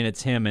him. I mean,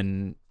 it's him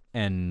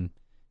and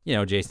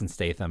Jason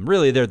Statham.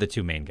 Really, they're the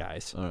two main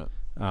guys. All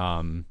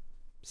right.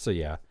 So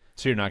yeah.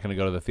 So you're not going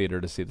to go to the theater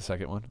to see the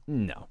second one?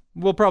 No.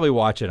 We'll probably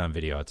watch it on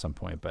video at some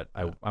point, but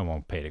I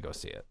won't pay to go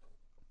see it.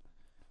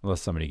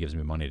 Unless somebody gives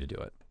me money to do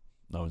it.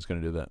 No one's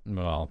going to do that.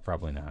 Well,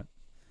 probably not.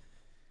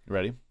 You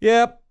ready?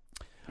 Yep.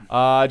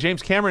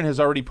 James Cameron has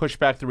already pushed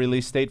back the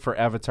release date for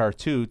Avatar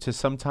 2 to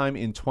sometime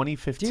in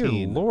 2015.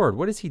 Dear Lord,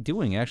 what is he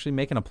doing? Actually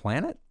making a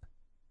planet?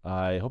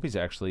 I hope he's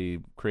actually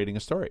creating a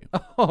story.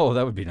 Oh,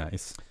 that would be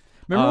nice.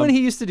 Remember when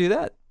he used to do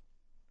that?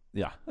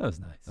 Yeah. That was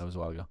nice. That was a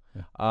while ago.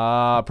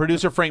 Yeah.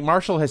 Producer Frank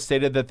Marshall has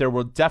stated that there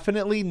will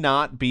definitely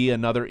not be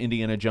another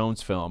Indiana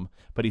Jones film,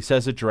 but he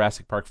says that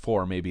Jurassic Park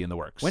 4 may be in the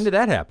works. When did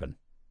that happen?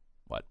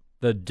 What?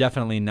 The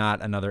definitely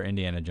not another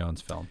Indiana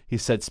Jones film. He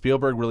said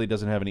Spielberg really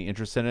doesn't have any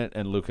interest in it,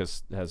 and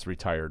Lucas has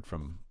retired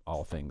from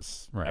all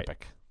things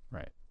epic.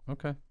 Right.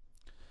 Okay.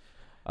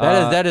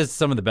 That is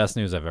some of the best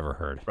news I've ever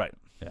heard. Right.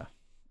 Yeah.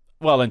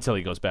 Well, until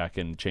he goes back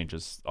and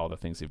changes all the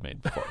things he've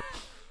made before.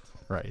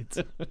 Right.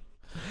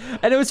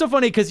 And it was so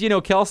funny because,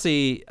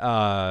 Kelsey,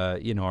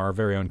 our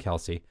very own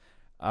Kelsey,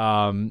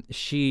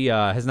 she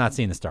has not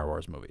seen the Star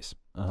Wars movies.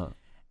 Uh-huh.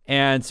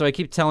 And so I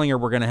keep telling her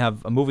we're going to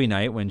have a movie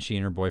night when she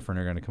and her boyfriend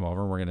are going to come over,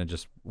 and we're going to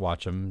just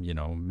watch them.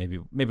 Maybe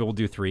we'll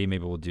do 3,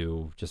 maybe we'll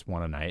do just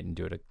one a night and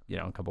do it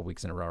a couple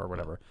weeks in a row or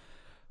whatever.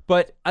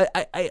 But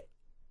I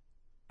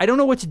don't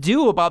know what to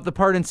do about the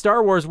part in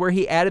Star Wars where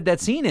he added that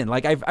scene in.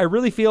 Like, I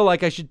really feel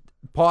like I should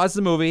pause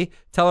the movie,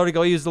 tell her to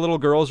go use the little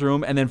girl's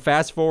room, and then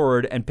fast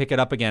forward and pick it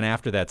up again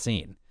after that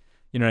scene.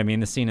 You know what I mean?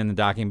 The scene in the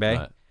docking bay.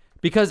 Right.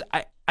 Because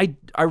I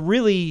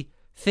really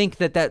think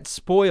that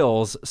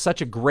spoils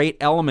such a great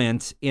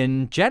element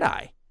in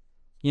Jedi.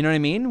 You know what I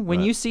mean?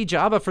 When you see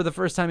Jabba for the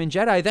first time in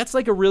Jedi, that's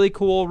like a really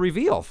cool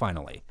reveal,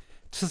 finally.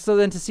 So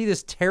then to see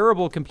this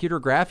terrible computer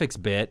graphics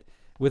bit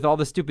with all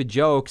the stupid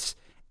jokes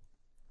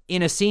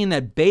in a scene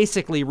that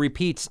basically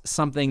repeats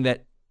something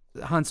that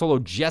Han Solo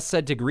just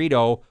said to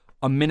Greedo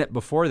a minute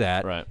before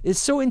that is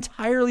so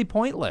entirely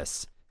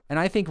pointless, and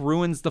I think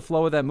ruins the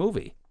flow of that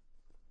movie.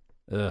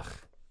 Ugh.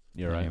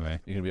 You're right. Anyway.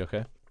 You going to be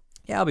okay?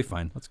 Yeah, I'll be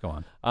fine. Let's go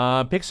on.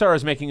 Pixar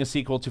is making a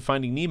sequel to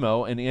Finding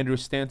Nemo, and Andrew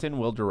Stanton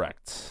will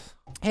direct.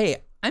 Hey,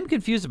 I'm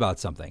confused about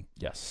something.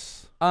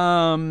 Yes.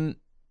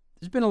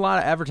 There's been a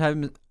lot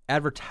of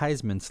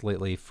advertisements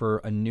lately for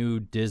a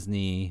new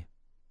Disney,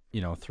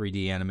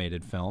 3D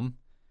animated film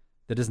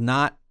that does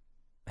not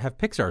have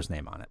Pixar's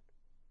name on it.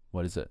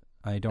 What is it?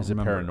 I don't Is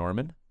remember. it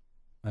Paranorman?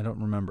 I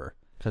don't remember.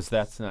 Because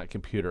that's not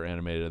computer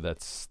animated.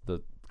 That's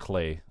the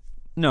clay.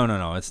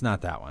 No, it's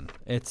not that one.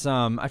 It's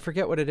I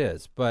forget what it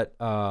is, but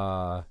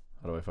how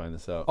do I find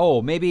this out?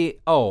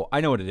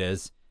 I know what it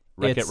is.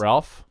 Wreck-It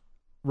Ralph?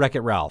 Wreck-It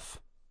Ralph.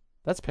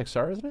 That's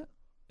Pixar, isn't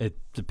it?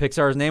 The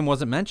Pixar's name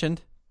wasn't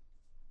mentioned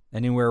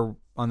anywhere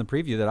on the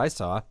preview that I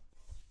saw.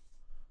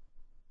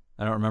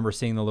 I don't remember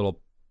seeing the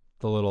little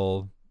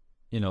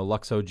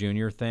Luxo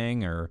Jr.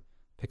 thing or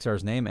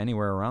Pixar's name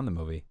anywhere around the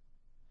movie.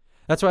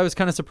 That's why I was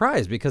kind of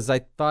surprised, because I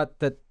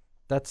thought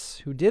that's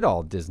who did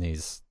all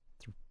Disney's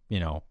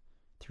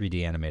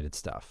 3D animated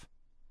stuff.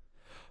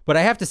 But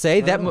I have to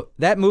say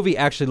that movie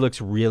actually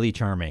looks really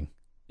charming.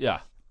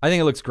 Yeah. I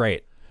think it looks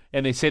great.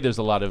 And they say there's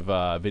a lot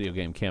of video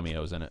game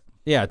cameos in it.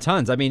 Yeah,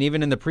 tons. I mean,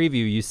 even in the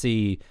preview, you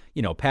see,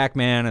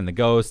 Pac-Man and the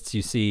ghosts.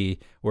 You see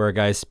where a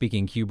guy's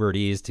speaking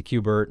Q*bertese to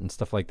Q*bert and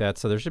stuff like that.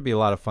 So there should be a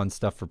lot of fun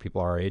stuff for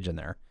people our age in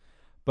there.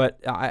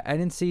 But I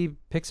didn't see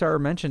Pixar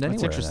mentioned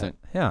anywhere. That's interesting.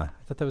 Yeah, I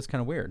thought that was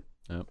kind of weird.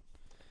 Yep.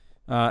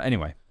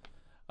 Anyway.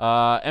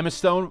 Emma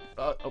Stone.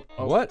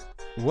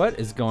 What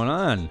is going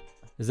on?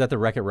 Is that the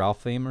Wreck-It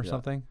Ralph theme or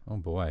something? Oh,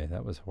 boy,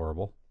 that was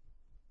horrible.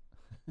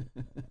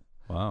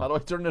 Wow. How do I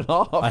turn it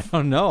off? I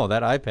don't know.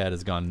 That iPad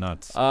has gone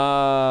nuts. Where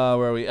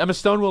are we? Emma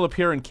Stone will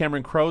appear in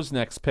Cameron Crowe's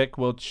next pick,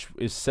 which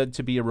is said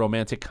to be a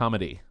romantic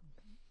comedy.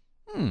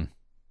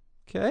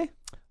 Okay.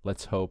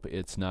 Let's hope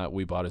it's not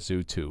We Bought a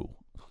Zoo 2.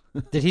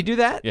 Did he do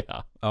that?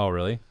 Yeah. Oh,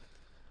 really?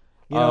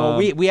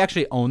 We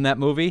actually own that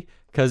movie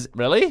because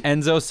really?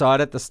 Enzo saw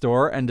it at the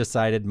store and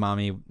decided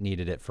Mommy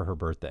needed it for her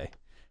birthday.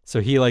 So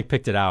he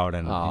picked it out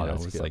and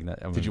that's was good. like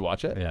that. Did you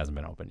watch it? It hasn't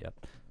been opened yet.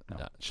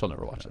 No. She'll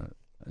never watch it.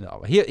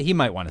 No, he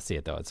might want to see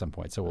it though at some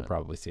point, so we'll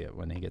probably see it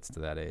when he gets to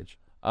that age.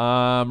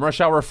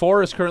 Rush Hour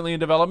 4 is currently in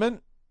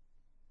development.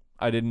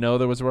 I didn't know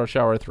there was a Rush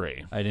Hour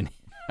 3. I didn't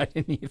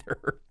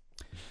either.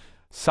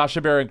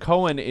 Sacha Baron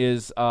Cohen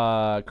is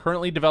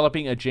currently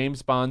developing a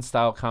James Bond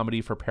style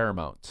comedy for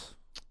Paramount.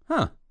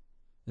 Huh?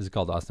 Is it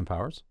called Austin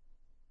Powers?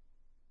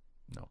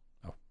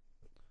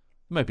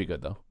 Might be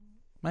good though.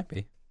 Might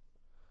be.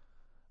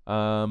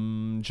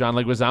 John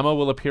Leguizamo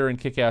will appear in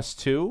Kick-Ass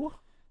 2,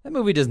 That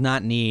movie does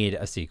not need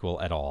a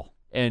sequel at all.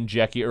 and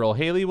Jackie Earle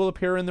Haley will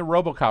appear in the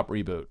RoboCop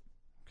reboot.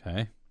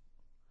 Okay.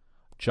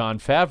 John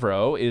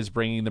Favreau is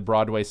bringing the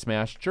Broadway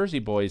smash Jersey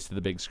Boys to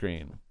the big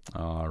screen.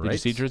 All right. Did you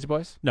see Jersey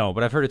Boys? No,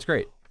 but I've heard it's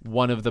great.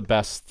 One of the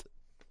best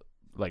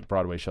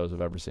Broadway shows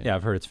I've ever seen. Yeah,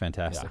 I've heard it's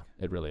fantastic.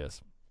 Yeah, it really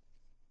is.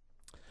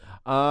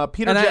 And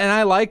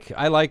I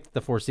like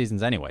the Four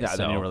Seasons anyway. Yeah, so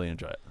then you'll really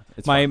enjoy it.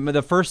 It's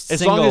the first as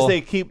single, long as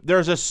they keep,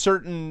 there's a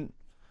certain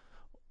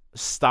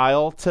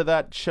style to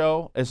that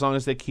show. As long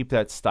as they keep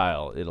that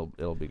style,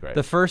 it'll be great.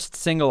 the first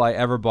single I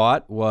ever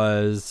bought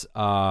was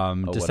What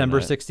a December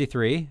Night.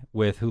 '63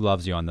 with "Who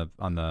Loves You" on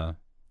the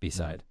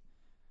B-side.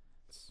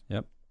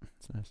 Yep.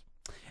 It's nice.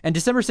 And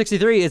December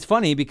 '63 is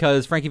funny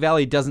because Frankie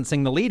Valli doesn't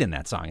sing the lead in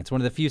that song. It's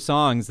one of the few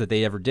songs that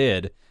they ever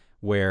did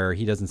where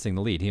he doesn't sing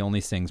the lead. He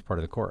only sings part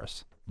of the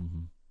chorus.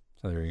 Mm-hmm.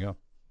 So there you go.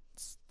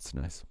 It's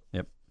nice.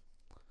 Yep.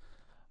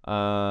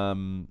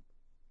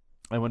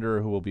 I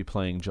wonder who will be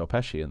playing Joe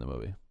Pesci in the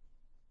movie.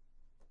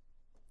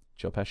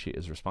 Joe Pesci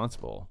is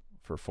responsible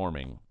for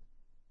forming.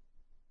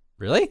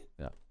 Really?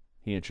 Yeah,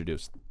 he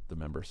introduced the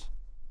members.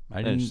 I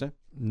didn't Interesting.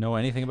 know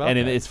anything about And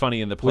that. it's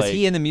funny in the play. Was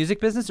he in the music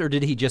business or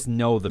did he just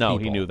know the No,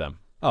 people? he knew them.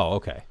 Oh,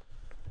 okay.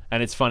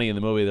 And it's funny in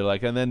the movie. They're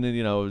like, and then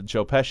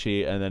Joe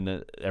Pesci, and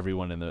then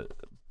everyone in the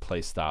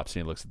place stops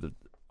and he looks at the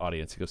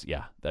audience. He goes,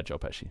 "Yeah, that Joe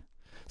Pesci."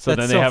 So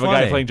That's then they so have a guy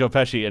funny. playing Joe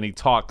Pesci, and he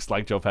talks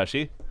like Joe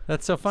Pesci.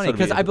 That's so funny So to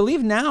because me- I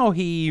believe now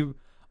he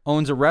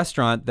owns a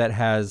restaurant that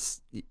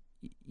has,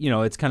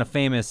 it's kind of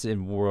famous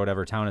in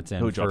whatever town it's in.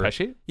 Who, Joe for-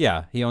 Pesci?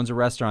 Yeah, he owns a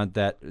restaurant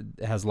that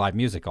has live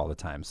music all the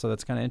time. So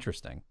that's kind of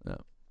interesting.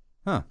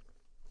 Yeah.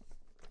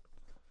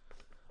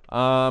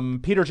 Huh.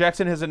 Peter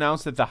Jackson has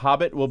announced that The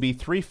Hobbit will be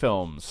 3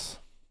 films.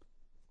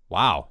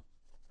 Wow.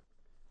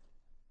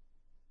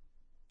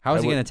 How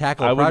is he would- going to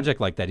tackle I a would-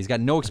 project like that? He's got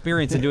no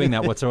experience in doing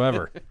that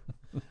whatsoever.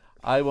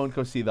 I won't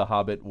go see The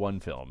Hobbit 1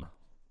 film.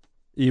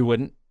 You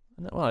wouldn't?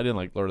 No, well, I didn't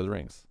like Lord of the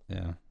Rings.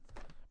 Yeah.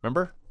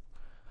 Remember?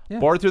 Yeah.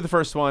 Bored through the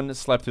first one,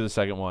 slept through the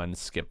second one,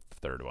 skipped the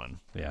third one.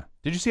 Yeah.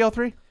 Did you see all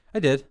 3? I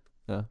did.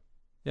 Yeah.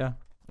 Yeah.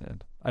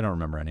 And, I don't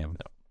remember any of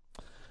them.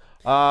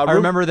 I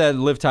remember that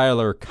Liv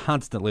Tyler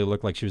constantly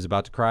looked like she was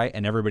about to cry,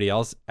 and everybody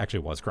else actually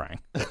was crying.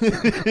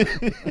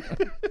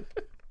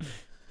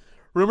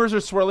 Rumors are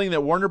swirling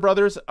that Warner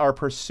Brothers are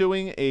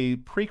pursuing a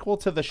prequel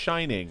to The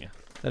Shining.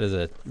 That is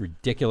a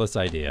ridiculous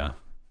idea.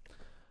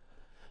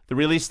 The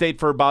release date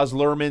for Baz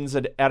Luhrmann's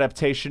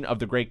adaptation of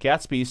The Great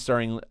Gatsby,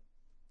 starring...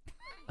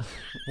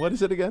 What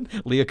is it again?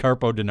 Leah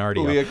Carpo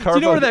DiNardio. Leah Do you know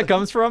Carpo- where that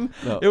comes from?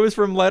 No. It was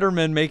from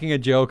Letterman making a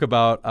joke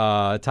about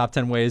top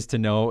 10 ways to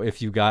know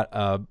if you got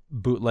a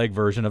bootleg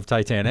version of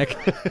Titanic.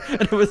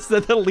 And it was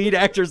that the lead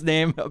actor's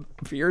name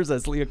appears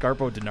as Leah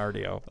Carpo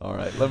DiNardio. All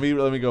right, let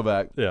me go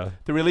back. Yeah.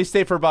 The release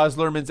date for Baz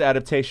Luhrmann's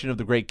adaptation of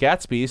The Great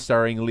Gatsby,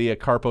 starring Leah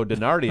Carpo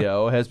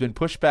DiNardio, has been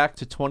pushed back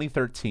to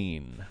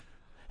 2013.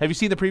 Have you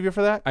seen the preview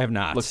for that? I have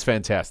not. Looks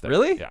fantastic.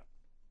 Really? Yeah.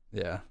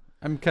 Yeah.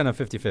 I'm kind of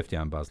 50-50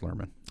 on Baz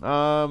Luhrmann.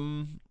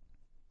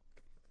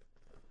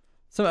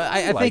 So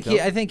I like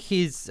him. think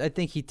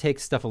he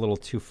takes stuff a little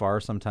too far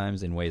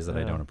sometimes in ways that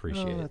I don't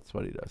appreciate. That's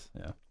what he does.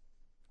 Yeah.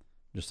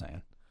 Just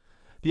saying.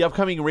 The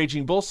upcoming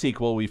Raging Bull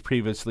sequel we've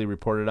previously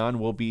reported on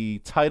will be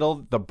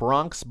titled The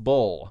Bronx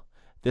Bull.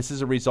 This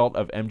is a result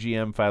of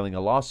MGM filing a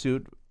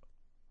lawsuit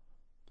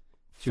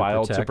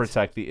filed to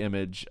protect the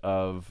image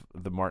of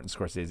the Martin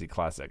Scorsese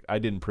classic. I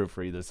didn't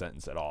proofread the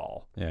sentence at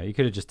all. Yeah, you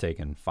could have just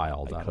taken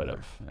filed I out could of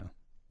have. there. Yeah.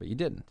 But you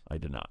didn't. I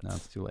did not. Now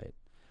it's too late.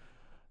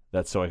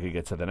 That's so I could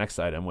get to the next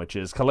item, which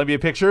is Columbia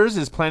Pictures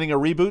is planning a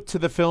reboot to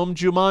the film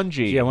Jumanji.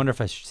 Gee, I wonder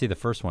if I should see the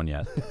first one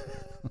yet.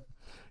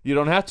 You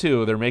don't have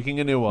to. They're making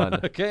a new one.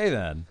 Okay,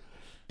 then.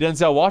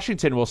 Denzel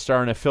Washington will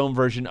star in a film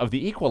version of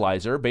The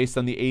Equalizer based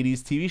on the 80s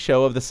TV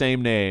show of the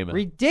same name.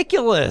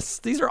 Ridiculous.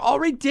 These are all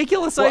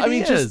ridiculous Well,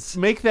 ideas. I mean, just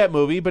make that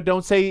movie, but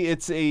don't say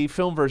it's a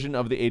film version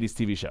of the 80s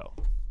TV show.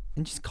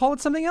 And just call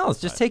it something else.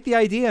 Just take the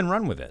idea and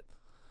run with it.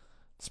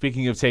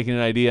 Speaking of taking an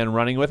idea and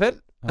running with it,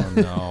 Oh,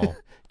 no.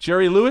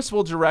 Jerry Lewis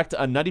will direct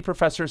a Nutty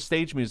Professor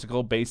stage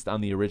musical based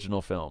on the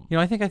original film.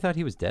 I think I thought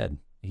he was dead.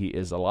 He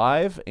is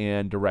alive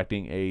and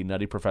directing a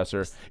Nutty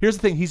Professor. Here's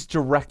the thing. He's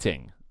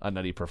directing a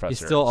Nutty Professor. He's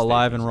still stage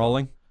alive and musical.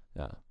 rolling?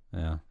 Yeah.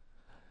 Yeah.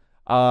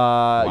 You've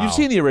Wow.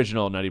 seen the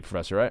original Nutty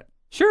Professor, right?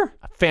 Sure.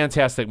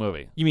 Fantastic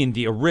movie. You mean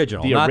the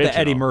original, The not original. the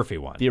Eddie Murphy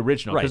one. The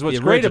original. Right, Because what's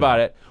the great original. about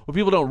it, what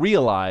people don't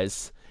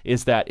realize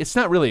is that it's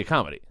not really a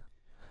comedy.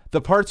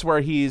 The parts where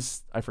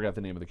I forgot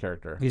the name of the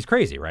character. He's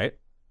crazy, right?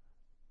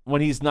 When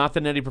he's not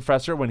the Nutty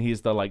Professor, when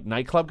he's the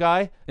nightclub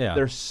guy, Yeah.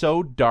 they're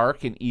so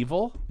dark and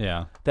evil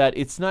Yeah. that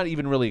it's not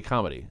even really a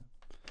comedy.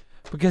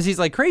 Because he's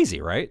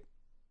crazy, right?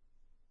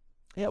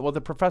 Yeah, well,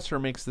 the professor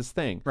makes this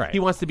thing. Right. He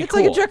wants to be it's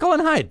cool. like a Jekyll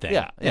and Hyde thing.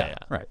 Yeah.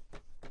 Right.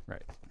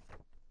 Right.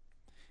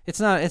 It's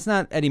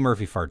not Eddie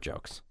Murphy fart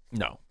jokes.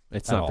 No,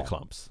 it's At not all. the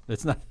clumps.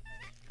 It's not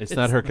It's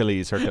not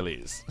Hercules.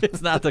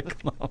 it's not the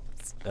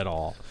clumps at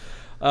all.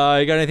 You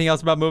got anything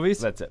else about movies?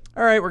 That's it.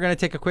 All right, we're going to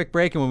take a quick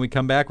break, and when we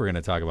come back, we're going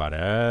to talk about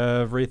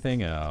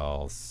everything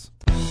else.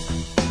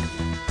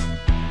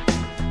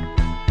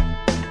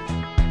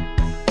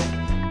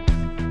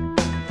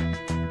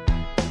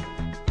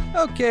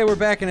 Okay, we're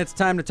back, and it's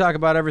time to talk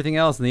about everything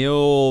else in the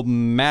old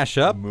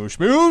mashup. Moosh,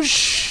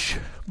 moosh.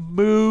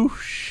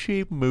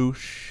 Mooshy,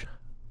 moosh.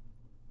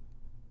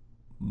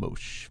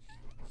 Moosh.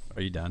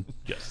 Are you done?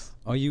 Yes.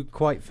 Are you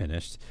quite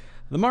finished?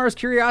 The Mars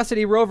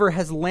Curiosity rover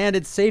has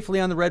landed safely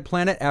on the red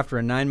planet after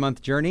a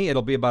 9-month journey.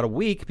 It'll be about a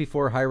week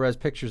before high-res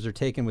pictures are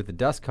taken with the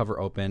dust cover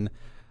open.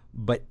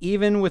 But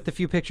even with the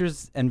few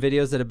pictures and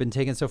videos that have been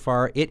taken so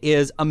far, it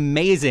is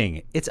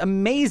amazing. It's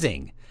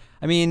amazing.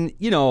 I mean,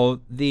 you know,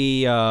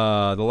 the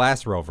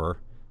last rover,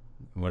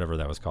 whatever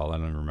that was called, I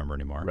don't even remember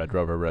anymore. Red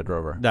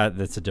Rover.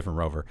 That's a different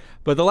rover.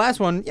 But the last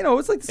one, you know,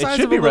 it's like the size It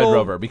should of be a Red little,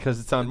 Rover because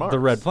it's on Mars. the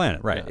red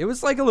planet, right? Yeah. It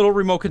was like a little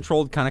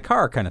remote-controlled kind of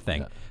car kind of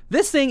thing. Yeah.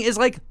 This thing is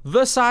like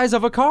the size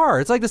of a car.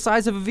 It's like the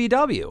size of a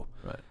VW.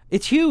 Right.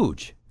 It's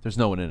huge. There's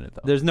no one in it,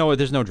 though. There's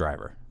no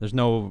driver. There's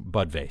no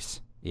Bud Vase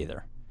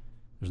either.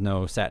 There's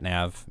no sat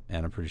nav,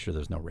 and I'm pretty sure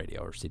there's no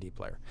radio or CD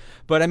player.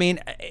 But I mean,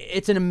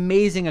 it's an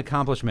amazing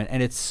accomplishment,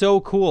 and it's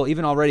so cool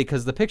even already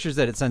because the pictures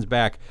that it sends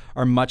back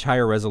are much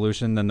higher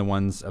resolution than the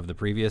ones of the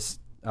previous,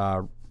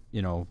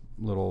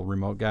 little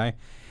remote guy.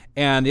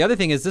 And the other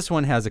thing is this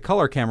one has a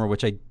color camera,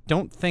 which I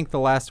don't think the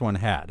last one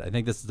had. I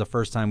think this is the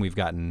first time we've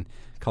gotten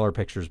color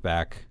pictures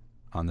back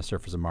on the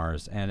surface of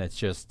Mars, and it's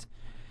just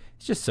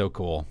so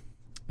cool.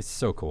 It's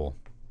so cool.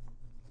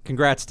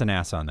 Congrats to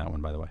NASA on that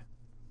one, by the way.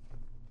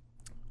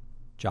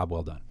 Job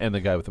well done. And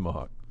the guy with the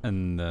mohawk.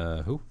 And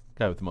who?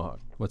 Guy with the mohawk.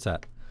 What's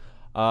that?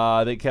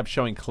 They kept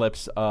showing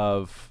clips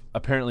of.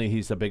 Apparently,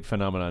 he's a big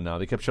phenomenon now.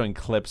 They kept showing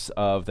clips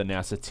of the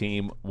NASA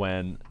team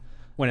when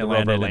When it the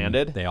rover landed,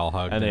 landed, and they all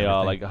hugged, and they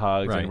all like everything.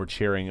 hugged Right. and were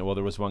cheering. Well,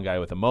 there was one guy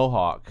with a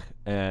mohawk,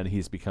 and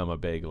he's become a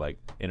big like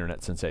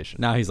internet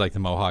sensation. Now he's like the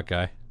Mohawk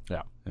guy.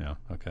 Yeah, Yeah.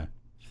 Okay.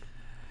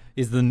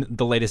 He's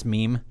the latest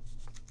meme.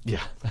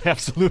 yeah,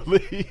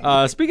 absolutely.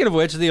 Speaking of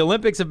which, the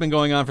Olympics have been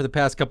going on for the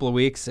past couple of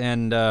weeks,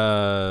 and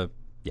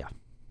yeah.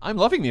 I'm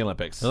loving the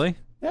Olympics. Really?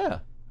 Yeah,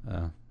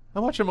 I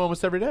watch them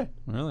almost every day.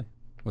 Really?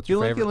 What's Do you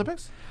your like favorite? the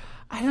Olympics?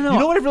 I don't know. You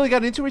know what I've really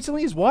gotten into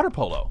recently is water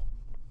polo.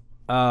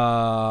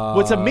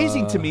 What's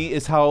amazing to me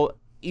is how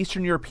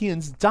Eastern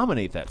Europeans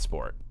dominate that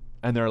sport,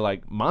 and they're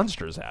like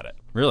monsters at it.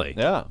 Really?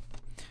 Yeah.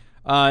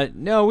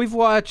 No, we've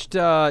watched.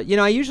 I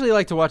usually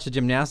like to watch the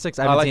gymnastics.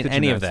 I haven't like seen the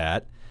any of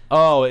gymnastics. that.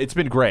 Oh, it's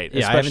been great,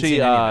 Yeah, I haven't especially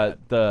seen any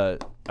of the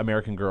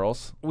American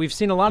girls. We've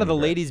seen a lot of the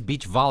ladies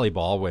beach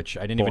volleyball, which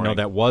I didn't even know Boring.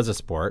 that was a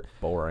sport.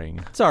 Boring.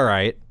 It's all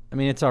right. I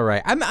mean, it's all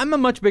right. I'm a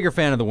much bigger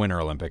fan of the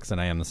Winter Olympics than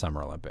I am the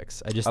Summer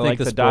Olympics. I just I think like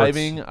the sports-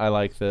 diving. I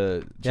like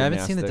the Yeah, I haven't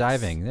seen the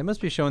gymnastics. diving. They must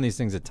be showing these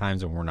things at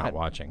times when we're not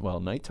watching. Well,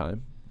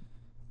 nighttime.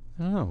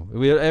 I don't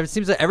know. It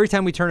seems that every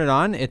time we turn it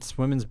on, it's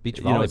women's beach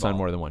volleyball. You know, it's on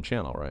more than one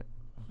channel, right?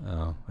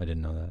 Oh, I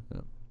didn't know that.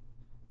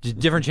 Yeah.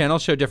 Different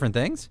channels show different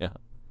things? Yeah.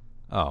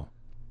 Oh.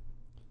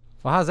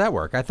 Well, how does that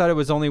work? I thought it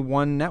was only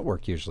one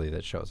network usually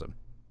that shows them.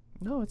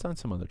 No, it's on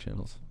some other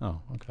channels. Oh,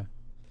 okay.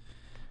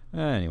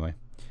 Anyway.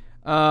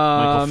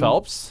 Michael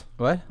Phelps.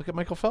 What? Look at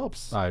Michael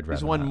Phelps. I'd He's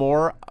rather won not.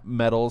 more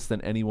medals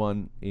than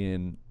anyone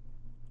in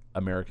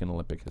American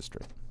Olympic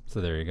history.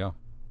 So there you go.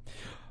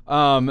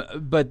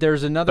 But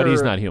there's another. But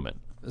he's not human.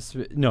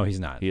 No, he's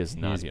not. He is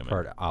not he's human.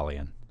 part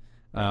alien.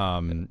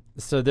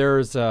 So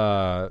there's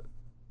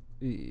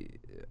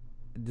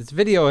this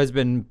video has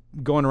been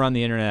going around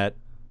the internet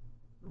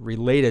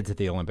related to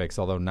the Olympics,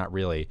 although not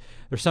really.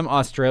 There's some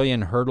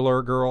Australian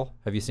hurdler girl.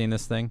 Have you seen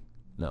this thing?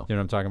 No. You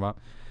know what I'm talking about?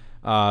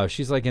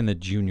 She's like in the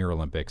Junior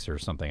Olympics or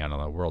something. I don't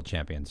know, World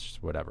Champions,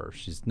 whatever.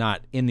 She's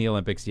not in the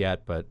Olympics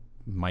yet, but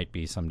might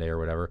be someday or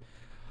whatever.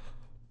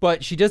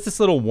 But she does this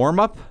little warm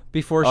up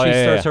before she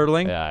starts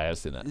hurdling. Yeah, I have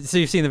seen that. So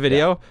you've seen the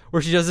video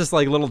where she does this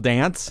like little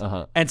dance,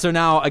 Uh-huh. and so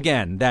now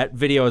again that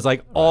video is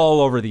like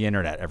all over the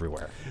internet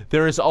everywhere.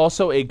 There is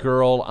also a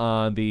girl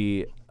on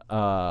the.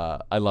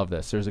 I love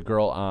this. There's a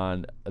girl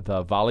on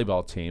the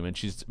volleyball team, and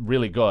she's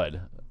really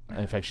good.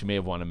 In fact, she may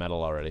have won a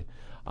medal already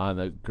on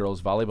the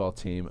girls' volleyball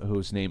team,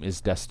 whose name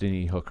is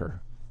Destiny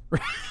Hooker.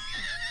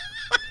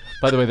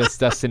 By the way, that's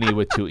Destiny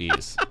with 2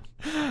 E's.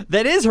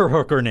 That is her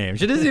hooker name.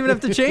 She doesn't even have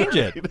to change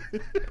it.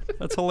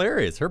 That's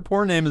hilarious. Her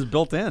poor name is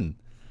built in.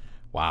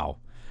 Wow.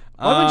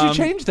 Why would you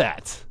change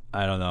that?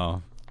 I don't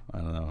know.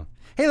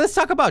 Hey, let's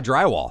talk about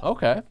drywall.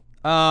 Okay.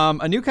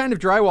 A new kind of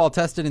drywall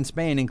tested in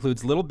Spain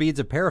includes little beads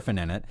of paraffin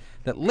in it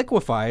that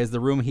liquefy as the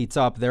room heats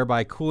up,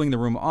 thereby cooling the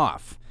room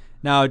off.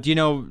 Now, do you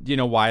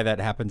know why that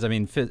happens? I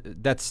mean,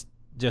 that's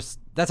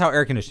how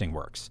air conditioning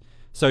works.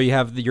 So you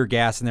have your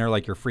gas in there,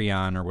 like your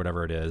Freon or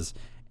whatever it is,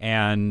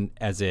 and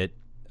as it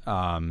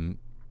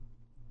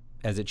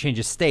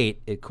changes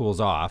state, it cools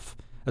off.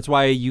 That's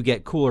why you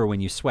get cooler when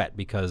you sweat,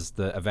 because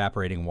the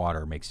evaporating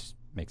water makes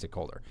it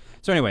colder.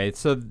 So anyway,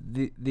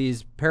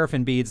 these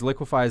paraffin beads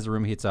liquefy as the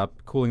room heats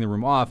up, cooling the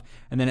room off,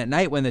 and then at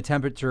night when the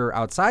temperature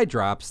outside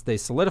drops, they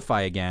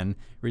solidify again,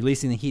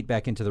 releasing the heat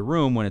back into the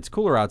room when it's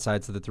cooler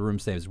outside so that the room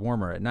stays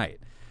warmer at night.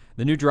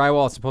 The new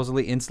drywall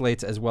supposedly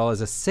insulates as well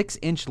as a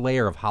 6-inch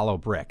layer of hollow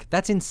brick.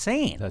 That's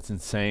insane. That's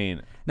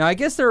insane. Now, I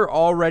guess there's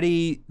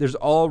already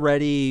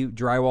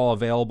drywall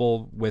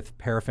available with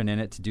paraffin in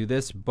it to do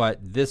this, but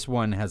this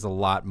one has a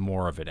lot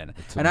more of it in it.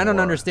 And I don't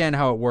understand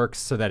how it works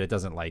so that it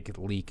doesn't like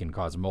leak and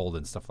cause mold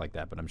and stuff like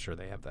that, but I'm sure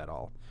they have that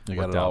all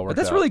worked out. But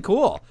that's really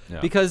cool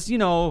because, you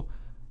know,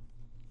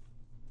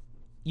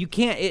 you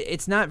can't,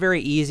 it's not very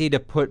easy to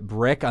put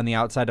brick on the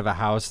outside of a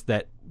house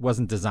that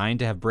wasn't designed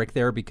to have brick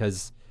there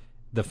because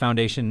the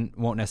foundation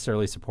won't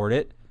necessarily support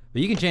it.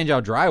 But you can change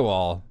out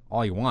drywall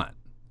all you want.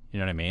 You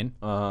know what I mean?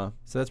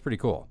 So that's pretty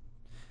cool.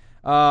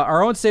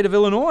 Our own state of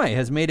Illinois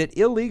has made it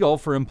illegal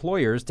for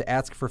employers to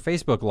ask for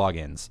Facebook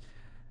logins.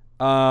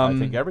 I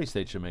think every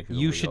state should make it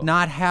illegal. You should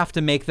not have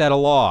to make that a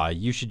law.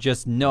 You should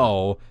just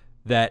know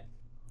that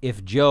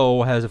if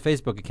Joe has a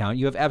Facebook account,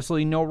 you have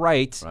absolutely no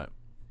right. Right.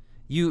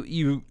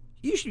 You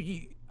should.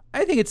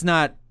 I think it's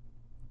not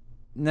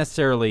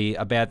necessarily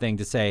a bad thing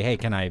to say, hey,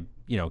 can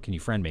you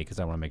friend me? Because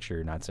I want to make sure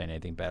you're not saying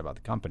anything bad about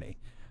the company.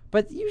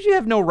 But you should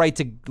have no right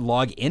to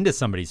log into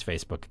somebody's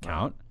Facebook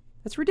account.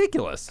 That's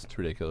ridiculous. It's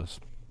ridiculous.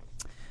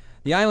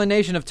 The island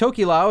nation of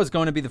Tokelau is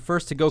going to be the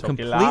first to go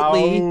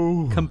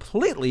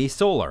completely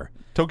solar.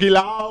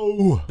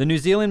 Tokelau! The New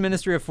Zealand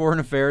Ministry of Foreign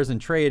Affairs and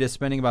Trade is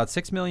spending about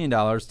 $6 million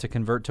to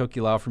convert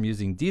Tokelau from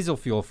using diesel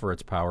fuel for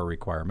its power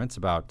requirements,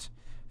 about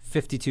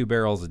 52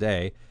 barrels a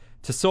day,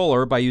 to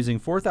solar by using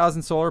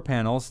 4,000 solar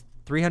panels,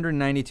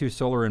 392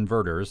 solar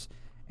inverters,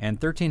 and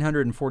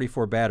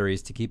 1,344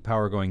 batteries to keep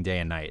power going day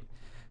and night.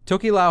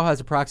 Tokelau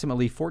has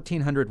approximately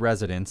 1,400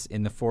 residents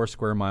in the 4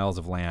 square miles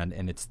of land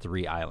and its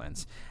 3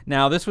 islands.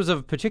 Now, this was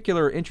of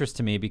particular interest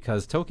to me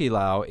because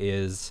Tokelau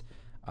is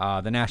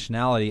the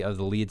nationality of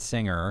the lead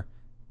singer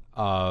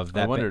of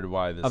that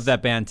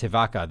that band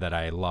Te-Waka that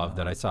I love,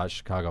 that I saw at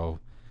Chicago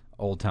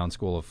Old Town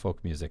School of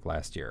Folk Music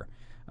last year.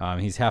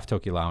 He's half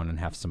Tokelauan and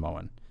half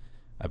Samoan,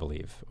 I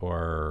believe,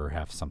 or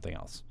half something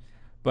else.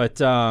 But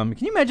can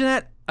you imagine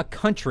that? A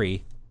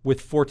country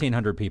with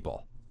 1,400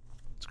 people.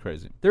 It's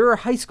crazy. There are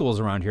high schools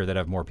around here that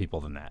have more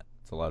people than that.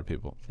 It's a lot of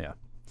people. Yeah.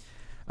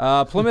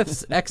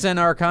 Plymouth's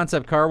XNR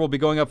concept car will be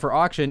going up for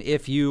auction.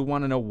 If you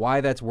want to know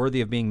why that's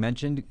worthy of being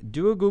mentioned,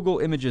 do a Google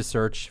Images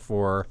search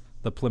for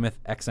the Plymouth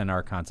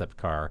XNR concept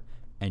car,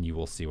 and you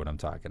will see what I'm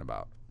talking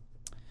about.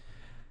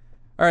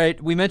 All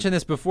right, we mentioned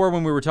this before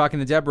when we were talking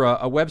to Deborah.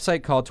 A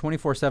website called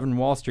 24/7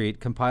 Wall Street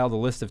compiled a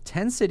list of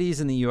 10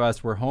 cities in the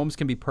U.S. where homes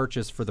can be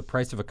purchased for the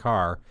price of a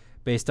car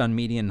based on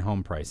median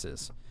home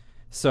prices.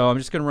 So I'm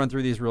just going to run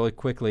through these really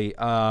quickly.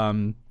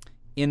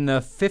 In the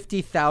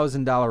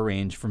 $50,000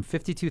 range, from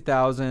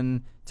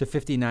 $52,000 to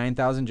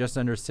 $59,000, just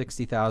under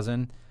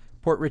 $60,000.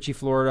 Port Richey,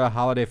 Florida;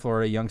 Holiday,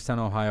 Florida; Youngstown,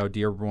 Ohio;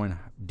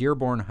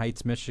 Dearborn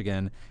Heights,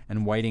 Michigan;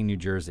 and Whiting, New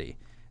Jersey.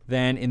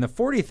 Then in the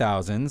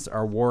 40,000s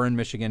are Warren,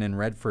 Michigan; and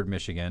Redford,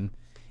 Michigan.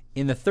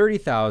 In the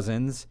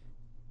 30,000s,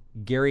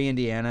 Gary,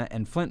 Indiana;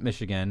 and Flint,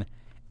 Michigan.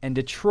 And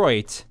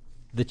Detroit,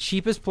 the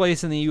cheapest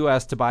place in the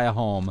U.S. to buy a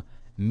home.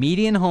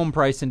 Median home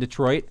price in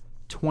Detroit,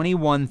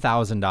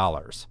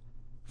 $21,000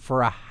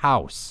 for a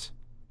house.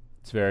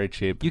 It's very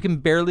cheap. You can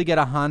barely get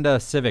a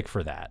Honda Civic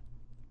for that.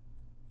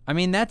 I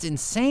mean, that's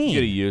insane. You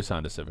get a used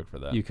Honda Civic for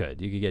that. You could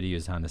get a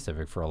used Honda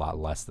Civic for a lot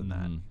less than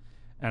that. And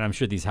I'm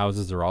sure these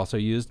houses are also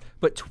used.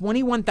 But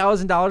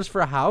 $21,000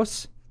 for a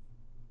house?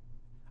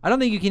 I don't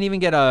think you can even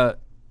get a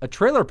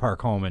trailer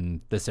park home in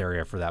this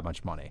area for that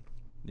much money.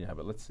 Yeah,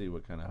 but let's see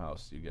what kind of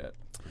house you get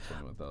for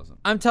 $21,000.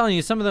 I'm telling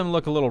you, some of them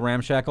look a little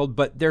ramshackled,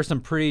 but there's some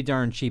pretty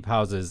darn cheap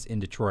houses in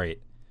Detroit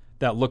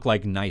that look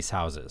like nice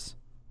houses.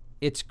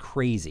 It's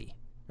crazy.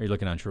 Are you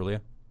looking on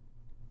Trulia?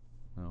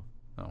 No.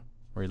 Oh,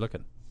 where are you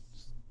looking?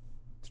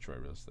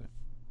 Detroit real estate.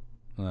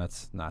 Well,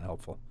 that's not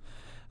helpful.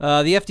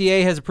 The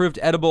FDA has approved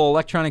edible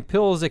electronic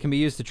pills that can be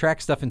used to track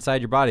stuff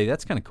inside your body.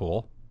 That's kind of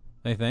cool,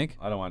 I think.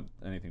 I don't want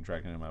anything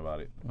tracking in my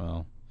body.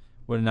 Well,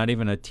 what? Not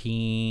even a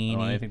teeny. I don't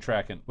want anything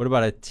tracking. What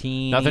about a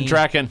teeny? Nothing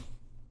tracking.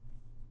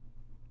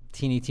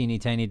 Teeny,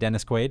 tiny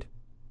Dennis Quaid?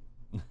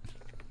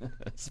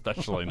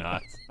 Especially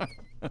not.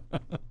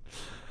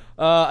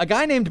 A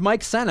guy named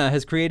Mike Senna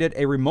has created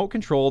a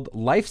remote-controlled,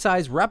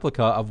 life-size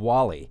replica of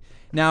WALL-E.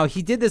 Now,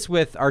 he did this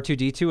with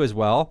R2-D2 as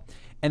well.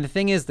 And the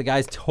thing is, the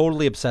guy's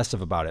totally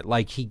obsessive about it.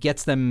 Like, he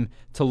gets them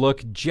to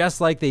look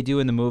just like they do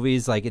in the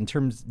movies, like in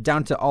terms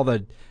down to all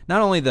the,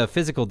 not only the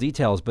physical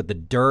details, but the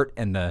dirt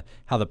and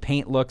how the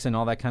paint looks and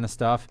all that kind of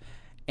stuff.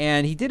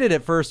 And he did it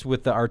at first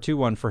with the R2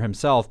 one for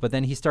himself, but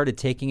then he started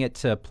taking it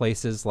to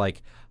places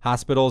like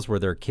hospitals where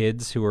there are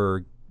kids who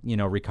are,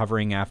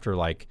 recovering after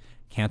like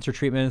cancer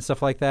treatment and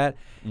stuff like that.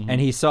 Mm-hmm.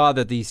 And he saw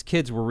that these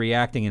kids were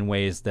reacting in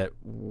ways that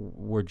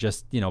were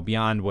just,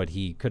 beyond what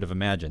he could have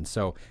imagined.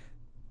 So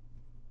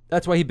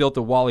that's why he built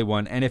the WALL-E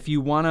one. And if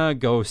you want to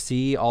go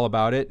see all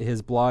about it,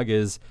 his blog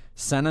is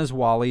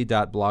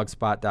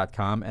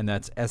sennaswally.blogspot.com, and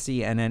that's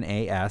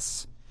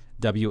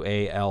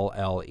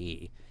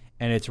SENNASWALLE.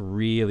 And it's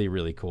really,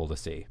 really cool to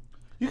see.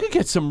 You could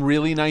get some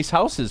really nice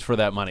houses for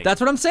that money.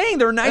 That's what I'm saying.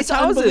 They're nice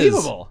houses.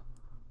 Unbelievable.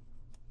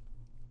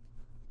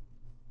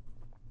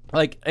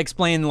 Like,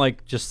 explain,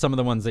 like, just some of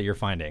the ones that you're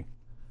finding.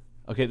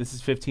 Okay, this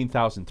is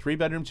 15,000.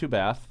 3-bedroom,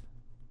 2-bath.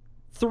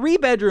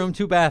 3-bedroom,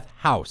 2-bath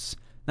house.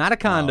 Not a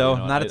condo, Oh, you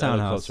know what? not a I looked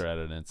townhouse. closer at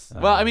it. And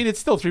well, I mean, it's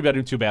still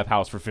 3-bedroom, 2-bath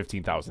house for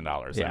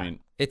 $15,000. Yeah. I mean,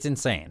 It's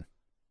insane.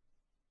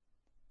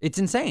 It's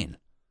insane.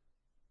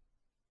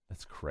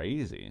 that's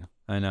crazy.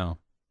 I know.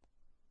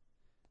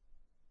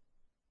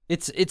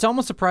 It's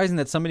almost surprising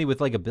that somebody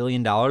with like $1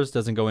 billion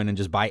doesn't go in and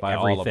just buy Buy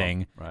all of them.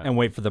 everything Right. and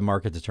wait for the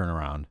market to turn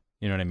around.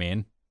 You know what I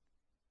mean?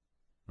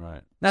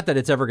 Right. Not that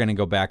it's ever going to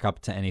go back up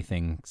to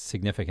anything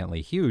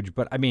significantly huge,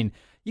 but I mean,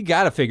 you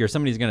got to figure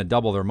somebody's going to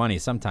double their money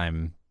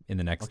sometime in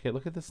the next Okay,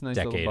 look at this nice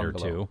decade little or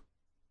bungalow. two.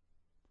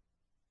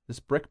 This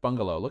brick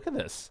bungalow. Look at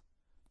this.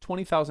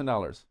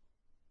 $20,000.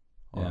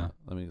 Yeah.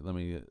 Let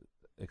me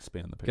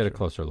expand the picture. Get a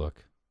closer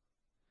look.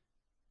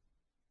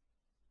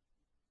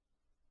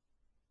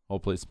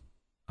 Hold, please.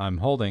 I'm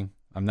holding.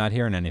 I'm not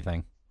hearing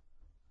anything.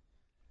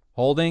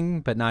 Holding,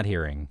 but not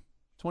hearing.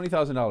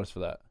 $20,000 for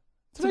that.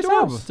 It's a nice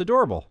adorable. house. It's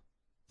adorable.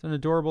 It's an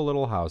adorable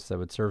little house that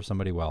would serve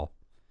somebody well.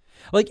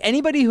 Like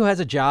anybody who has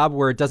a job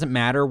where it doesn't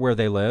matter where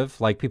they live,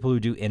 like people who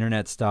do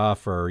internet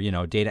stuff or,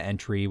 data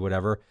entry,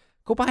 whatever,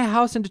 go buy a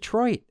house in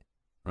Detroit.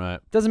 Right.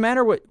 Doesn't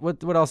matter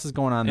what else is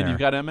going on And there. you've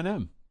got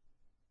M&M.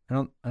 I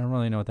don't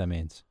really know what that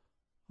means.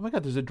 Oh my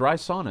God, there's a dry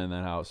sauna in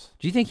that house.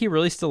 Do you think he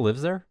really still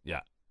lives there?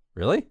 Yeah.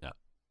 Really? Yeah.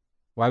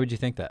 Why would you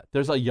think that?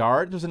 There's a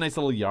yard. There's a nice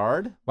little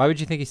yard. Why would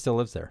you think he still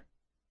lives there?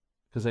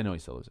 Because I know he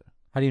still lives there.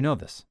 How do you know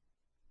this?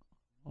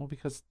 Well,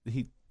 because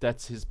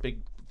that's his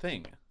big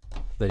thing.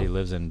 That he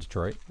lives in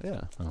Detroit?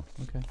 Yeah. Oh,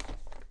 okay.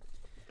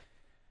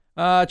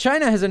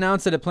 China has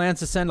announced that it plans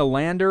to send a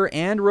lander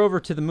and rover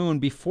to the moon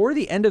before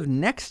the end of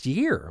next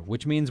year,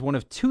 which means one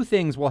of two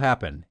things will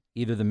happen.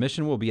 Either the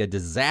mission will be a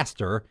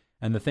disaster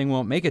and the thing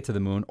won't make it to the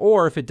moon,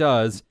 or if it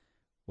does,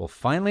 we'll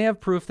finally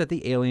have proof that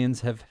the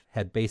aliens have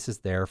had bases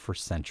there for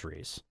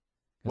centuries.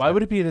 Why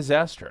would it be a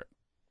disaster?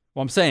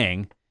 Well, I'm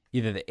saying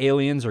either the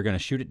aliens are going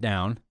to shoot it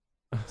down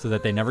so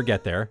that they never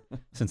get there,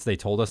 since they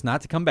told us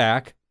not to come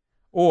back,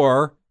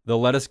 or they'll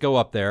let us go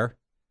up there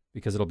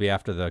because it'll be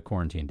after the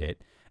quarantine date.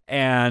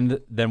 And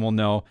then we'll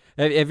know.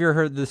 Have you ever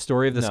heard the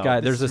story of this No, guy?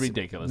 this There's is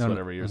ridiculous,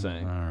 whatever you're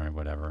saying. All right,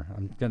 whatever.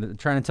 I'm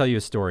trying to tell you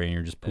a story, and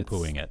you're just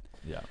poo-pooing it.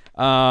 Yeah.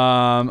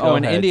 And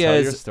ahead, India tell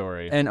is your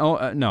story. And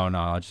no,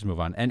 I'll just move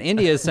on. And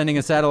India is sending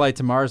a satellite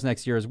to Mars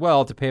next year as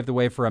well to pave the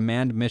way for a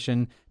manned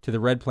mission to the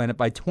Red Planet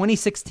by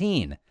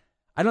 2016.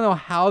 I don't know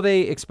how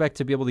they expect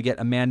to be able to get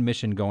a manned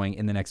mission going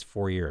in the next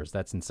 4 years.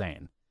 That's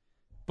insane.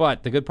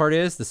 But the good part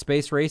is the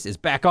space race is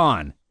back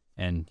on,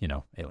 and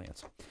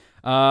aliens.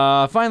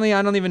 Finally,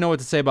 I don't even know what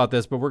to say about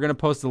this, but we're going to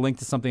post a link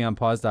to something on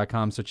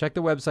pause.com. So check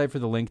the website for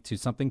the link to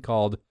something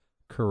called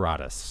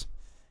Karatas.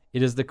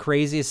 It is the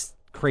craziest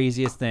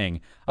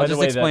thing. I'll By the just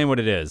way, explain what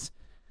it is.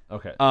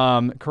 Okay.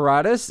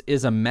 Karatas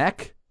is a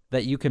mech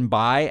that you can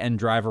buy and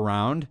drive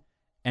around,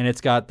 and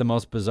it's got the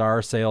most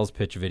bizarre sales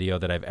pitch video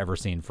that I've ever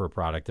seen for a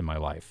product in my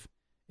life.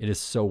 It is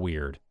so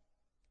weird.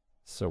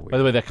 So weird. By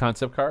the way, that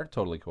concept car,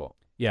 totally cool.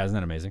 Yeah, isn't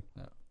that amazing?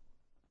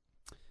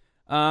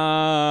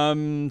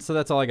 So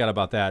that's all I got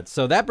about that.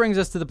 So that brings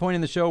us to the point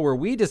in the show where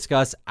we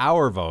discuss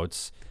our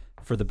votes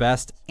for the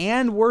best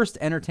and worst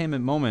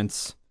entertainment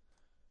moments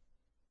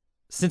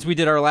since we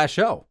did our last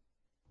show.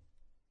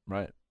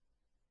 Right.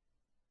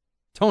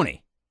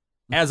 Tony,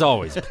 as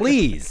always,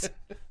 please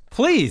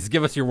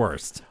give us your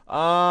worst.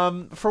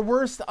 For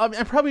worst, I'm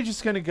probably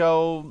just gonna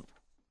go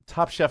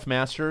Top Chef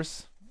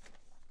Masters.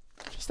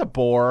 Just a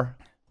bore.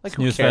 Like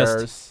Snooze who fest.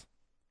 cares?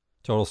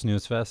 Total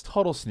snooze fest.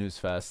 Total snooze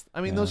fest.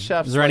 I mean, those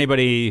chefs. Is there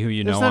anybody who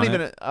you know There's not on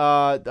even. it?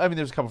 I mean,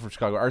 there's a couple from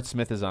Chicago. Art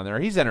Smith is on there.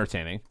 He's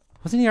entertaining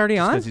Wasn't he already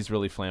on? because he's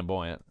really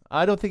flamboyant.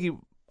 I don't think he. he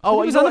Oh,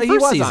 was you know on what? the He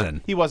first was season.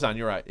 on. He was on.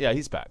 You're right. Yeah,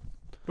 he's back.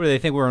 What do they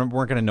think we weren't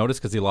going to notice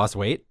because he lost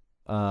weight?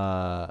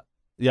 Yeah,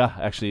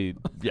 actually,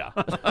 yeah.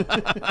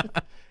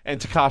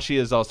 And Takashi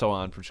is also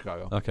on from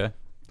Chicago. Okay.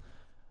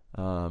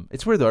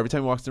 It's weird though. Every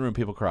time he walks in the room,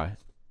 people cry.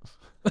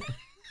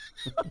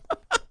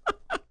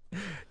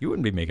 You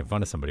wouldn't be making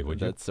fun of somebody,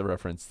 would you? That's a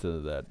reference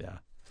to that. Yeah.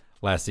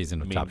 Last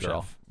season of Mean Top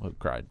girl Chef. who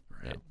cried.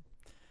 Right.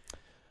 Yeah.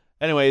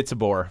 Anyway, it's a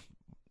bore.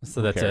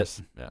 So Who that's cares?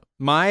 it. Yeah.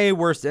 My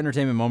worst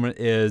entertainment moment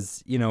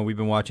is, we've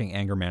been watching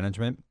Anger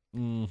Management.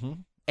 Mm-hmm.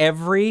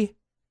 Every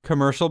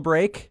commercial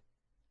break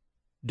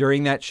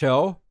during that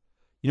show,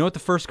 you know what the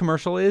first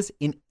commercial is?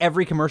 In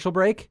every commercial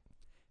break?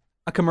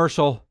 A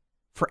commercial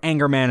for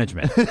anger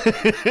management.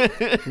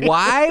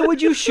 Why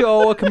would you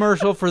show a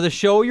commercial for the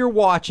show you're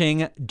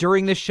watching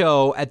during the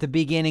show at the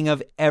beginning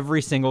of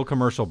every single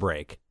commercial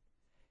break?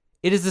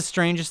 It is the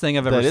strangest thing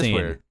I've ever That is seen.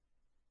 weird.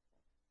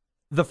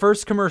 The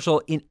first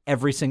commercial in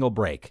every single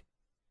break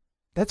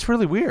That's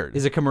really weird.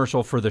 is a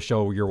commercial for the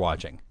show you're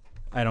watching.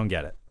 I don't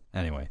get it.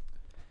 Anyway.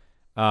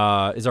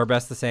 Is our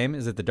best the same?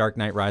 Is it The Dark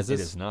Knight Rises?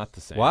 It is not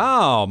the same.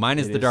 Wow, mine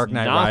is It The Dark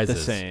Knight Rises. Not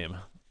the same.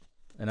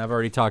 And I've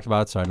already talked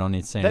about it, so I don't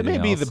need to say That may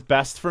anything be else. the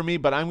best for me,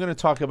 but I'm going to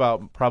talk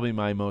about probably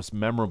my most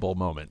memorable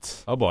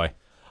moments. Oh, boy.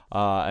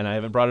 And I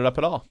haven't brought it up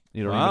at all.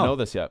 You don't Wow. even know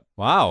this yet.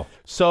 Wow.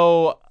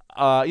 So,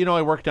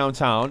 I work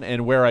downtown,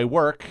 and where I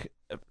work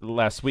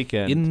last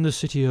weekend, In the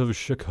city of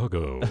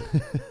Chicago.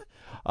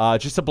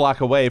 just a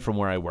block away from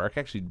where I work,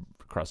 actually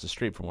across the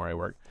street from where I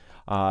work,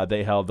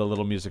 they held the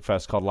little music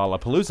fest called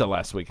Lollapalooza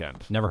last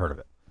weekend. Never heard of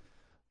it.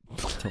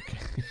 Okay.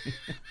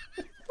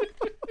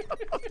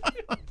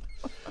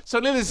 So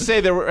needless to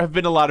say, have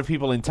been a lot of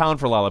people in town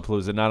for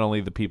Lollapalooza, not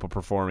only the people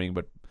performing,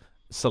 but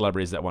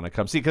celebrities that want to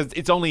come see, because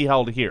it's only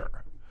held here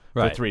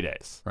for Right. 3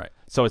 days. Right.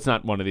 So it's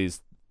not one of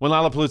these. When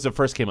Lollapalooza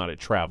first came out, it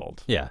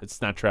traveled. Yeah.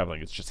 It's not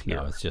traveling, it's just here.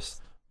 No, it's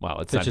just Well,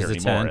 it's not here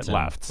pitches a anymore. tent It and-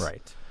 left.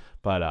 Right.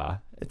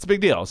 But it's a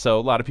big deal. So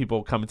a lot of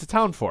people come into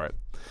town for it.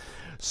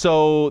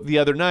 So the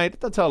other night,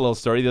 I'll tell a little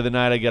story. The other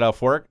night I get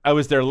off work. I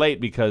was there late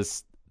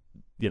because,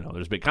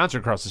 there's a big concert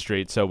across the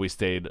street, so we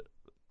stayed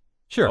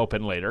Sure.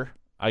 open later.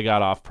 I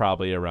got off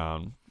probably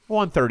around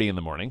 1:30 in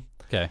the morning.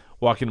 Okay.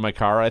 Walk into my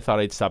car. I thought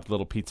I'd stop at a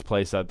little pizza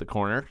place at the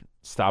corner,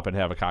 stop and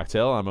have a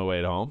cocktail on my way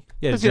at home.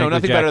 Yeah, 'Cause, drink with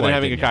nothing Jack better than White,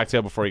 having a didn't you?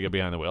 cocktail before you get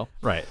behind the wheel.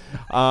 Right.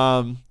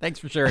 Um, Thanks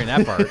for sharing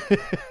that part.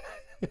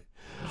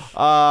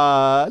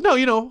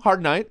 no,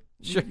 hard night.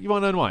 Sure. You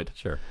want to unwind.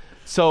 Sure.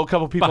 So a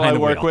couple people Behind I the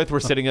work wheel. with were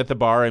sitting at the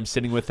bar. I'm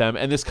sitting with them,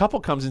 and this couple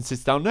comes and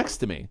sits down next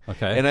to me.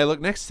 Okay. And I look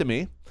next to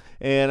me,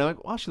 and I'm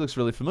like, wow, she looks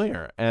really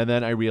familiar. And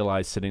then I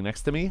realize sitting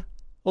next to me,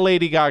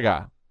 Lady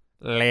Gaga.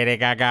 Lady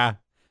Gaga.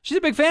 She's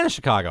a big fan of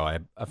Chicago,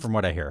 from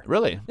what I hear.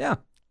 Really? Yeah.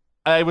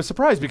 I was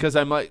surprised because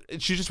I'm like,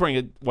 she's just wearing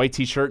a white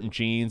T-shirt and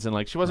jeans, and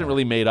like she wasn't Right.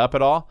 really made up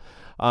at all.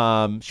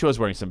 She was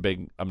wearing some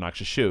big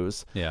obnoxious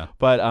shoes, Yeah.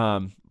 but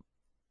I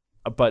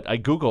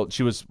Googled.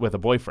 She was with a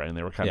boyfriend.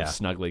 They were kind Yeah. of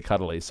snuggly,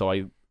 cuddly. So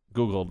I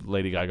Googled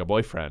Lady Gaga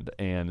boyfriend,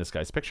 and this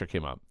guy's picture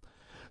came up.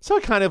 So I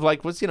kind of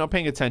like was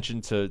paying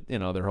attention to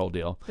their whole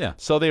deal. Yeah.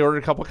 So they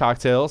ordered a couple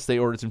cocktails. They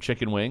ordered some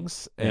chicken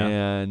wings, Yeah.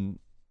 and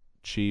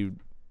she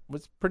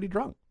was pretty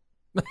drunk.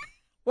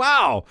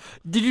 Wow.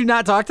 Did you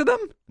not talk to them?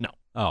 No.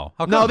 Oh.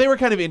 How No, come? they were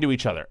kind of into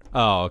each other.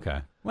 Oh,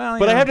 okay. Well,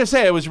 But I have to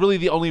say, I was really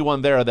the only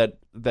one there that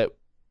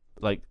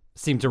like.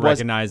 seem to was-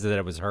 recognize that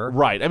it was her.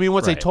 Right. I mean,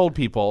 once I Right. told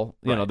people,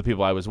 Right. the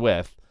people I was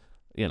with,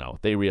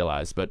 they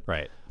realized. But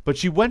Right.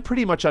 she went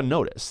pretty much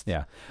unnoticed.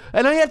 Yeah.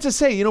 And I have to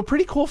say,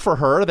 pretty cool for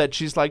her that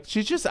she's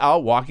just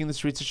out walking the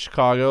streets of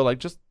Chicago, like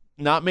just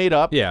not made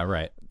up. Yeah.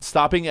 Right.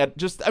 Stopping at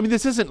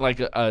this isn't like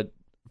a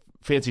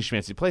fancy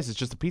schmancy place. It's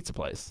just a pizza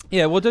place.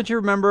 Yeah. Well, don't you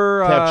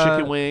remember? They have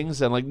chicken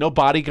wings and like no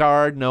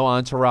bodyguard, no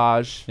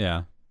entourage.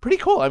 Yeah. Pretty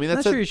cool. I mean, I'm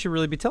that's not sure you should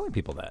really be telling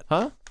people that.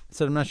 huh? I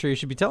said I'm not sure you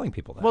should be telling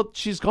people that. Well,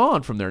 she's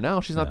gone from there now.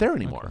 She's not Yeah, there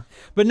anymore.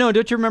 But no,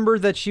 don't you remember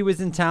that she was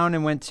in town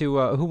and went to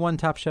who won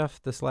Top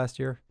Chef this last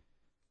year?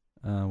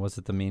 Was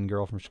it the mean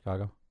girl from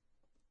Chicago?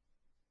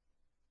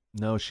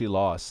 No, she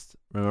lost.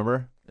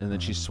 Remember? And then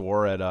she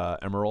swore at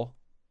Emerald.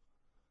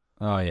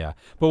 Oh yeah.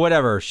 But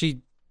whatever.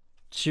 She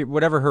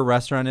whatever her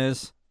restaurant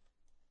is,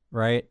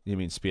 right? You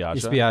mean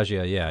Spiaggia?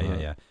 Spiaggia,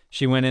 yeah.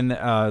 She went in.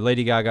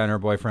 Lady Gaga and her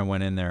boyfriend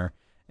went in there,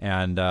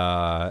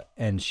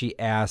 and she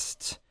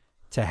asked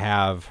to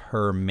have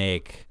her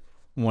make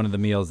one of the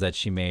meals that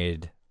she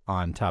made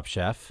on Top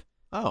Chef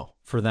Oh.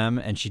 for them,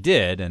 and she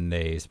did, and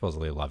they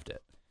supposedly loved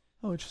it.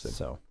 Oh, interesting.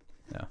 So,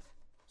 yeah.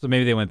 So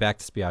maybe they went back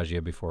to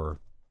Spiaggia before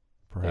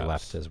they Perhaps.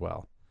 left as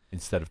well.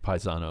 Instead of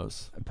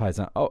Paisanos.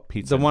 Paisan. Oh,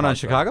 Pizza the and one on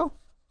pasta. Chicago?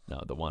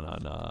 No, the one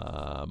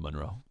on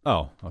Monroe.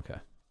 Oh, okay.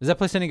 Is that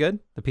place any good?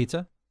 The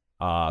pizza?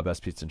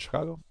 Best pizza in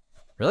Chicago.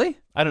 Really?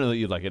 I don't know that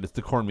you'd like it. It's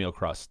the cornmeal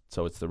crust,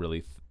 so it's the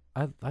really...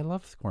 I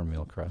love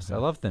cornmeal crust. I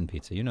love thin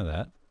pizza. You know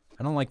that.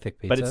 I don't like thick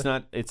pizza. But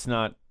it's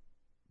not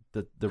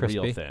the real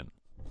Crispy? thin.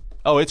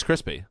 Oh, it's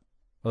crispy.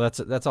 Well,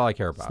 that's all I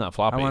care about. not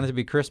floppy. I want it to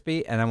be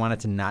crispy, and I want it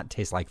to not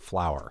taste like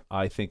flour.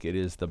 I think it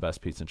is the best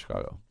pizza in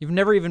Chicago. You've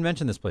never even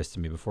mentioned this place to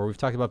me before. We've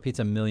talked about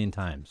pizza a million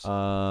times.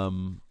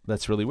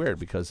 That's really weird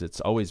because it's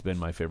always been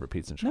my favorite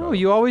pizza in Chicago. No,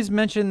 you always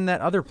mention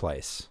that other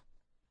place.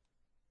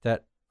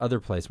 That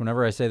other place.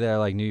 Whenever I say that I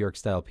like New York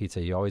style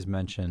pizza, you always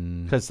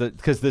mention. Because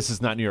this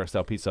is not New York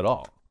style pizza at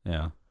all.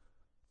 Yeah,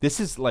 This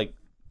is like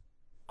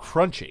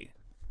crunchy.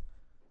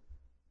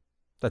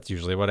 that's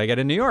usually what I get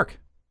in New York.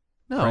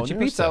 No, Crunchy New York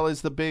pizza. style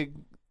is the big,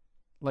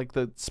 like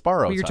the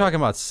Sparrow. Well, you're type. talking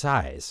about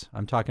size.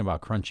 I'm talking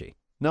about crunchy.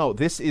 No,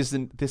 this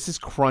isn't. This is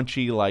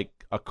crunchy like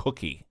a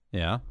cookie,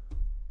 Yeah.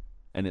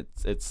 and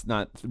it's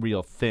not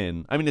real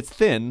thin. I mean, it's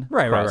thin.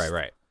 Right. crust.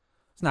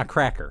 It's not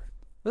cracker.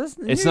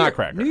 It's not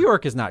cracker. New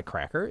York is not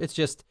cracker. It's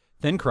just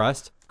thin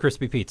crust,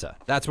 crispy pizza.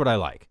 That's what I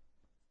like.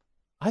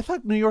 I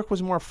thought New York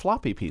was more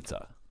floppy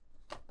pizza.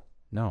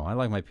 No, I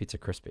like my pizza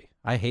crispy.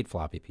 I hate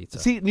floppy pizza.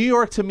 See, New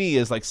York to me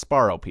is like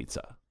Sparrow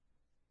pizza.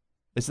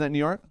 Isn't that New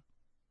York?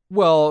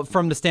 Well,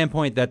 from the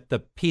standpoint that the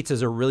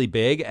pizzas are really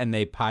big and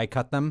they pie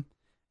cut them,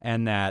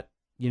 and that,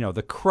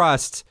 the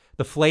crust,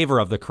 the flavor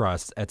of the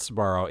crust at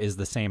Sbarro is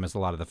the same as a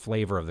lot of the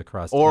flavor of the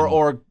crust.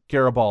 Or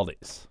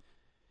Garibaldi's.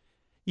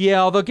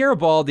 Yeah, although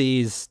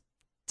Garibaldi's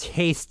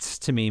tastes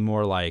to me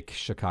more like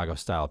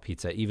Chicago-style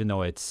pizza, even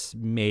though it's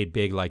made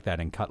big like that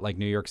and cut like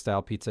New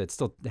York-style pizza, it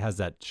still has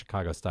that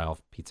Chicago-style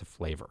pizza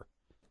flavor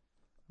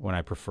when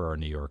I prefer a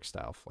New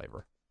York-style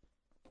flavor.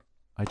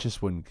 I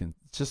just wouldn't.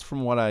 Just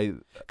from what I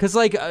Because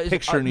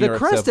Picture New the York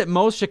crust stuff. at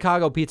most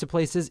Chicago pizza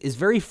places is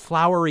very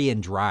floury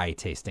and dry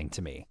tasting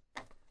to me.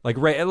 Like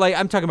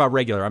I'm talking about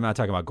regular. I'm not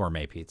talking about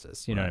gourmet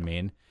pizzas. You know what I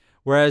mean?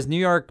 Whereas New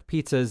York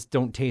pizzas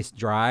don't taste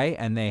dry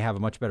and they have a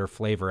much better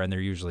flavor and they're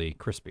usually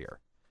crispier.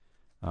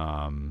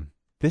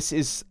 This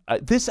is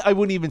this. I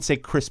wouldn't even say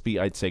crispy.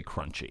 I'd say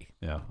crunchy.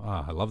 Yeah.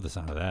 Oh, I love the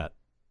sound of that.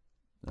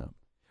 Yeah.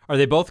 Are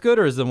they both good,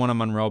 or is the one on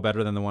Monroe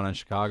better than the one on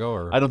Chicago?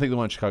 Or I don't think the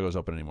one in Chicago is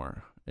open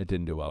anymore. It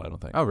didn't do well, I don't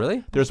think. Oh,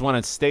 really? There's one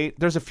in State.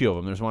 There's a few of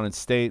them. There's one in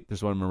State.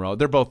 There's one in Monroe.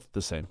 They're both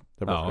the same.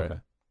 They're both great. Okay.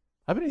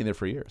 I've been eating there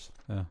for years.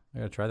 Yeah, I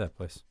gotta try that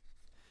place.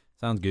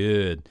 Sounds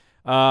good.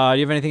 Do you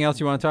have anything else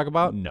you want to talk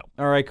about? No.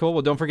 All right, cool.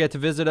 Well, don't forget to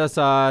visit us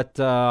on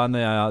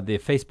the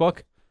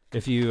Facebook.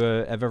 If you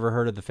have ever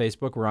heard of the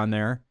Facebook, we're on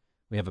there.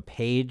 We have a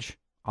page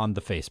on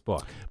the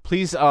Facebook.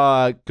 Please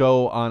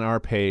go on our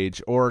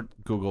page or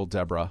Google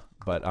Deborah,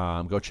 but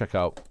go check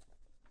out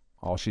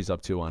all she's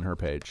up to on her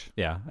page.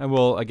 Yeah, and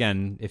we'll,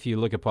 again, if you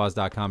look at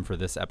pause.com for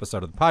this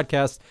episode of the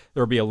podcast,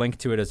 there will be a link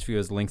to it as few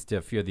as links to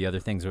a few of the other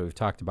things that we've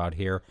talked about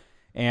here.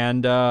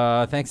 And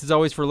thanks as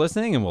always for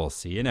listening, and we'll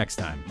see you next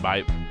time.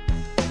 Bye.